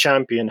that the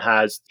champion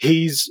has,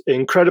 he's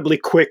incredibly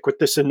quick with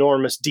this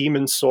enormous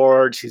demon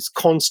sword. He's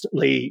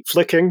constantly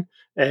flicking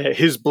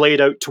his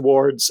blade out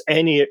towards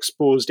any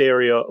exposed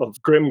area of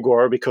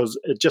Grimgor, because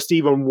just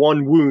even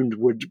one wound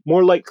would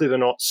more likely than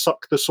not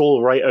suck the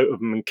soul right out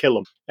of him and kill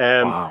him.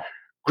 Wow.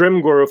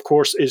 Grimgor, of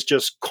course, is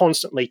just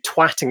constantly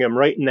twatting him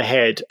right in the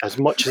head as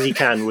much as he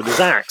can with his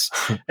axe.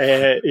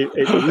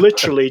 It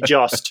literally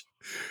just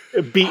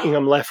beating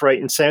him left, right,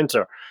 and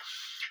center.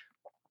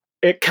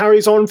 It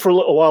carries on for a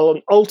little while,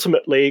 and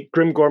ultimately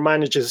Grimgor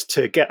manages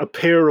to get a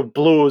pair of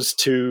blows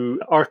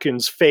to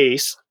Archaon's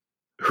face,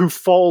 who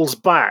falls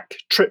back,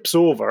 trips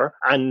over,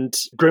 and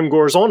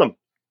Grimgor's on him.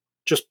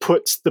 Just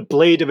puts the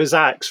blade of his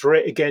axe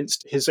right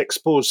against his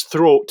exposed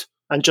throat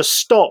and just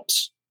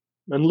stops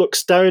and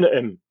looks down at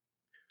him.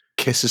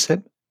 Kisses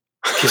him?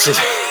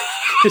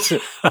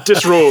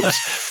 Disrobes.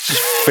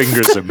 Just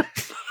fingers him.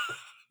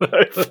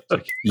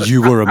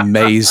 You were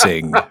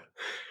amazing.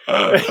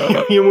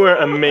 You were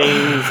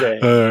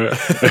amazing.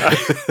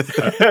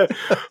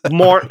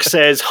 Mark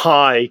says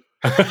hi.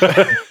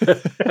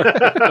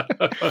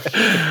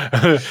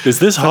 Is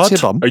this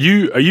hot? Are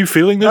you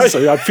feeling this?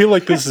 I feel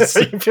like this is.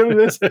 Are you feeling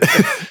this?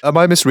 Am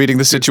I misreading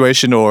the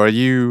situation, or are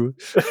you?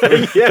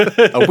 Yeah.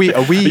 Are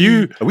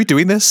we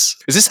doing this?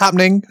 Is this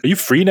happening? Are you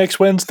free next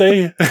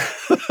Wednesday?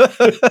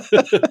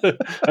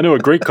 I know a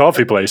great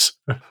coffee place.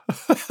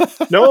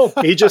 No,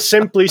 he just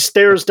simply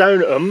stares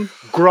down at him,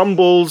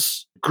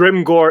 grumbles,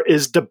 Grimgor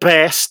is the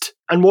best,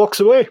 and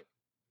walks away.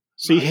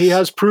 See, he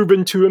has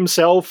proven to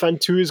himself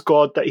and to his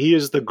god that he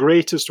is the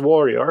greatest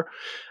warrior,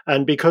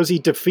 and because he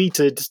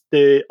defeated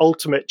the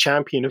ultimate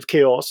champion of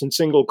Chaos in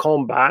single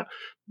combat,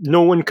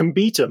 no one can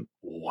beat him.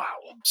 Wow.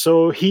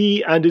 So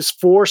he and his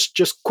force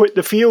just quit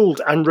the field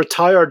and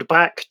retired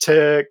back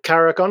to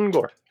Karak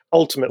Ungor,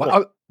 ultimately.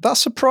 Well, that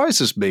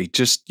surprises me,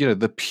 just,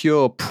 the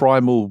pure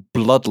primal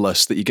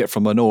bloodlust that you get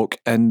from an orc,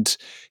 and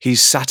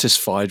he's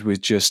satisfied with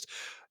just...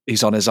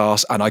 he's on his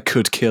ass and I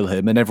could kill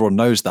him, and everyone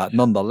knows that.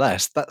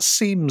 Nonetheless, that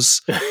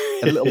seems a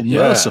little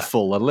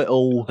merciful, a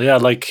little...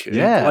 like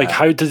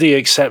how did he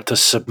accept a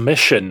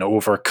submission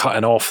over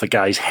cutting off the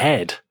guy's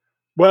head?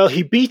 Well,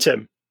 he beat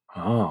him.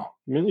 Oh.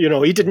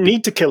 He didn't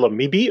need to kill him.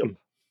 He beat him.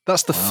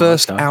 That's the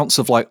first ounce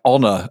of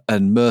honor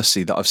and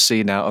mercy that I've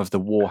seen out of the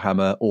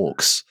Warhammer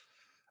orcs.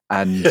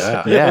 And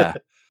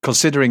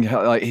considering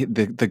how,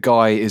 the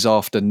guy is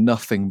after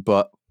nothing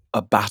but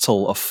a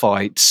battle, a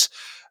fight,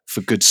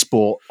 for good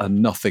sport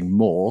and nothing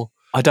more.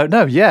 I don't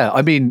know. Yeah,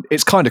 I mean,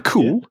 it's kind of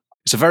cool. Yeah.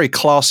 It's a very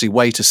classy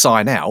way to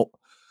sign out.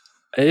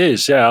 It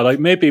is, yeah.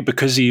 Maybe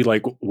because he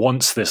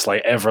wants this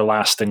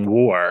everlasting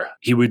war,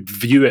 he would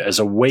view it as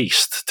a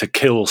waste to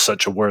kill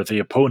such a worthy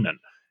opponent,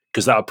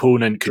 because that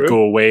opponent could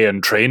go away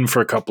and train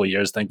for a couple of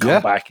years, then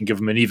come back and give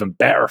him an even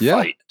better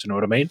fight. Do you know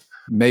what I mean?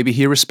 Maybe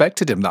he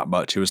respected him that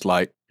much. He was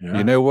like,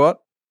 you know what?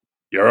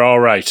 You're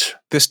all right.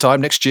 This time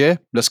next year,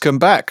 let's come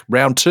back.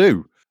 Round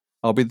 2.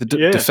 I'll be the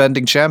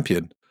defending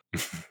champion.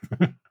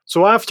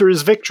 So after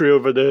his victory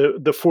over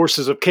the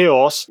forces of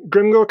Chaos,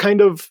 Grimgor kind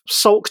of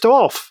sulked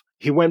off.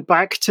 He went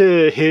back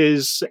to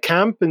his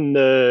camp in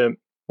the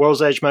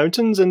World's Edge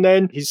Mountains, and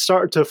then he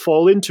started to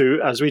fall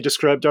into, as we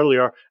described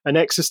earlier, an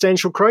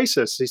existential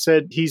crisis. He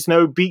said he's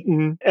now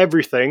beaten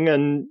everything,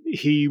 and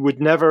he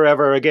would never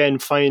ever again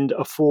find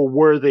a foe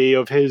worthy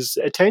of his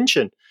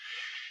attention.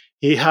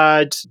 He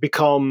had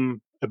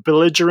become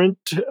belligerent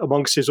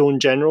amongst his own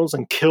generals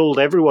and killed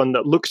everyone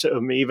that looked at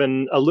him,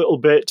 even a little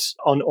bit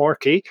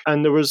unorky,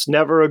 and there was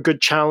never a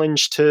good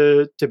challenge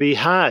to be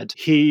had.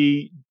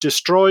 He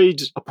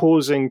destroyed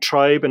opposing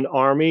tribe and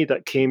army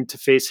that came to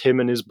face him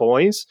and his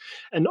boys,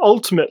 and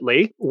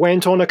ultimately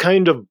went on a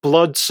kind of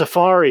blood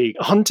safari,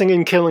 hunting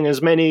and killing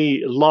as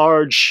many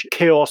large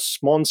chaos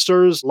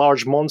monsters,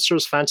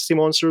 fantasy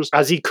monsters,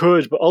 as he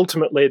could, but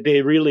ultimately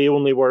they really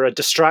only were a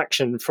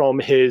distraction from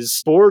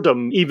his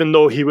boredom, even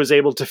though he was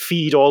able to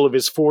feed all of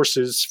his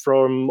forces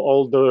from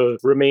all the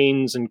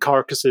remains and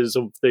carcasses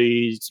of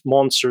the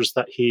monsters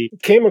that he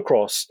came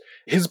across.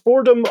 His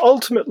boredom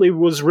ultimately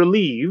was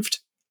relieved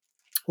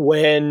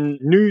when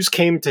news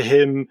came to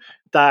him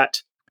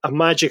that a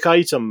magic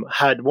item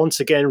had once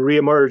again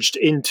reemerged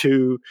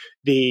into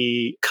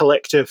the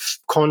collective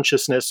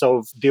consciousness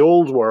of the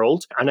old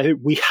world.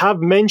 And we have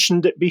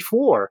mentioned it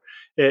before.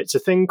 It's a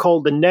thing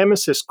called the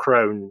Nemesis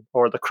Crown,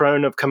 or the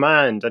Crown of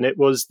Command, and it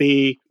was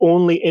the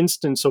only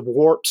instance of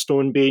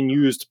warpstone being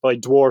used by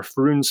dwarf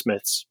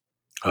runesmiths.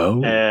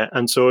 Oh.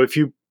 And so if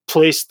you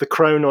place the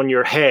crown on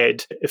your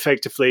head,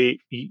 effectively,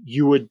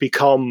 you would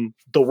become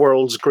the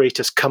world's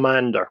greatest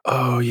commander.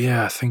 Oh,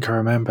 yeah, I think I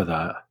remember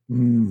that.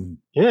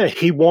 Yeah,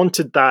 he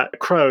wanted that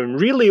crown,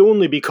 really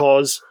only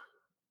because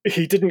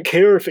he didn't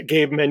care if it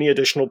gave him any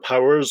additional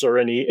powers or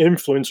any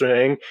influence or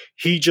anything.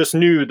 He just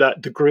knew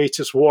that the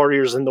greatest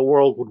warriors in the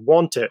world would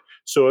want it.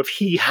 So if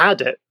he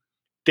had it,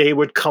 they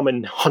would come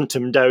and hunt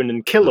him down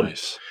and kill him.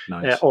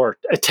 Nice. Or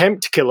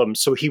attempt to kill him.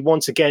 So he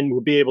once again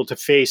would be able to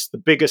face the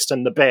biggest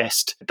and the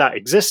best that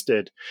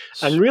existed.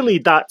 And really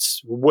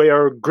that's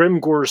where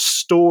Grimgor's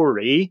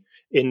story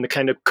in the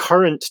kind of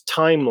current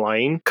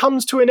timeline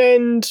comes to an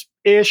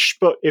end-ish,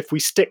 but if we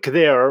stick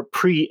there,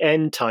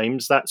 pre-end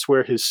times, that's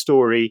where his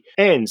story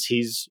ends.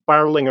 He's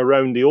barreling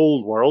around the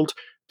old world,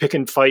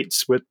 picking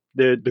fights with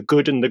the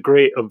good and the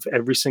great of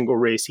every single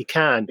race he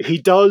can. He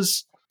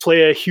does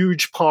play a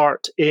huge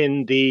part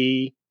in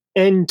the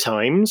end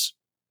times,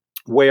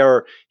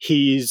 where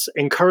he's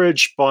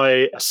encouraged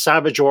by a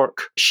savage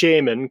orc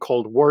shaman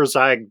called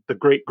Wurzag, the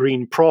Great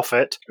Green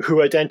Prophet,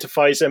 who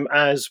identifies him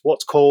as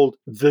what's called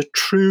the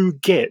True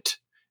Git,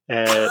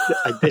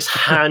 this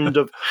hand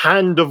of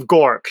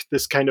Gork,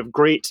 this kind of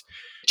great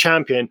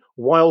champion,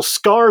 while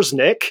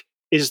Skarsnik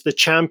is the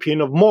champion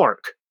of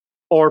Mork,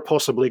 or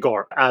possibly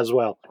Gork as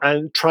well,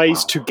 and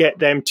tries to get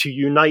them to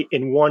unite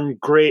in one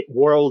great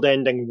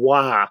world-ending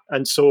Wa.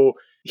 And so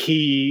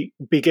he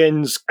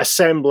begins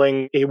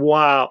assembling a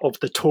Wa of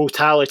the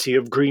totality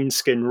of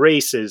greenskin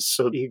races.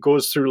 So he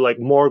goes through like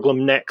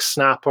Morglum Neck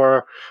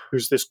Snapper,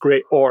 who's this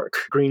great orc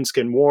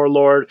greenskin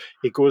warlord.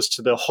 He goes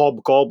to the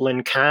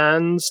Hobgoblin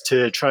Khans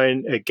to try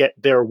and get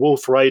their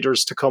wolf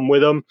riders to come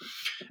with him.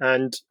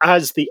 And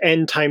as the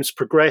end times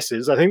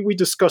progresses, I think we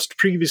discussed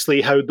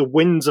previously how the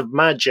winds of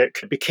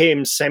magic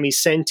became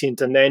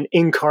semi-sentient and then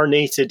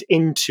incarnated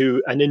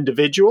into an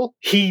individual.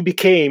 He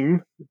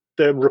became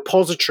the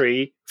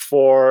repository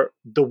for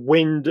the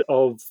wind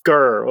of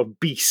Gur, of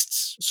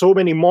beasts. So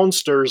many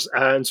monsters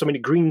and so many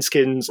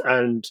greenskins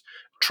and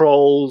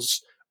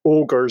trolls,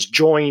 ogres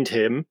joined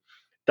him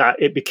that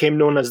it became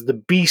known as the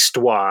Beast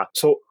Wa.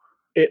 So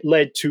it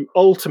led to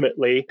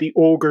ultimately the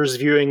ogres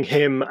viewing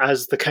him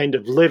as the kind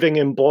of living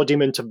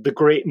embodiment of the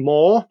Great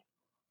Maw,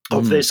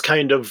 of this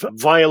kind of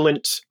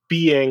violent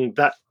being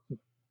that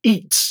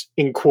eats,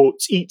 in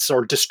quotes, eats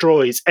or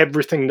destroys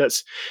everything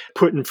that's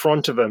put in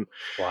front of him.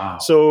 Wow.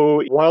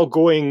 So while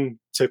going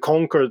to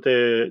conquer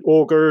the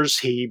ogres,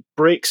 he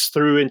breaks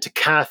through into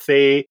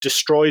Cathay,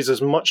 destroys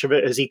as much of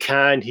it as he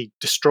can. He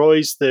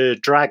destroys the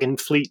dragon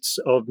fleets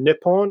of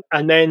Nippon,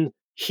 and then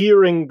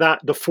hearing that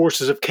the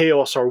forces of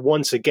chaos are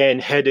once again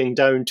heading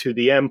down to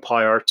the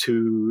Empire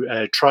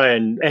to try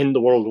and end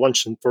the world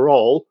once and for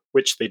all,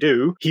 which they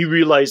do, he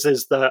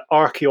realizes that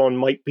Archaon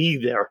might be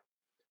there.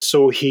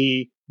 So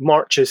he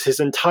marches his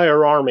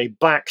entire army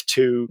back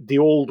to the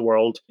old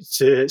world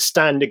to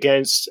stand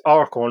against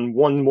Archaon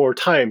one more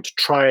time to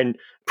try and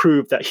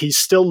prove that he's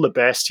still the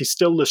best, he's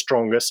still the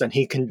strongest, and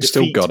he can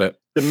defeat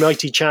the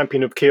mighty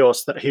champion of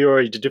chaos that he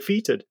already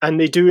defeated. And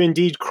they do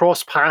indeed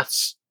cross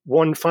paths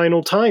one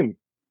final time,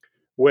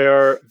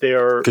 where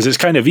they're... Because it's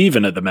kind of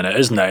even at the minute,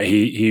 isn't it?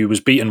 He was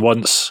beaten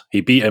once,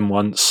 he beat him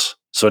once,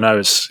 so now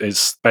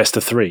it's best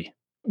of three.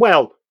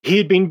 Well, he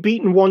had been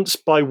beaten once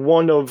by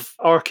one of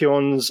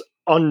Archaon's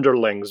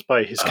underlings,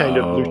 by his kind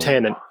of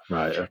lieutenant.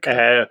 Right,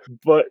 okay.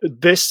 But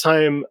this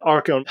time,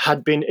 Archaon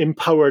had been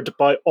empowered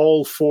by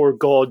all four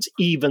gods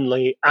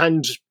evenly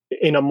and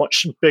in a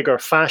much bigger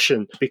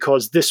fashion,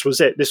 because this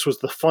was it. This was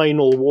the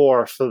final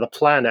war for the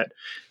planet.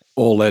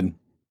 All in.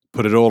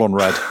 Put it all on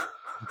red.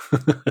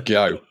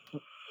 Go.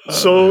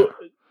 So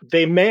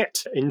they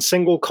met in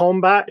single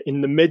combat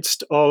in the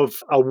midst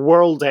of a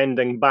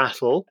world-ending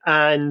battle,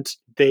 and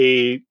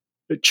they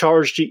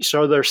charged each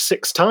other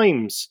 6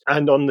 times.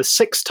 And on the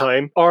 6th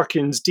time,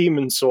 Archaon's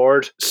demon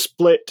sword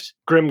split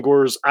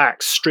Grimgor's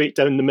axe straight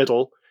down the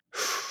middle.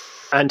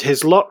 And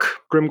his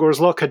luck, Grimgor's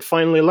luck, had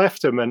finally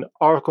left him, and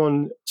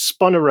Archaon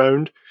spun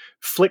around,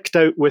 flicked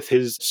out with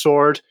his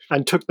sword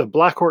and took the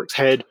Black Orc's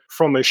head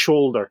from his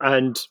shoulder.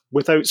 And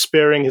without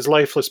sparing his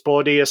lifeless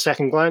body a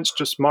second glance,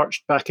 just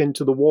marched back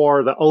into the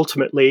war that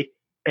ultimately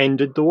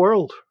ended the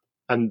world.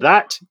 And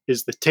that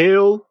is the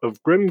tale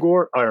of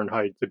Grimgor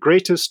Ironhide, the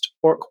greatest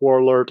orc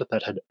warlord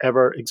that had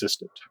ever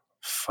existed.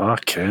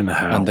 Fucking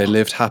hell. And they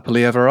lived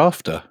happily ever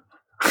after.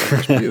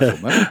 That's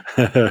beautiful, man.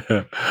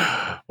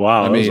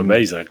 Wow, that was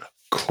amazing.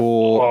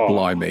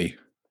 Blimey.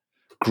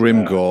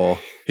 Grimgor,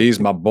 he's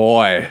my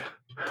boy.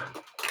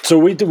 So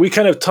we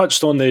kind of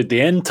touched on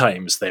the end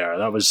times there.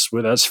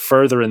 That's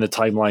further in the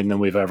timeline than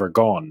we've ever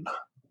gone.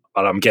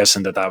 But I'm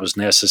guessing that was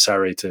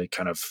necessary to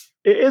kind of...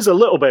 It is a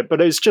little bit,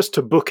 but it's just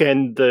to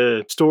bookend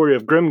the story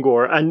of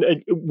Grimgor.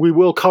 And we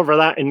will cover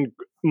that in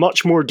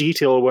much more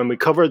detail when we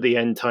cover the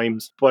end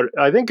times. But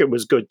I think it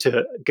was good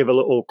to give a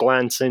little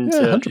glance into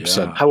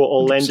 100%. how it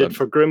all ended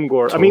for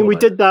Grimgor. Totally. I mean, we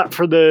did that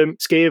for the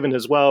Skaven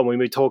as well when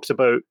we talked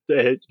about,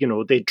 they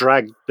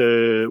dragged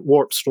the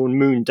Warpstone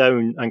Moon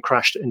down and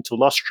crashed it into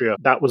Lustria.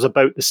 That was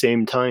about the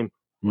same time.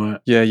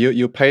 Right. Yeah,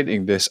 you're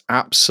painting this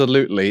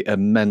absolutely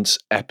immense,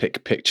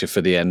 epic picture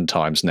for the end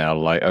times now.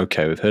 Like,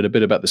 okay, we've heard a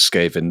bit about the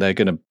Skaven. They're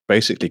going to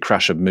basically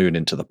crash a moon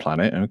into the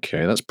planet.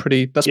 Okay, that's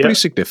pretty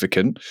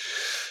significant.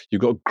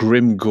 You've got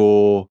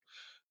Grimgor,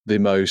 the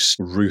most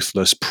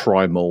ruthless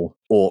primal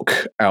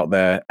orc out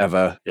there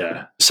ever.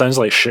 Yeah, sounds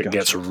like shit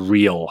gets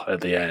real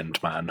at the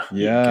end, man.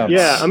 Yeah.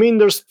 Yeah, I mean,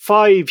 there's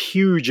 5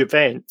 huge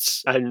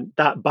events, and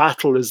that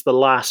battle is the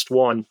last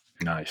one.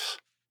 Nice.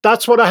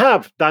 That's what I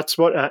have.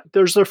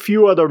 There's a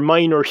few other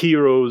minor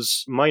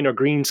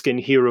greenskin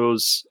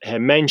heroes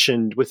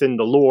mentioned within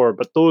the lore,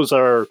 but those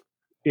are,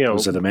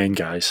 those are the main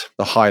guys.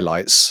 The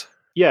highlights.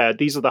 Yeah,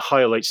 these are the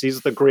highlights. These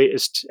are the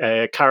greatest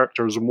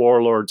characters,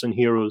 warlords, and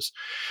heroes.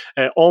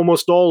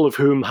 Almost all of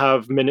whom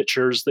have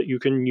miniatures that you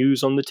can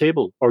use on the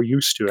table, or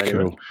used to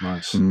anyway. Cool,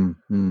 nice.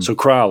 So,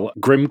 Kral,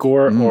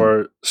 Grimgor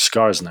or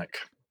Skarsnik?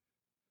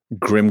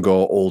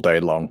 Grimgor all day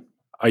long.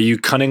 Are you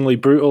cunningly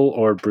brutal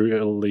or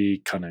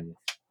brutally cunning?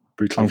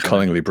 I'm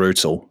cunningly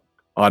brutal.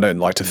 I don't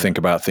like to think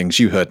about things.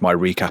 You heard my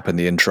recap in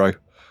the intro.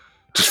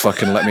 Just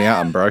fucking let me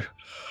at them, bro.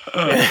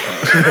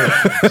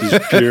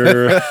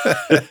 Pure.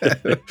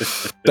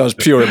 That was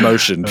pure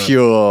emotion,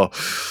 pure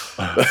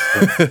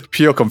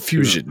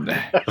confusion.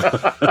 Right,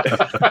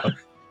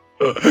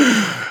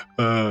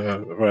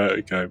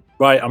 okay.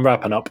 Right, I'm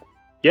wrapping up.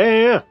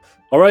 Yeah.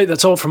 All right,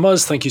 that's all from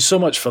us. Thank you so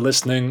much for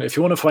listening. If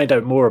you want to find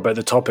out more about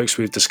the topics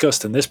we've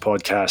discussed in this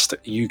podcast,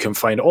 you can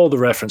find all the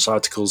reference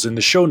articles in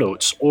the show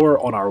notes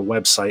or on our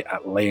website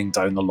at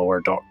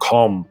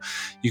layingdownthelore.com.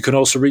 You can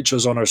also reach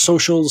us on our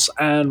socials,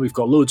 and we've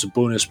got loads of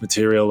bonus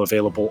material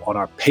available on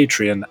our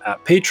Patreon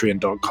at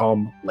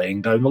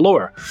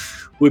patreon.com/layingdownthelore.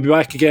 We'll be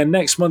back again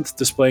next month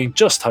displaying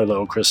just how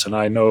little Chris and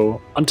I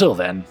know. Until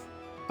then,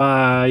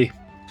 bye.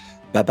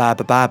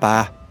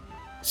 Bye.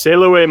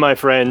 Sail away, my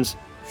friends.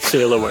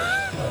 Sail away.